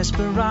 grey-haired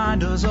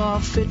desperados all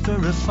fit for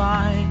a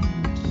fight.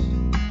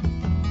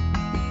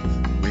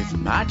 With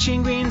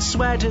matching green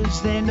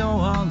sweaters, they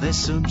know all their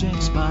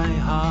subjects by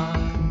heart.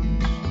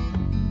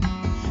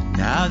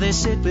 Now they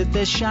sit with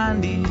their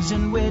shandies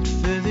and wait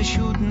for the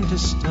shooting to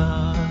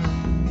start.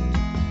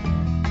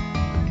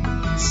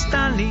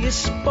 Stanley is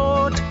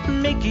sport,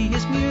 Mickey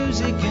is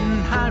music,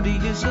 and Harry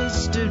is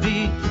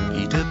history.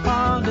 Peter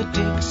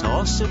politics,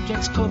 all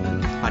subjects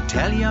covered. I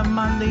tell you,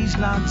 man, these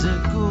lads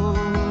are good.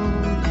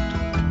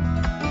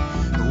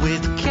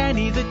 With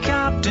Kenny the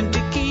captain to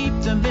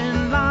keep them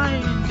in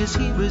line, 'cause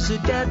he was a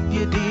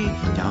deputy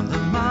down the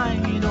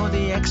mine. Or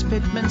the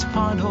Ex-Pitmans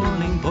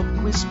potholing pub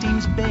quiz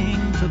teams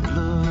baying for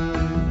blood.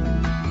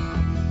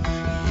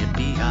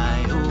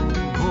 Yippee-i-oh,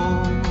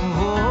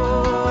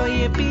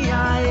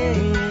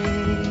 yippee-i-ay.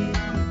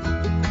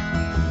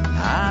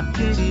 I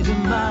pity the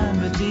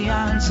man with the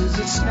answers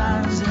that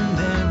stands in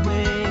their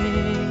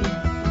way.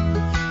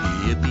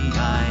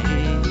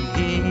 Yippee-i-ay,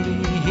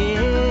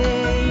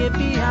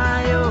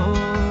 yippee-i-oh.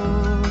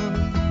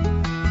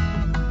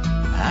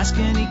 Ask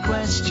any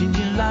question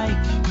you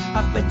like,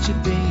 I bet you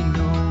they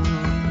know.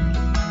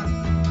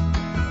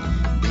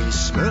 They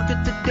smirk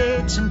at the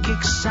dates and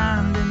kick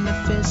sand in the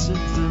face of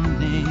the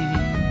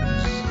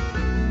names.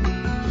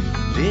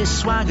 They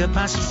swagger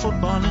past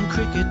football and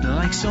cricket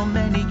like so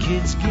many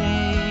kids'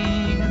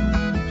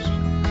 games.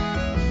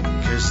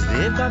 'Cause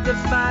they've got the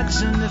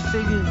facts and the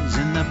figures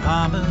in the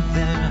palm of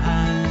their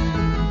hand.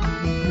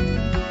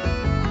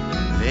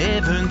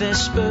 They've earned their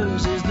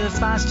spurs as the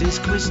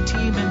fastest quiz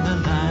team in the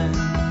land.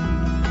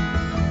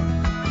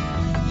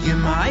 You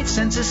might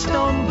sense a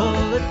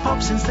stumble at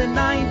pop since the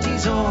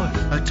 90s, or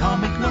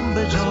atomic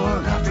numbers,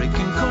 or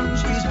African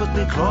countries, but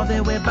they claw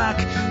their way back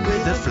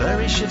with a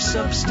flourish of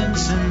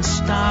substance and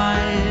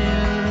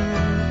style.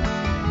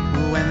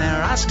 When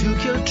they're asked who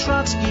killed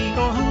Trotsky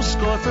or who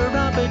scored for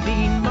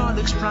Aberdeen,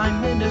 monarchs,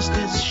 prime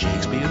ministers,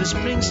 Shakespeare or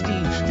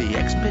Springsteen, the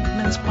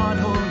Ex-Pitmans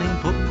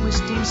potholing pub quiz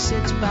team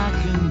sits back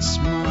and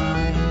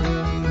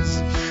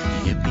smiles.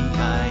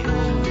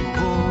 Yippee-i-oh,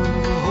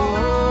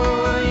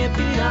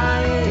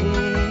 yippee-i-ay.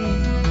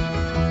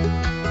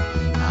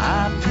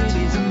 I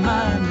pity the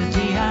man with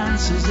the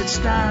answers that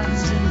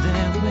stands in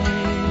their way.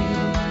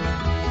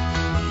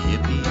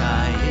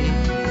 Yippee-i-ay,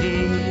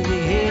 yippee-i-oh.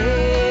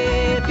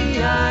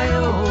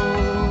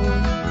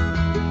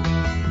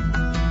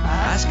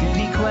 Ask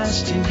any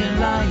question you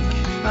like,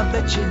 I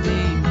bet you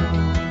they know.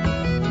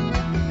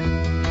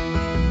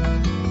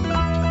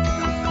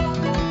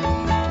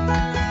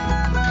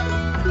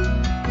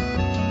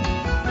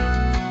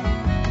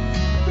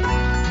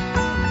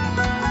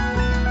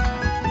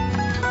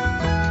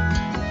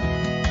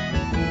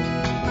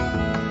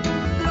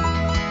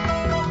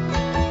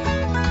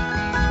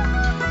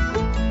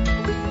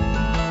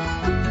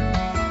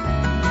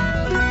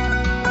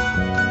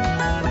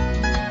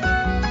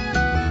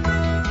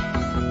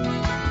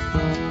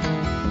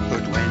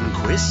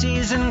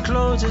 Season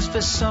closes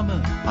for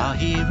summer, our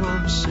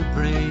heroes are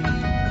brave.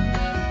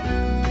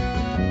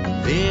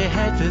 They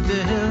head for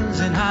the hills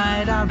and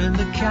hide out in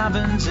the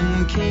cabins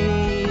and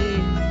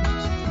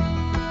caves.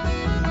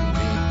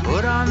 They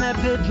put on their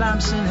pit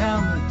lamps and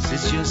helmets,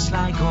 it's just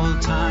like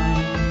old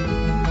times.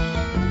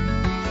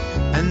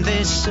 And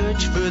they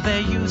search for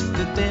their youth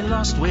that they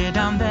lost way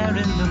down there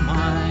in the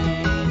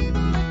mines.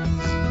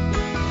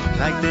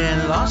 Like they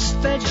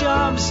lost their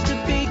jobs to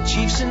big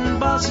chiefs and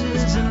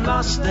bosses, and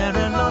lost their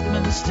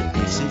allotments to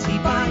big city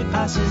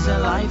bypasses. A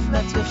life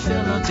left to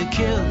fill or to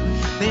kill,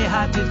 they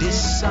had to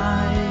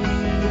decide.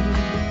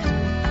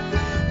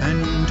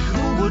 And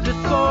who would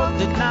have thought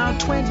that now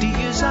 20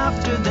 years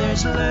after,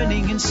 there's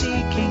learning and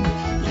seeking,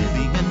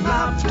 living and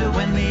laughter,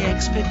 when the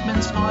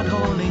Ex-Pitmans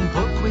potholing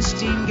pub quiz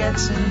team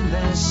gets in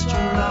their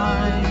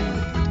stride.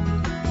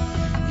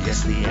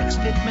 Yes, the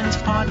Ex-Pitmans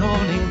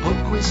potholing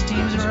pub quiz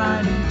team's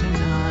riding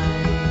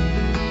tonight.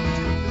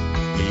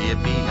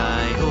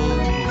 Yippee-hi-ho,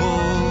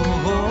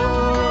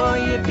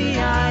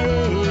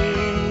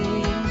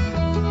 yippee-hi-yay.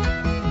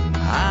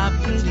 I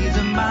pity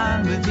the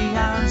man with the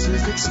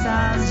answers that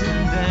stands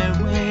in their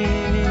way.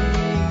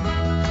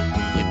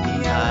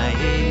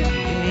 Yippee-hi-yay,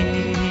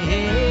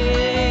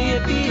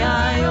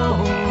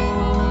 yippee-hi-oh.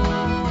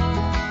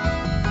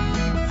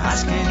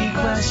 Ask any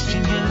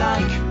question you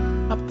like,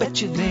 I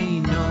bet you they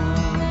know.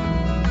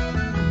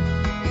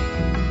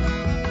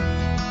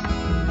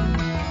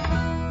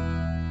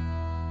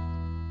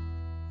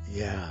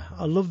 Yeah,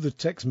 I love the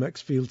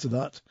Tex-Mex feel to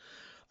that,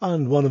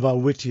 and one of our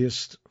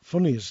wittiest,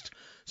 funniest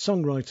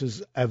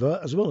songwriters ever,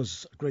 as well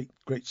as a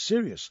great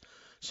serious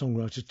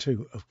songwriter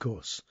too, of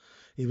course.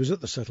 He was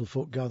at the Settle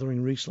Folk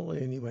Gathering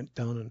recently, and he went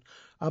down an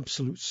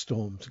absolute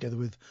storm together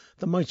with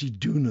the mighty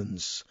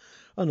Doonans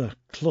and a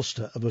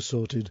cluster of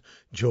assorted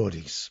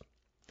Geordies.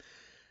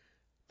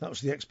 That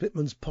was the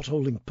Ex-Pitman's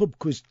potholing pub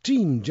quiz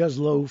team, Jez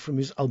Lowe, from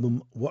his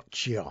album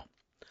What Ya.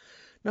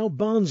 Now,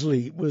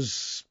 Barnsley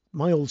was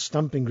my old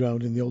stamping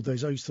ground in the old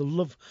days. I used to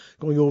love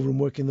going over and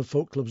working the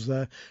folk clubs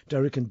there.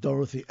 Derek and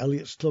Dorothy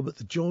Elliott's club at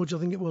the George, I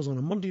think it was, on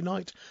a Monday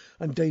night,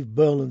 and Dave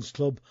Berland's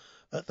club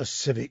at the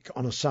Civic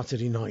on a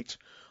Saturday night.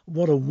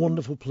 What a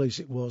wonderful place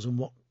it was, and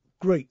what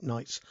great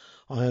nights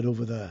I had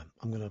over there.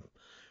 I'm going to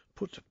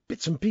put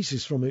bits and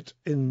pieces from it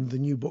in the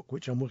new book,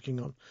 which I'm working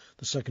on,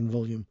 the second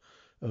volume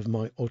of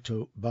my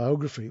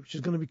autobiography, which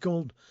is going to be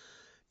called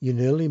You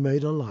Nearly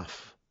Made a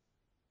Laugh.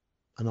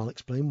 And I'll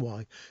explain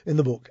why in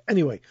the book.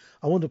 Anyway,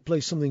 I want to play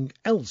something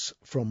else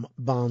from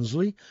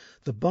Barnsley.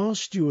 The Bar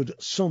Steward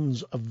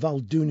Sons of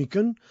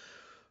Valdoonican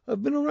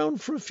have been around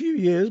for a few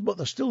years, but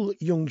they're still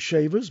young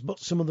shavers, but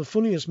some of the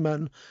funniest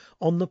men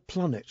on the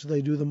planet.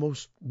 They do the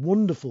most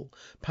wonderful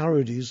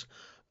parodies.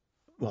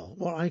 Well,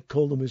 what I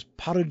call them is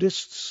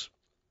parodists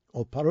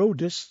or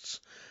parodists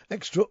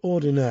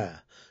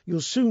extraordinaire. You'll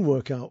soon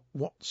work out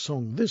what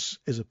song this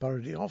is a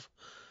parody of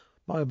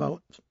by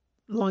about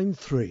line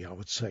 3, I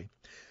would say.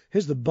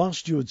 Here's the Bar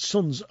Steward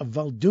Sons of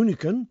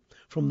Valdoonican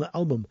from the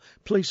album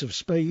Place of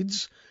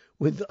Spades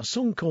with a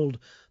song called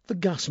The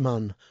Gas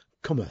Man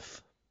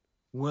Cometh.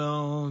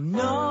 Well,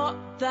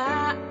 not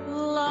that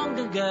long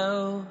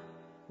ago,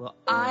 well,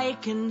 I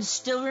can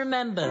still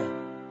remember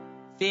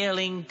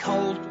feeling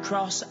cold,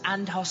 cross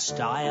and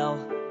hostile.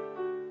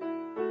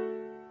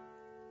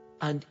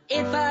 And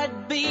if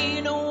I'd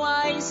been a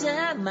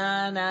wiser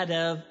man, I'd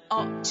have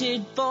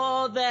opted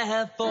for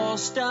their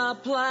 4-star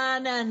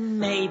plan, and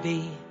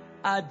maybe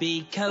I'd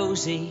be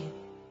cozy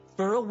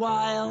for a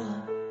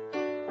while.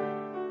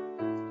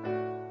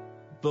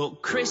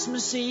 But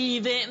Christmas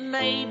Eve, it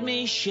made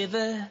me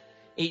shiver.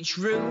 Each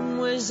room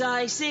was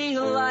icy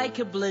like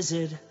a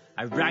blizzard.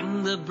 I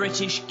rang the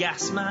British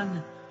gas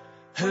man,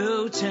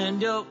 who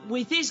turned up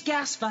with his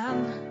gas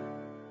van.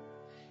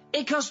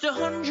 It cost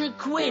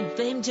 £100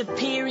 for him to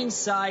peer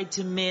inside,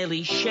 to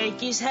merely shake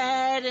his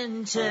head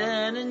and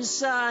turn and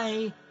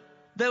sigh.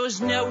 There was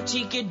naught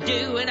he could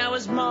do, and I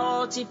was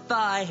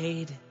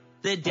mortified.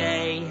 The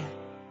day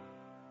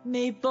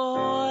me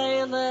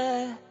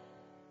boiler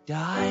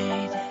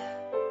died,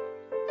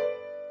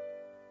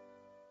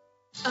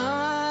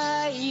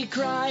 I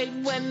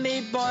cried when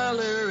me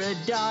boiler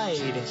had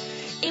died.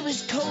 It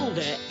was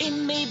colder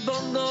in me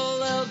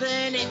bungalow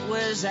than it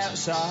was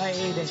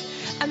outside,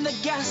 and the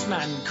gas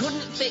man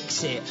couldn't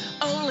fix it,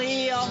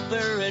 only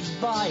offer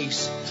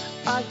advice.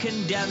 I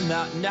condemned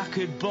that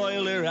knackered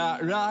boiler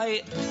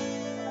outright,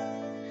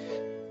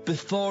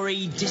 before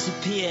he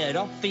disappeared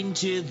off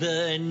into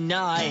the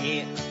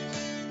night.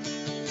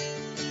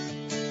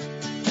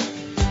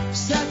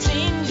 Sat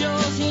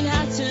indoors in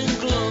hat and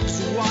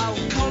gloves while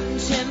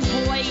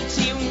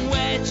contemplating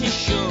where to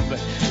shove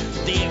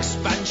the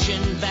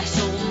expansion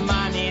vessel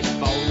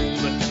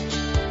manifold.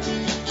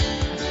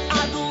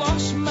 I'd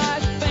lost my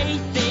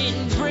faith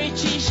in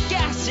British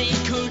gas.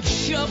 It could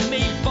shove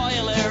me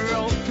boiler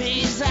up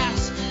his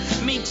ass.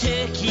 Me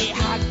turkey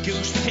had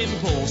goose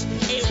pimples,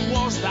 it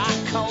was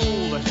that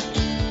cold.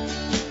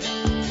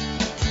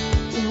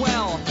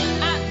 Well,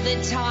 at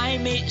the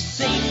time it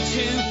seemed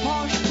too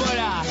posh, but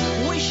I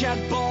wish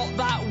I'd bought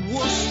that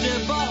Worcester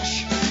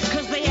Bosch,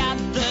 'cause they had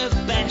the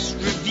best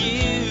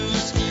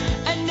reviews.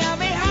 And now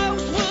my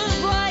house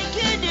was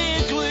like an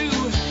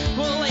igloo.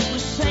 Well, it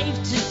was safe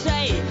to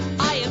say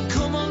I had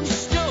come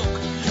unstuck.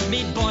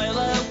 Me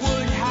boiler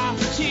would have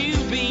to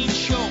be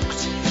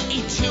chucked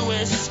into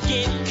a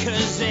skip,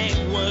 'cause it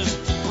was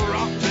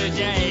proper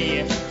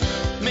day.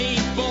 Me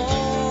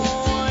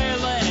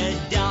boiler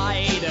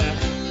died,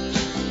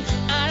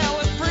 and I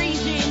was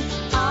freezing.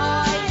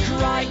 I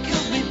cried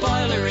 'cause me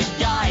boiler had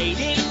died.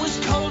 It was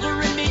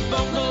colder in me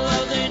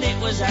bungalow than it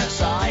was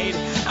outside,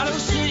 and I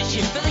was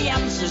searching for the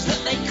answers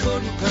that they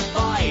couldn't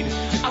provide.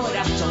 I would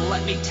have to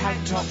let me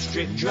tank top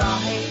strip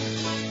dry.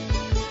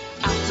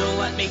 Have to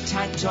let me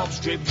tank top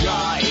strip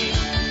dry.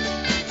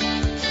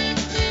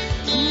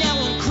 Now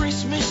on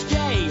Christmas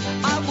Day,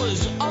 I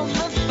was on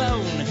the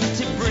phone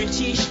to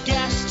British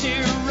Gas to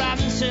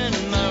rant and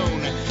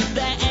moan.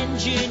 Their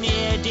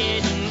engineer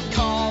didn't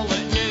call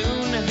at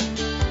noon.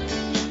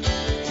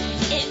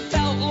 It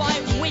felt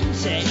like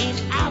winter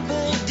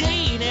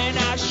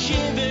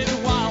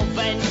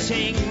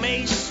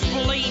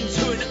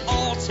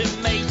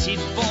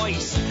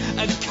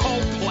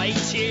play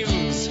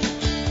tunes.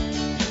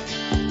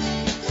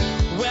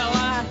 Well,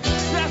 I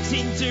sat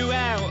into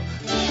out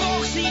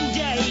Boxing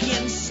Day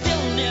and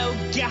still no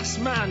gas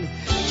man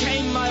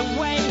came my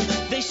way.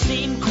 They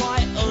seemed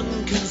quite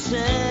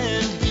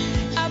unconcerned,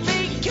 and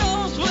the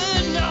calls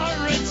were not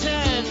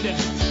returned.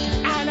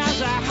 And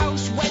as our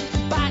house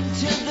went back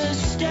to the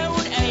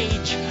Stone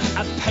Age,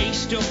 I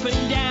paced up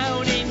and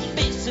down in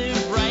bits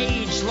of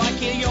rage,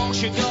 like a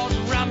Yorkshire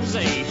Gordon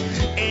Ramsay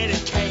in a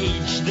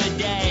cage. The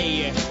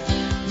day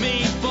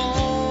me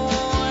boiler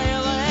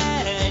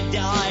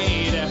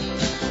died,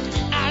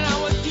 and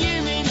I was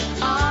fuming.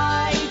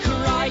 I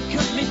cried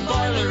 'cause me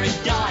boiler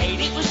had died.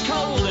 It was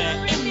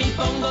colder in me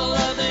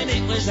bungalow than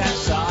it was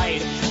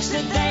outside.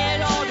 Said they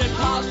had ordered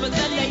parts, but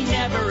then they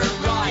never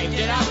arrived,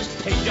 and I was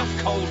pegged off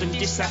cold and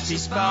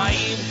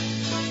dissatisfied.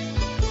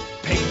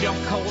 Pegged off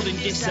cold and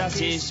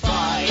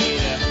dissatisfied.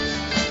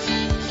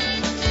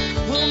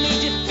 Well, me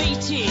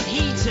defeated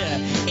heater,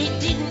 it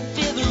didn't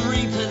feel the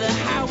roof of the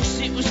house.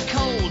 It was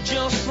cold,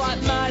 just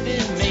like my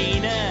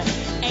demeanour.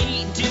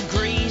 8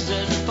 degrees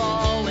and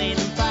falling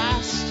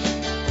fast.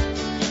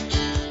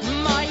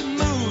 My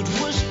mood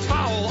was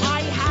foul.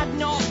 I had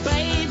not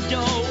bathed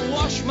or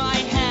washed my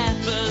hair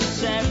for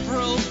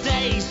several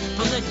days,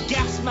 but the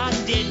gas man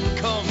didn't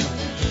come.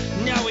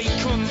 No, he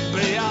couldn't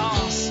be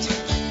asked.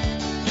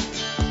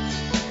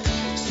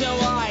 So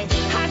I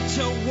had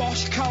to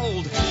wash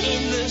cold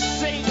in the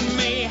sink.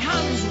 Me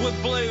hands were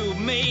blue,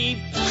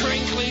 me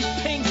crinkly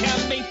pink,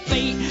 and me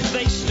feet,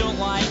 they stunk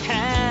like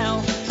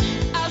hell.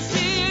 I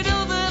seen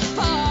other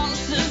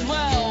parts as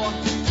well,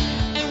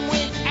 and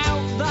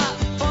without that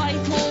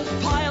vital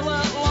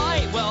pilot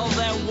light, well,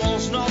 there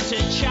was not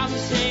a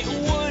chance it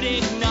would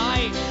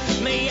ignite.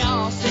 Me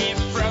arse, it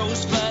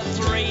froze for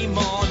 3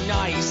 more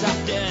nights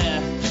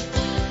after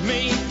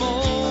me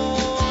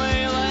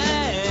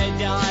boiler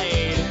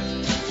died.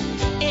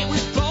 It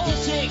was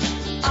Baltic.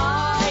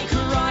 I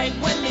cried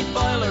when me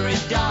boiler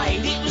had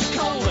died. It was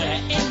colder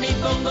in me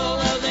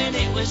bungalow than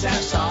it was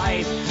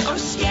outside. I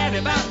was scared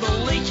about the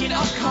leaking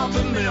of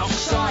carbon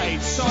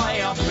monoxide, so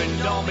I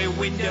opened all my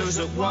windows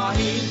up wide,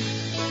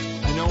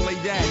 and only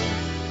then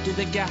did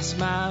the gas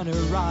man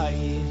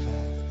arrive.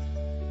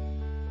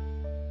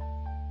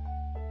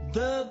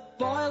 The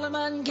boiler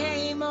man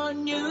came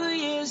on New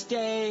Year's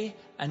Day,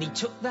 and he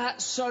took that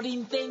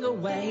sodding thing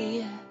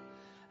away,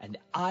 and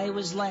I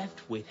was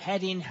left with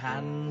head in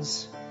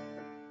hands.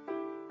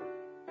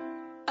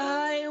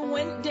 I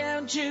went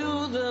down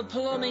to the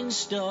plumbing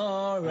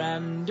store,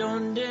 and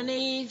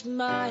underneath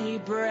my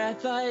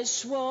breath I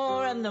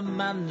swore, and the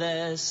man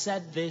there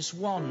said this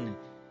one,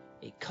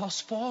 it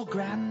cost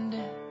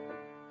 $4,000.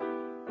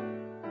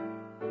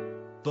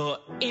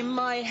 But in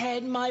my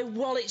head my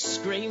wallet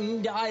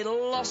screamed I'd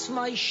lost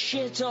my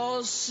shit,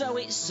 or so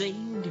it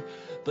seemed.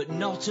 But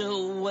not a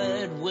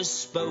word was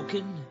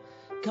spoken,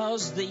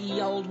 'cause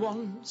the old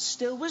one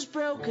still was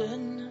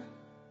broken.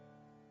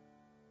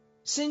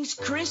 Since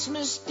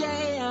Christmas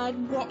Day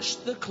I'd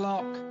watched the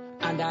clock,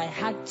 and I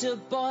had to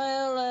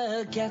boil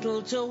a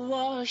kettle to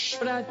wash.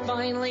 But I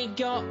finally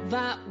got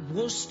that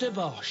Worcester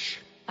Bosch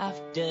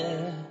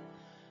after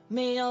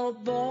me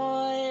old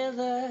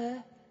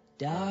boiler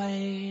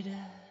died.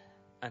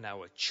 And I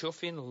was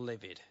chuffing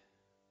livid.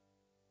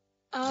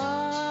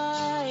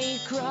 I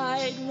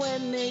cried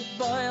when me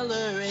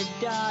boiler had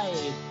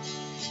died.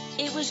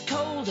 It was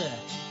colder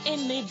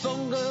in me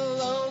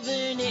bungalow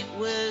than it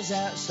was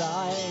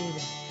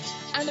outside,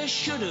 and I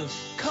should have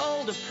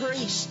called a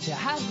priest to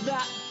have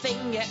that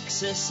thing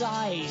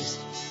exorcised,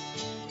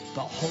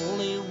 but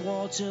holy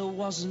water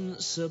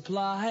wasn't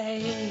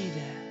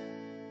supplied.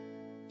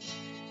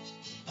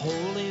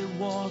 Holy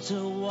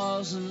water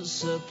wasn't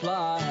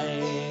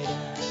supplied.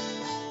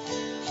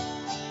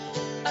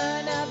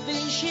 And I've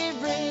been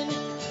shivering,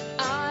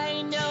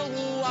 I know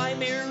why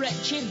me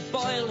wretched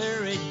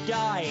boiler had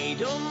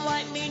died.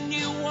 Unlike me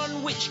new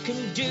one, which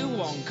can do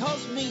one,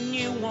 'cause me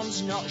new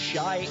one's not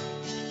shite.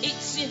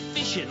 It's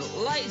efficient,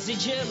 like the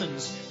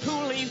Germans,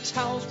 who leave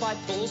towels by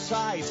full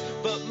size.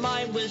 But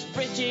mine was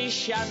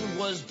British and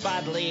was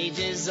badly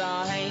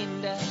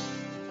designed.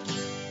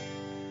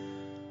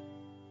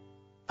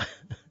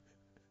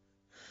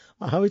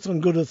 I have it on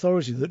good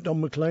authority that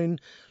Don McLean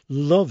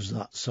loves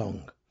that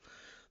song.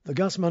 The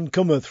Gasman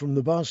cometh from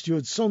the Bar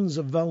Stewart Sons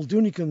of Val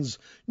Dunican's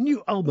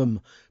new album,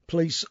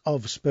 Place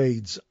of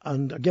Spades.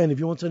 And again, if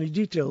you want any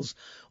details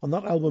on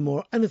that album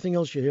or anything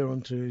else you hear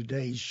on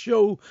today's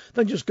show,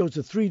 then just go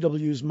to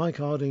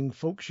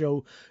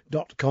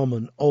 3wsmikehardingfolkshow.com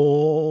and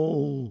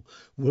all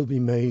will be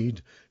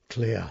made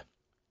clear.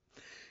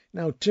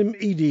 Now, Tim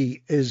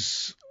Eadie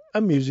is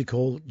a music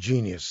hall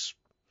genius.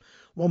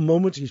 One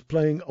moment he's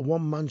playing a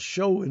one-man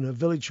show in a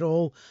village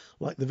hall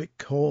like the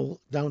Vic Hall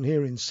down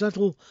here in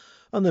Settle,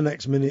 and the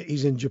next minute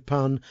he's in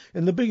Japan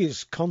in the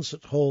biggest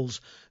concert halls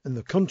in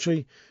the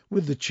country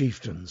with the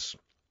Chieftains.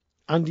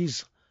 And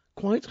he's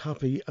quite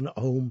happy and at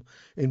home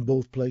in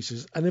both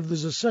places. And if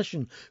there's a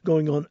session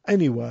going on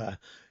anywhere,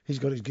 he's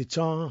got his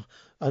guitar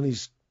and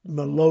his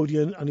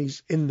melodeon and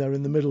he's in there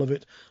in the middle of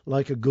it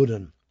like a good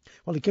un.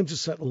 Well, he came to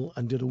Settle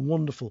and did a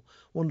wonderful,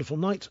 wonderful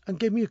night and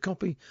gave me a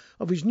copy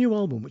of his new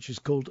album, which is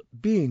called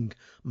Being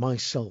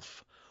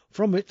Myself.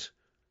 From it,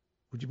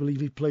 would you believe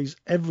he plays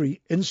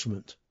every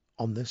instrument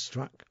on this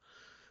track?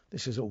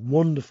 This is a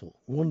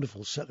wonderful,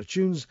 wonderful set of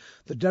tunes.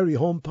 The Derry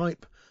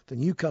Hornpipe, the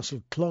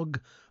Newcastle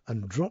Clog,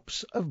 and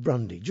Drops of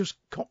Brandy. Just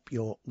cop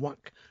your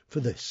whack for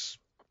this.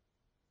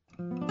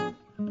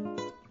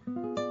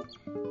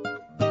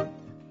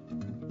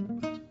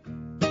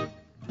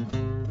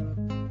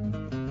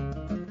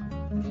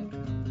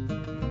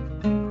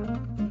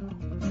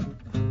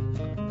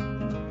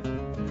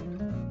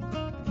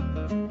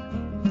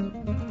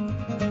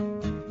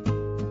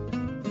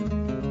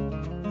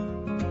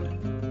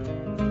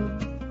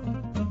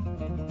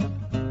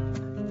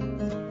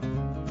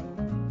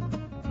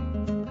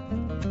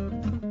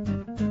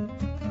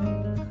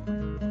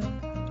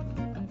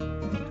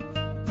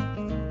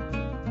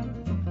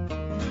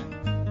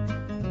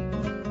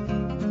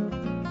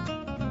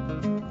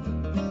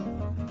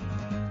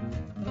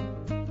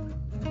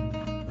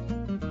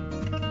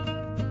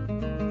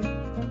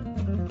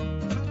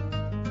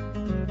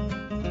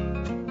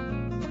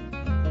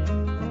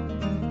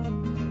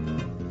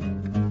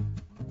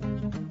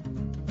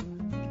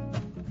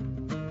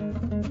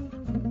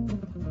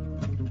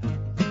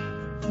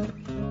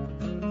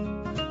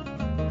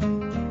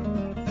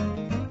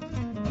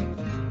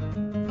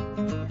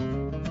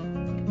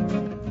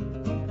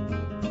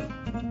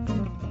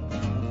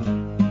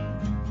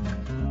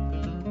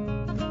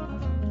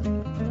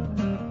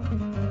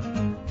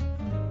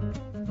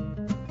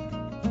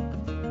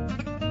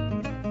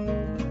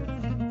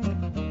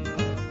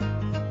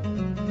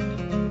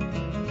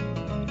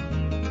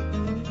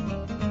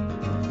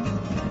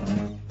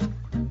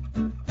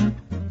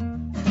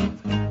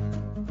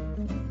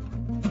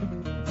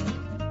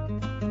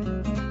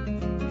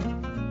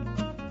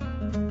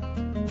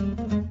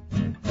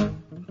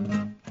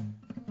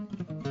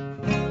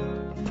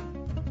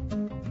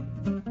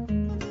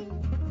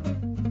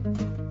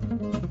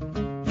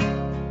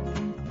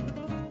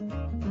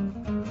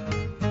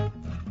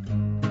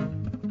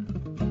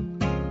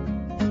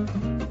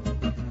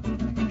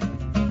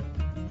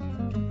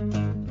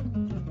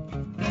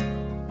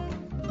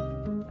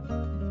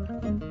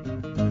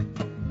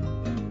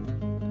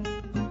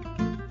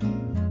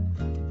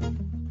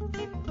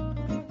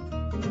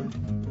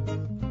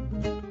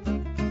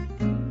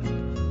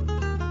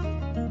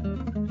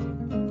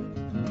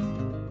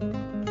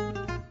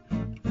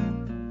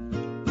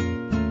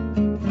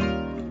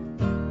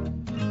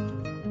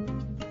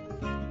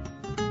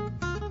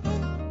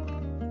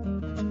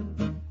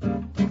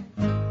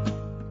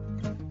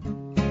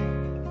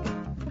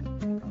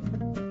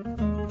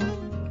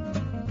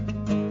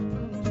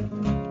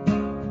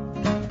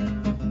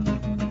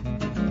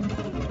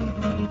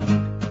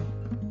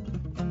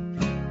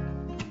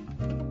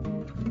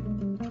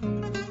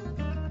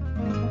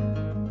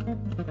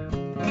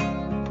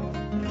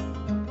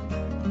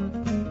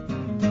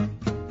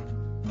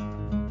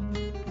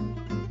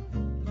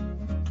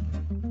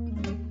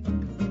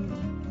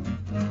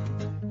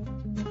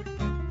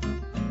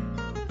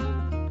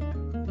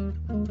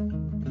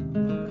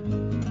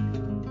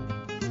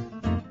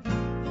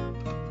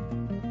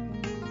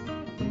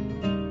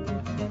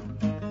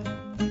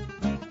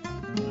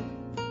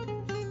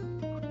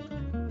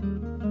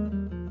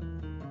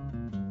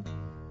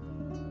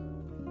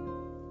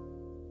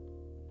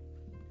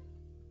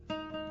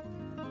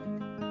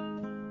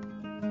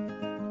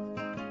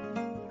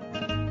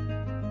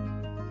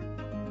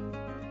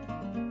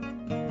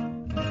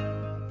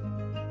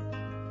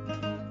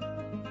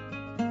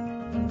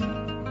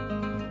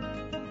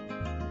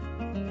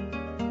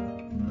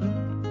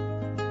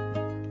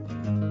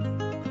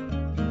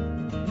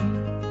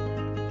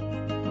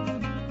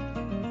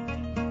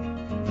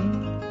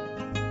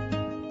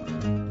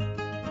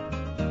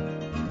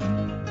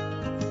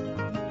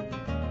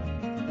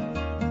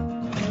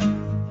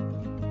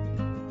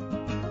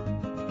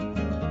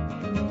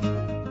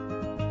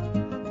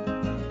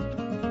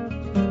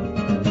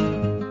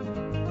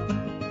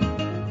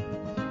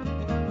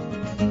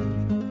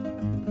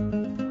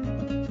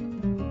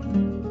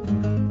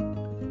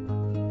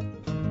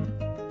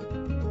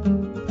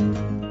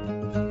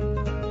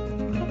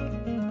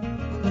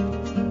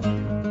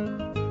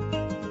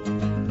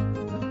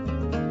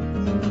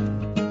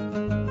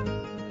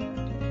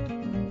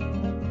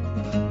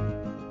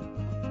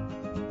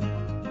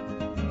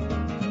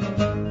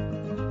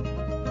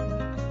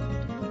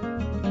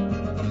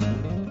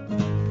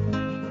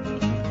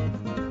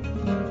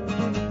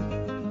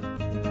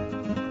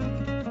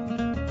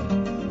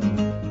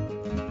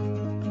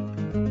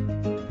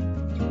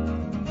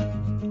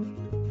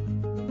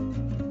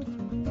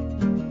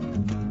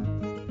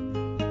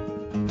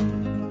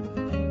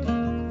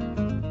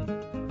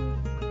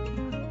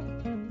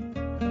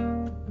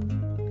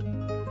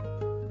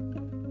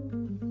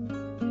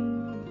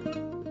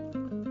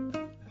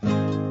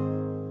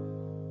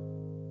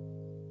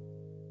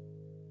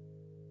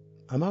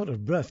 I'm out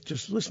of breath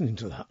just listening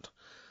to that.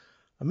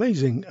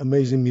 Amazing,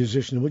 amazing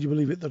musician. Would you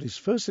believe it that his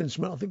first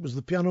instrument, I think, was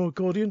the piano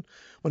accordion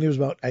when he was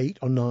about 8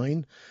 or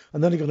 9,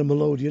 and then he got a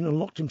melodeon and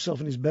locked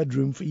himself in his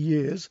bedroom for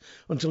years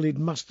until he'd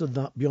mastered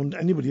that beyond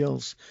anybody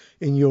else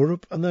in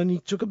Europe. And then he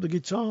took up the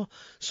guitar,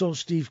 saw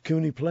Steve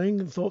Cooney playing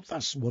and thought,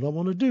 that's what I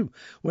want to do.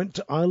 Went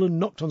to Ireland,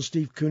 knocked on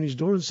Steve Cooney's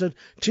door and said,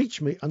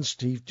 teach me. And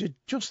Steve did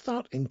just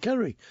that in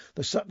Kerry.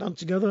 They sat down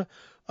together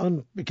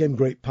and became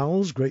great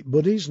pals, great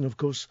buddies. And of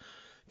course,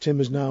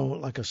 Tim is now,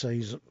 like I say,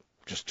 he's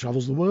just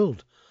travels the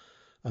world.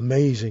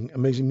 Amazing,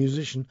 amazing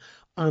musician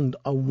and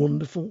a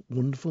wonderful,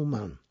 wonderful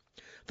man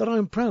that I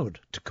am proud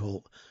to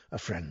call a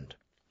friend.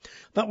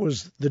 That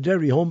was the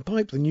Derry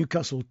Hornpipe, the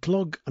Newcastle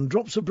Clog and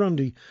Drops of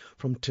Brandy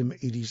from Tim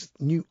Eadie's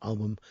new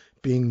album,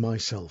 Being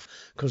Myself,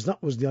 because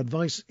that was the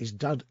advice his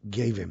dad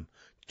gave him.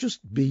 Just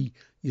be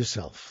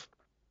yourself.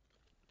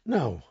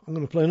 Now, I'm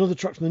going to play another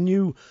track from the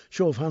new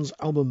Show of Hands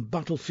album,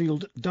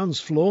 Battlefield Dance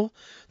Floor.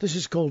 This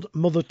is called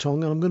Mother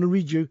Tongue, and I'm going to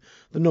read you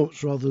the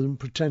notes rather than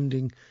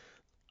pretending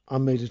I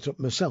made it up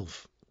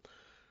myself.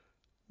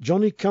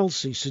 Johnny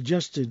Kelsey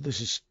suggested, this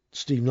is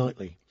Steve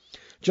Knightley,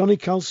 Johnny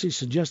Kelsey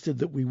suggested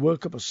that we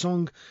work up a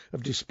song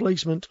of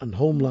displacement and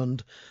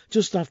homeland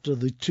just after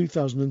the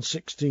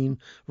 2016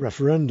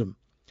 referendum.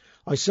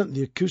 I sent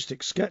the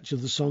acoustic sketch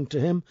of the song to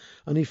him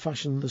and he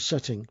fashioned the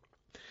setting.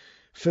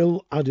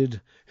 Phil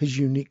added his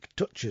unique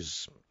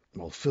touches.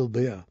 Well, Phil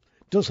Beer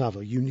does have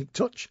a unique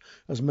touch,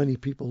 as many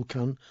people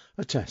can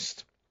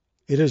attest.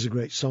 It is a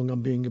great song.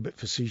 I'm being a bit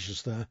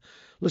facetious there.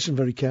 Listen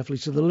very carefully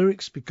to the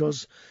lyrics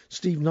because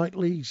Steve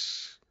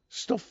Knightley's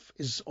stuff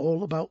is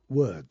all about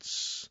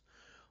words.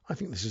 I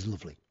think this is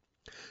lovely.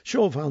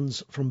 Show of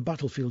Hands from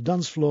Battlefield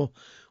Dance Floor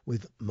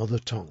with Mother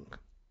Tongue.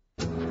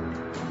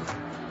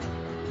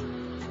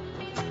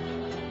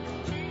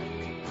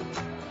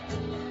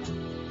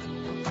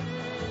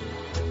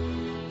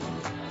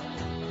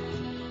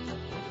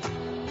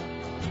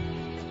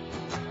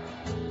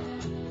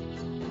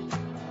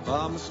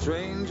 I'm a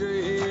stranger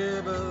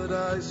here, but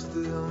I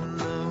still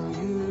know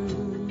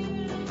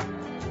you.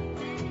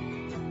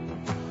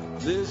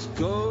 This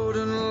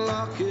golden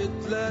locket,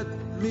 let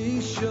me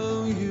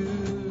show you.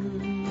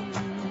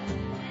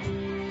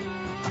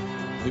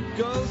 The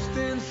ghost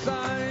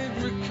inside,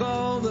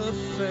 recall the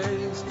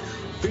face,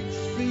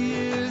 fixed the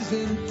years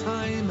in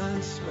time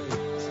and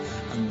space.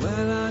 And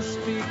when I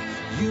speak,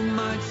 you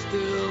might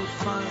still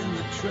find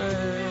the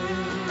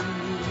trace.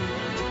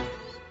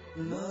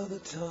 Mother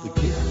tongue.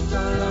 The gift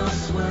I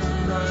lost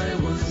when I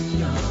was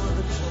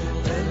young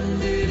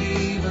ended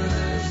even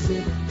as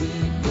it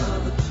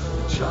begun.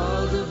 A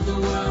child of the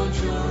world,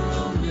 your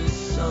only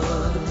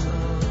son.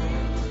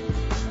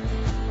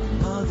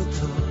 Mother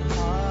tongue.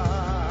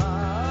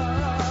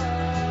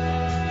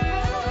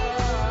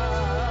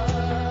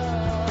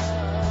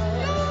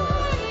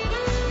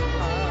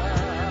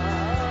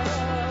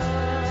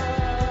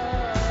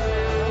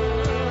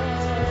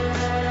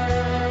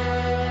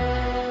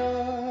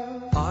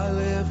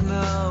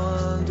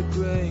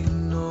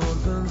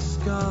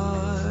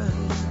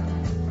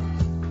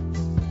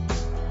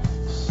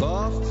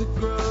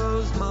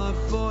 Grows my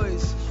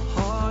voice,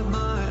 hard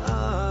my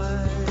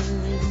eyes.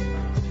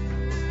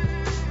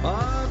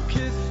 I'll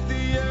kiss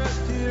the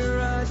earth here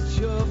at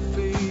your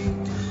feet.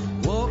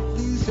 Walk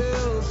these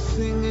hills,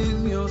 sing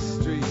in your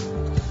street.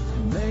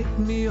 Make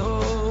me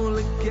whole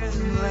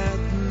again, let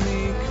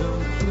me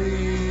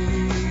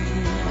complete.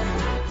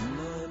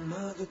 My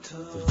mother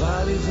tongue. The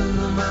valleys and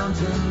the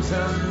mountains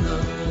and the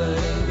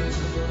plains.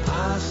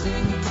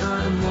 Passing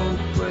time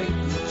won't break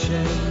the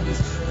chains.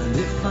 And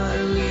if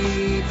I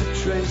leave, the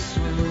trace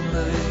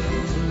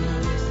remains.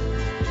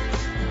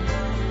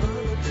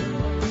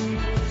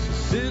 So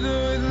sit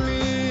with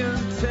me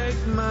and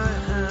take my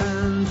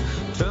hand.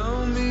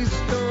 Tell me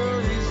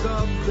stories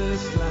of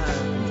this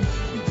land.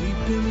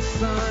 Deep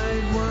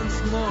inside, once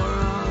more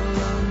I'll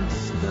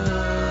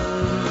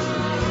understand.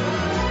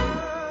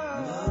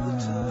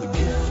 The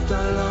gift I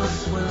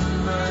lost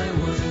when I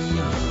was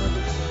young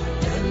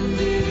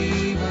ended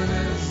even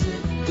as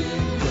it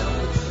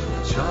begun.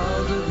 A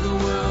child of the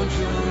world,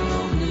 your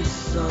only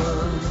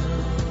son.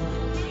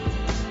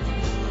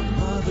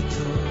 Mother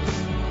tongue.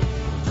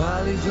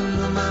 Valleys and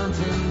the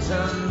mountains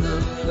and the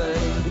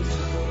plains.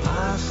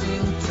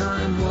 Passing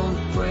time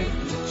won't break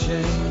the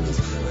chains.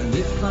 And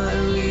if I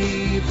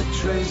leave, the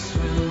trace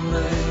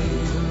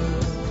remains.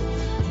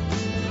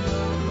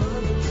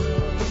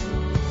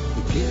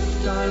 The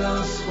gift I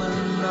lost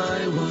when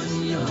I was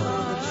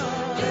young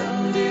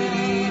ended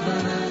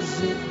even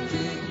as it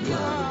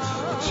begun.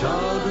 A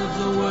child of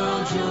the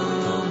world, your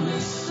only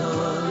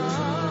son.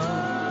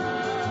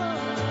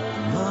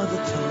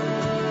 Mother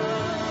tongue.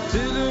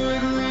 Sit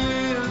with me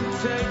and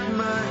take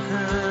my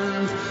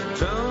hand.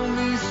 Tell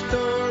me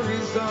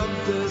stories of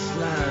this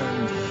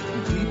land.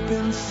 Deep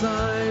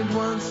inside,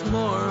 once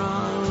more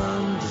I'll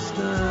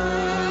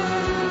understand.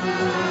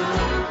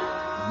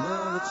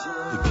 Mother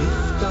tongue. The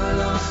gift I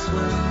lost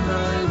when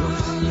I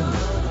was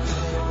young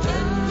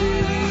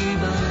ended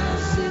even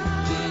as it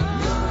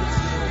begun.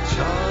 A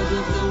child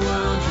of the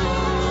world,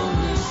 your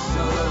only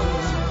son.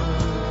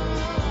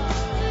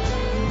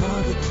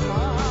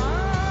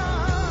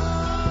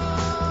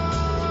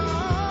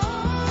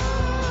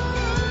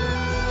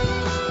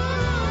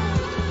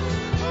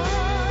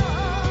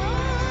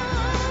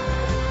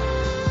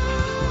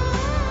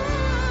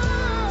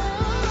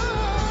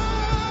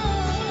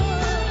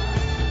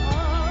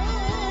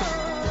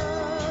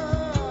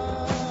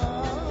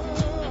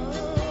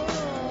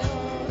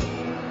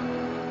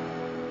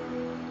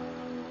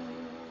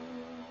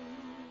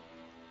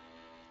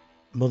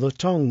 Mother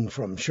Tongue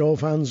from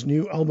Chauvin's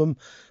new album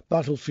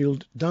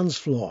Battlefield Dance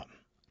Floor.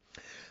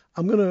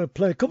 I'm going to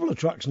play a couple of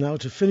tracks now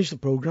to finish the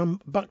programme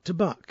back to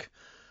back,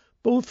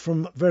 both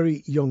from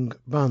very young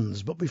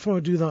bands. But before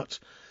I do that,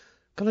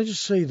 can I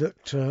just say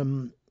that,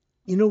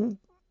 you know,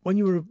 when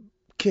you were a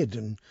kid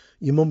and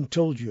your mum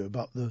told you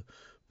about the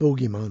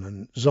bogeyman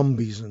and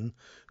zombies and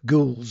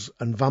ghouls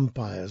and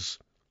vampires,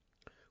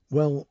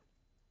 well,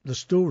 the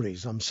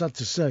stories, I'm sad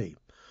to say,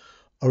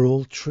 are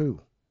all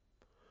true.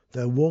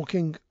 They're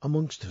walking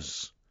amongst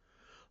us,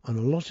 and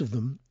a lot of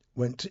them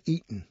went to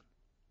Eton.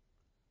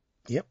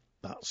 Yep,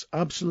 that's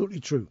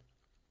absolutely true.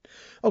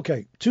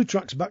 OK, 2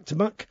 tracks back to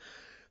back.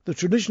 The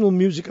Traditional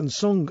Music and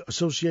Song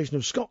Association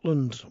of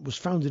Scotland was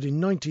founded in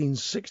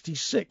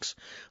 1966,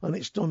 and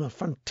it's done a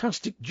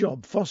fantastic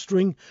job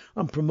fostering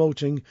and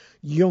promoting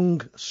young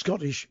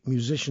Scottish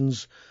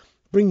musicians,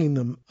 bringing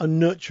them and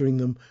nurturing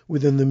them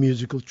within the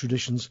musical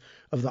traditions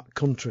of that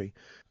country.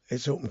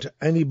 It's open to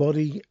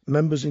anybody.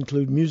 Members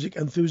include music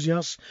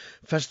enthusiasts,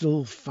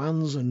 festival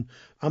fans and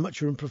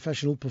amateur and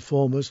professional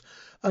performers,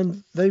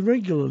 and they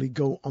regularly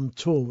go on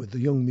tour with the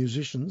young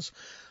musicians,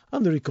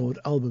 and they record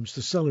albums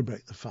to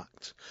celebrate the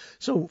fact.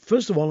 So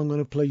first of all, I'm going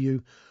to play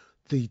you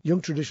the Young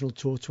Traditional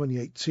Tour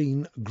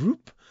 2018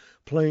 group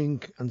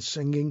playing and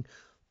singing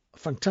a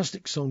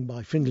fantastic song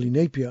by Findlay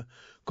Napier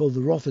called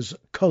The Rothes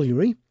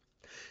Colliery,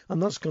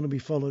 and that's going to be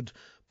followed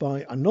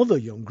by another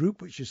young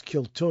group, which is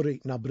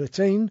Kiltory na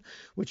Bretagne,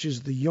 which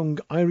is the young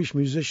Irish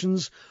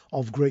musicians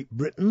of Great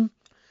Britain.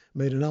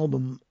 Made an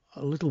album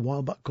a little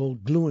while back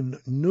called Gluan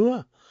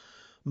Nua.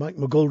 Mike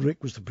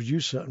McGoldrick was the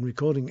producer and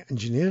recording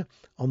engineer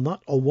on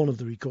that, or one of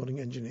the recording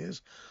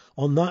engineers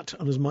on that,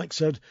 and as Mike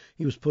said,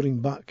 he was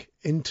putting back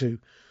into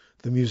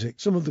the music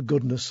some of the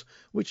goodness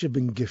which had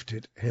been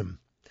gifted him.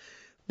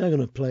 Now I'm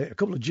going to play a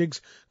couple of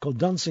jigs called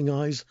Dancing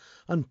Eyes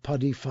and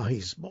Paddy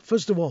Fahies. But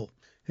first of all,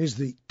 here's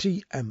the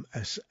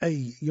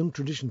TMSA Young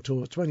Tradition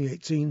Tour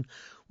 2018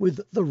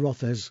 with the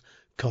Rothes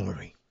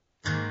Colliery.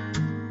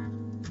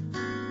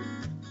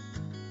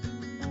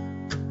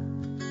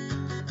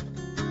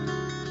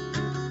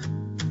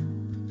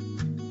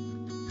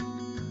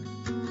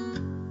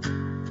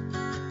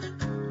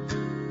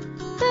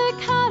 The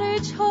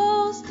carriage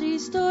holds 3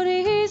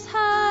 stories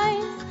high,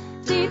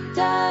 deep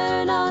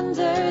down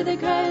under the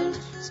ground.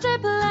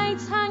 Strip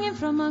lights hanging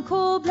from a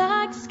coal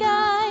black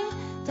sky,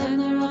 down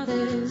the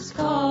Rothes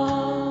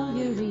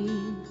Colliery.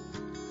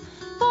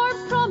 For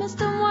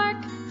promised and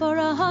work for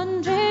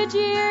 100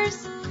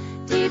 years,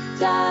 deep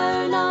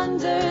down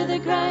under the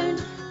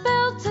ground,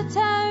 built a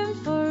town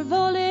for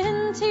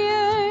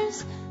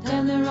volunteers,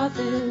 down the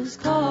Rothes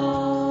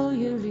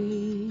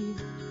Colliery.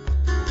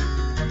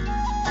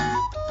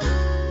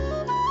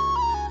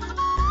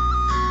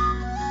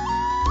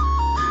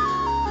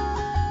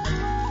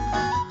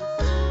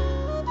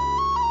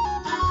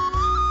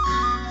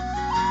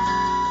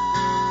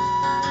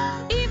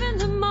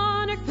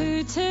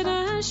 In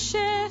a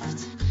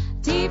shift,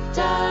 deep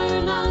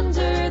down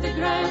under the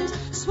ground,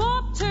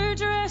 swapped her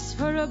dress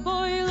for a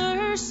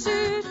boiler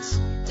suit,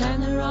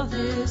 down the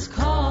Rothes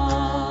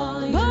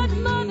Colliery. But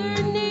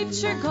Mother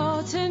Nature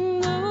got in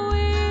the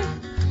way,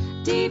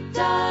 deep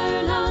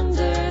down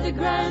under the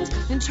ground,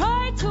 and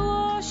tried to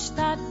wash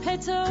that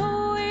pit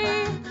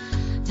away,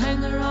 down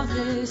the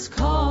Rothes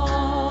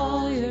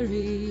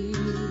Colliery.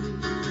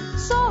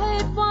 Saw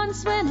it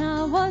once when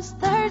I was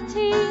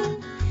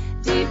 13,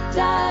 deep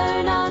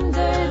down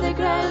under the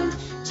ground,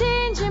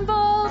 changing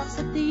bulbs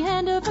at the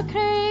end of a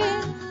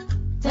crane,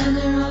 down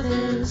the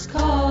Rothes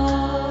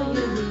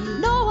Colliery.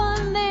 No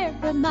one there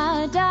but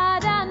my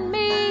dad and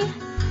me,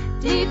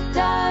 deep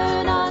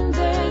down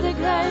under the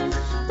ground,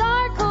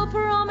 dark old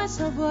promise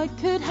of what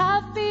could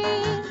have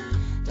been,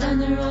 down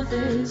the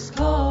Rothes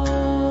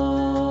Colliery.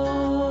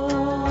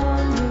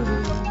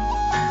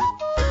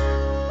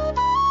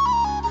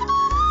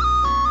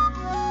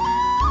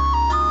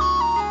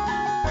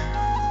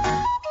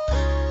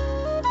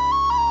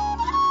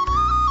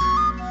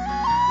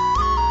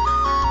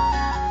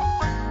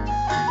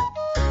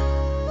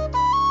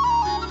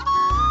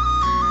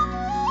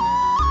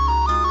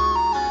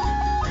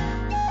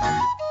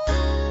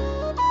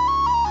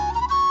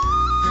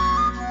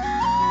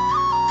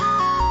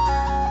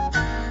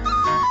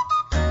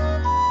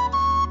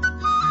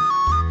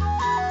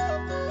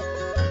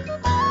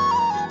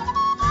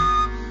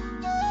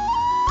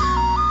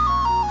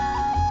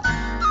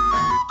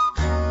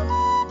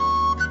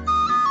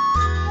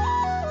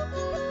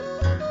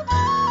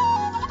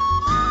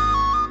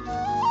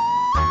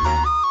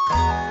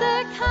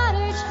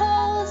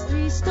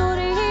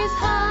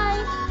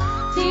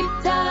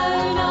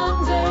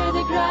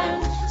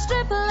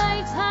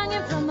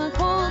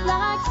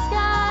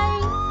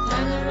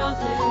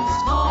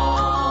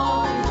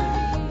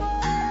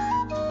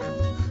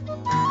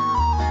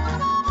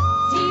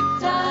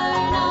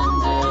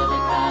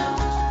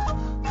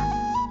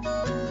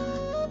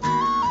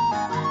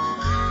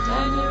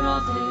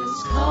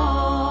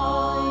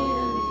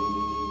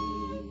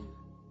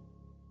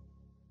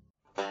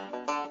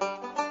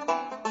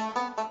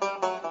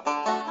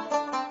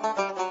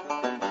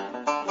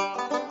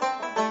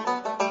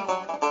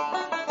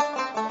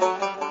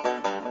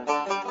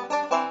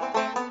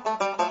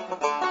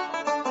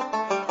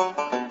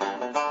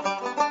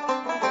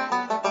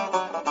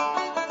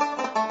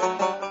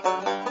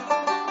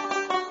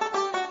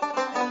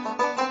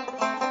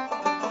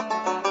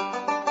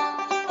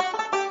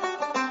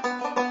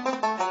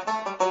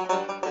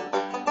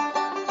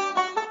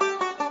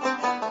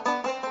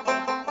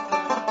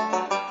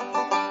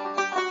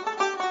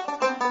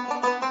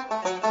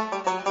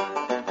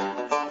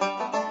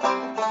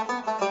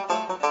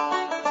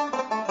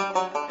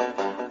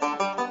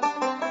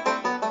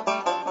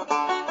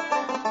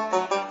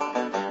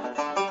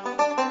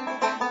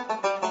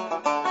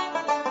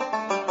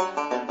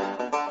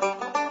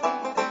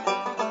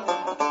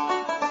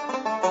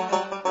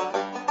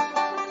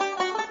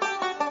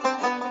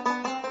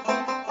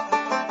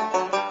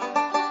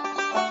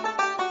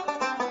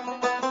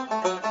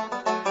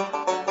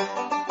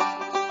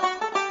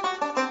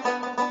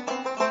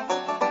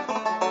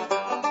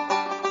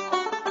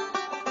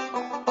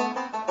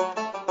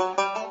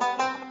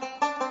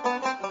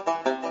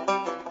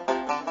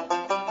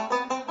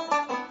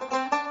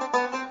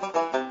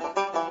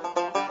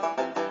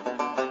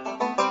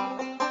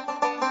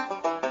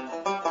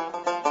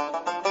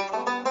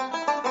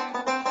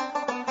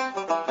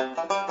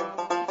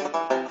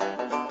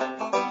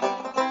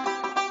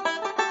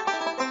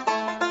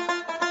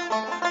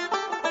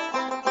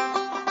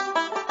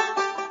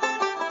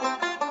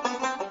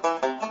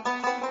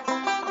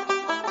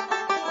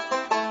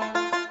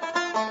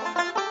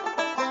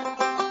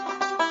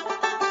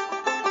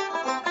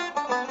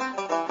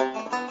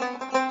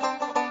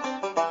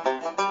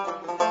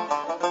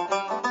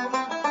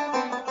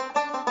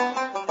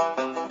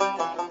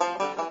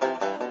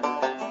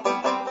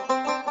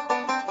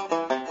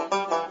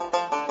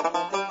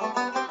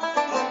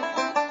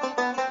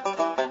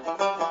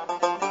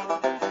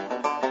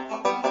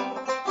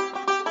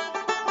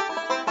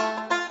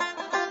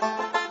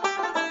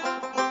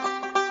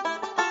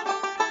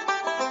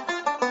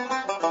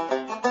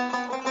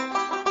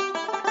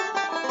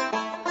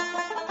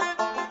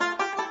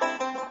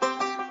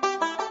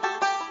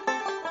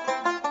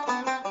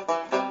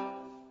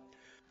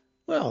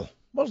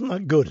 wasn't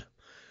that good?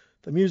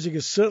 The music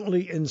is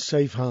certainly in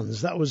safe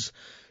hands. That was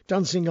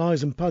Dancing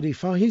Eyes and Paddy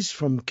Fahey's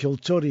from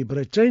Kiltori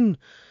Bretain,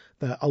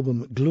 their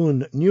album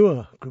Gluan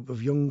Nua, a group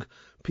of young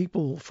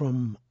people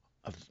from,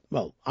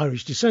 well,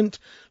 Irish descent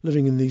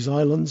living in these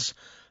islands.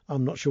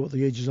 I'm not sure what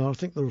the ages are. I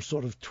think they're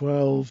sort of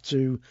 12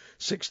 to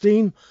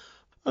 16.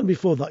 And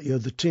before that, you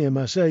had the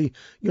TMSA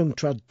Young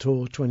Trad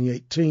Tour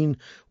 2018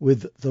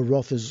 with the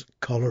Rothers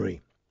Colliery.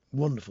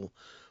 Wonderful,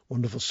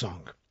 wonderful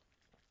song.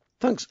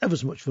 Thanks ever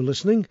so much for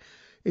listening.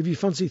 If you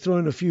fancy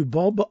throwing a few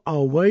bob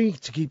our way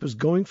to keep us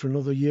going for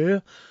another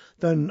year,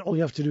 then all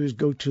you have to do is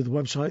go to the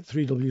website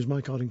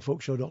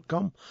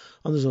 3wsmycardingfolkshow.com,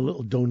 and there's a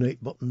little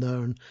donate button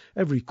there, and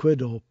every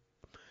quid or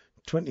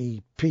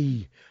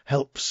 20p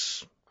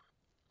helps.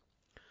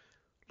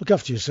 Look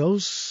after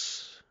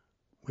yourselves.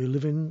 We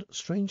live in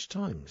strange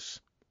times,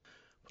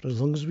 but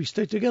as long as we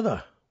stay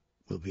together,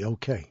 we'll be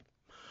okay.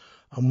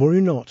 And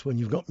worry not when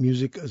you've got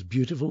music as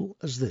beautiful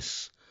as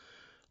this.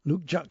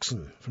 Luke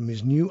Jackson from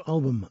his new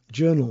album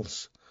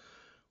Journals,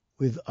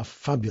 with a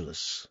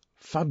fabulous,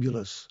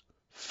 fabulous,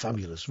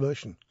 fabulous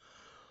version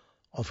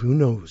of Who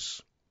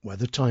Knows Where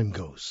the Time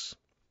Goes.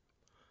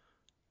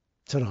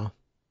 Ta-ra.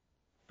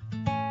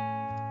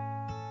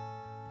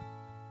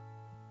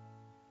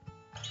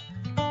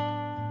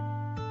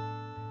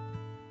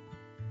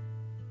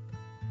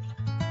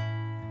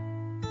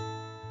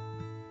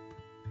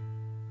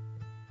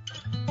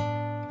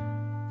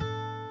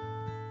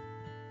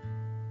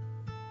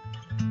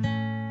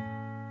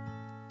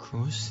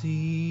 Across the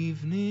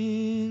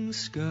evening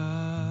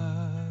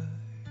sky,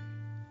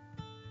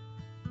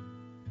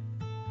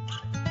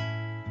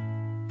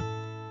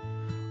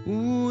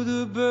 ooh,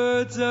 the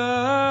birds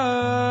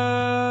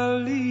are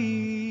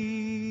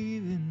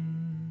leaving.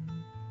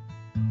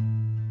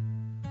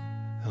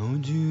 How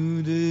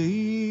do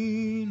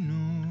they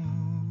know?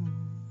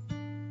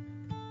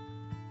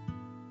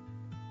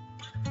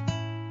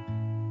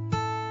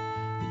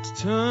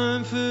 It's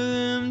time for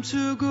them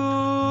to go.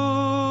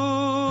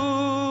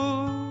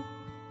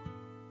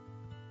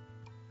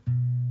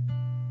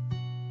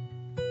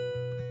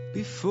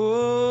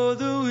 Before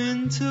the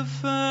winter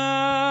fire,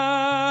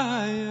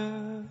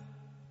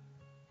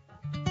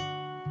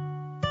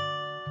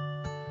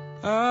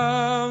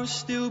 I'll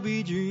still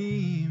be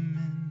dreaming,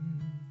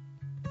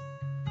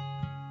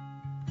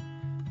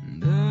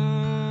 and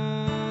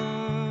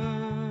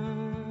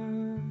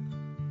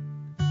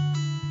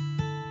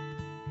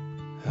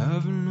I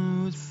have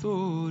no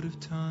thought of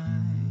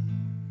time.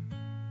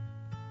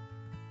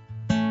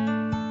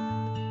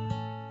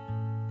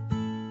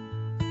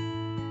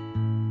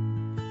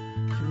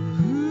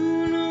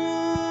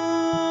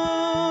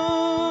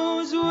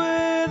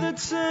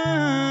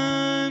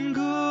 Time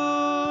goes.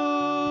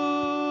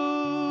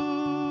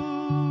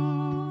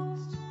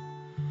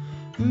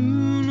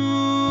 Who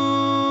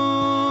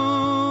knows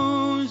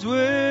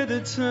where the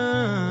time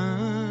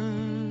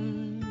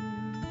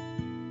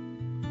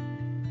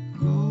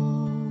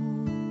goes?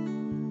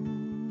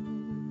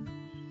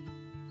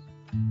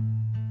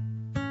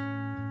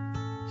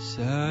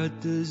 Sad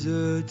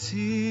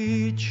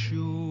deserted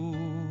shore,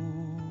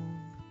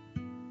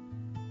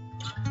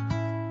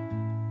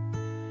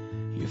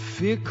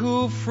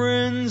 fickle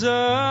friends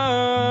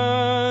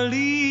are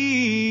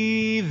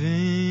leaving,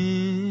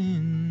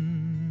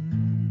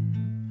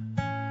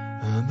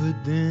 but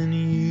then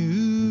you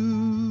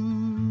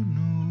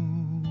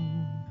know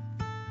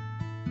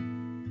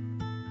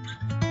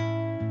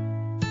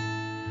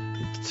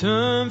it's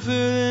time for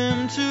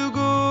them to go.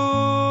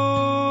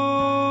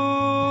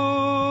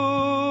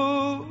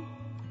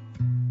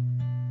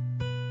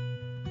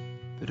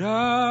 But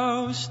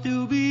I'll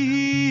still be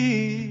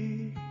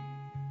here.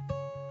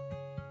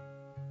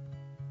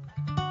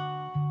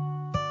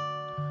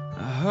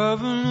 I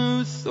have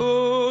no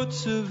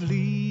thoughts of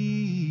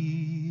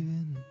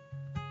leaving.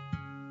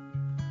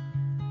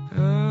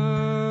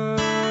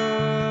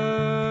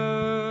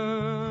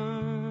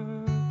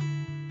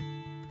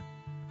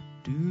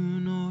 Do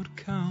not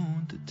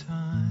count the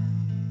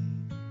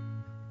time.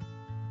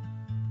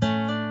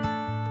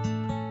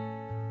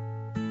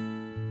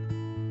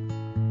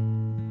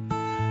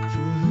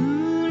 For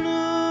who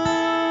knows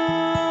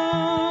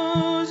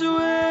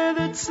where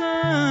the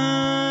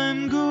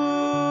time goes?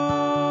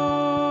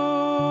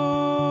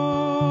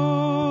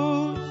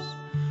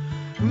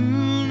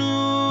 Who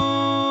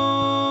knows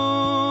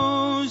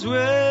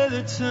where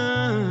the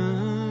time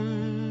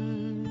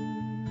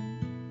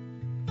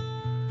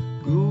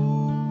goes?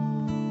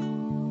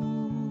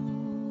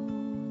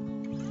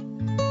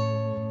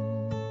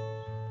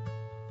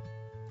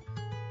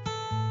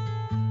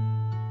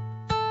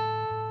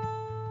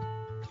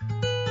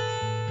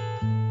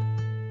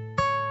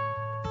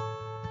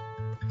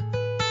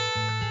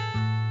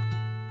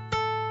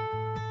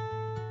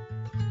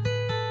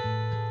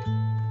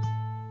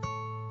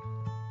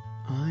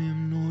 I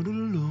am not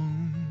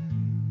alone.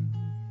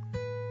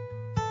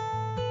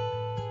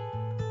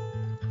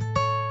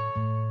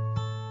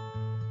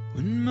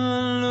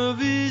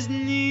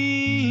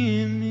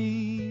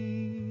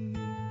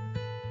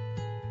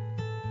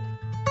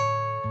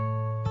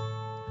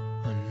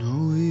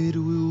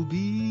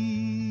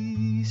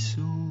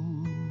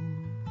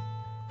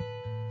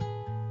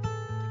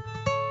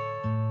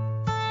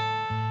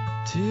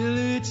 till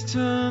it's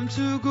time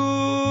to go.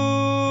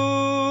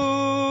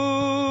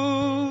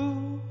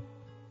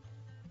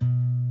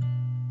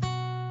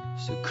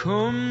 So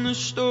come the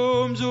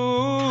storms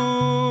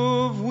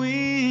of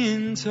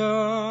winter,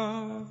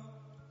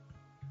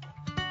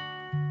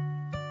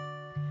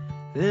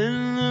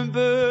 then the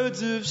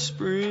birds of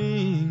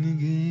spring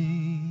again.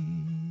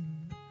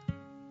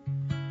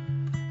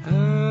 I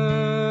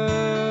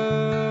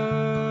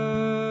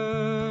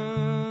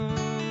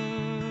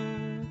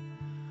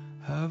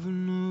have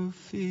no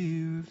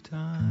fear of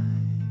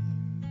time.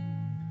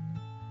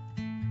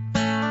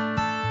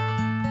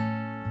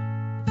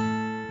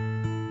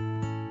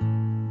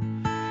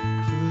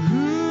 For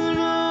who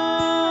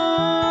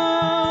knows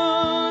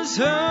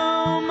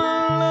how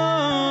my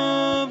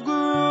love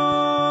grows?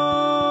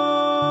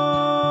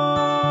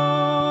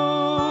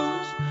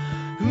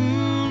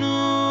 Who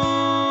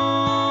knows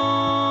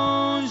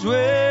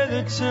where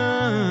the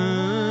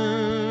time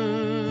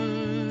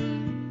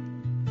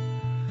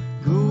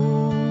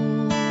goes?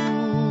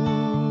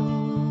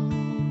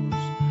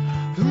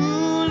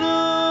 Who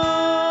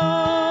knows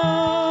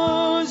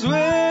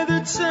where the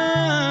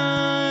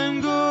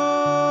time goes?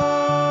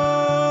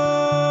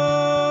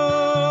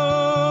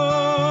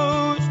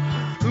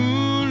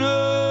 Who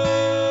knows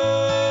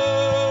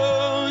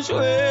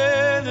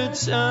where the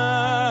time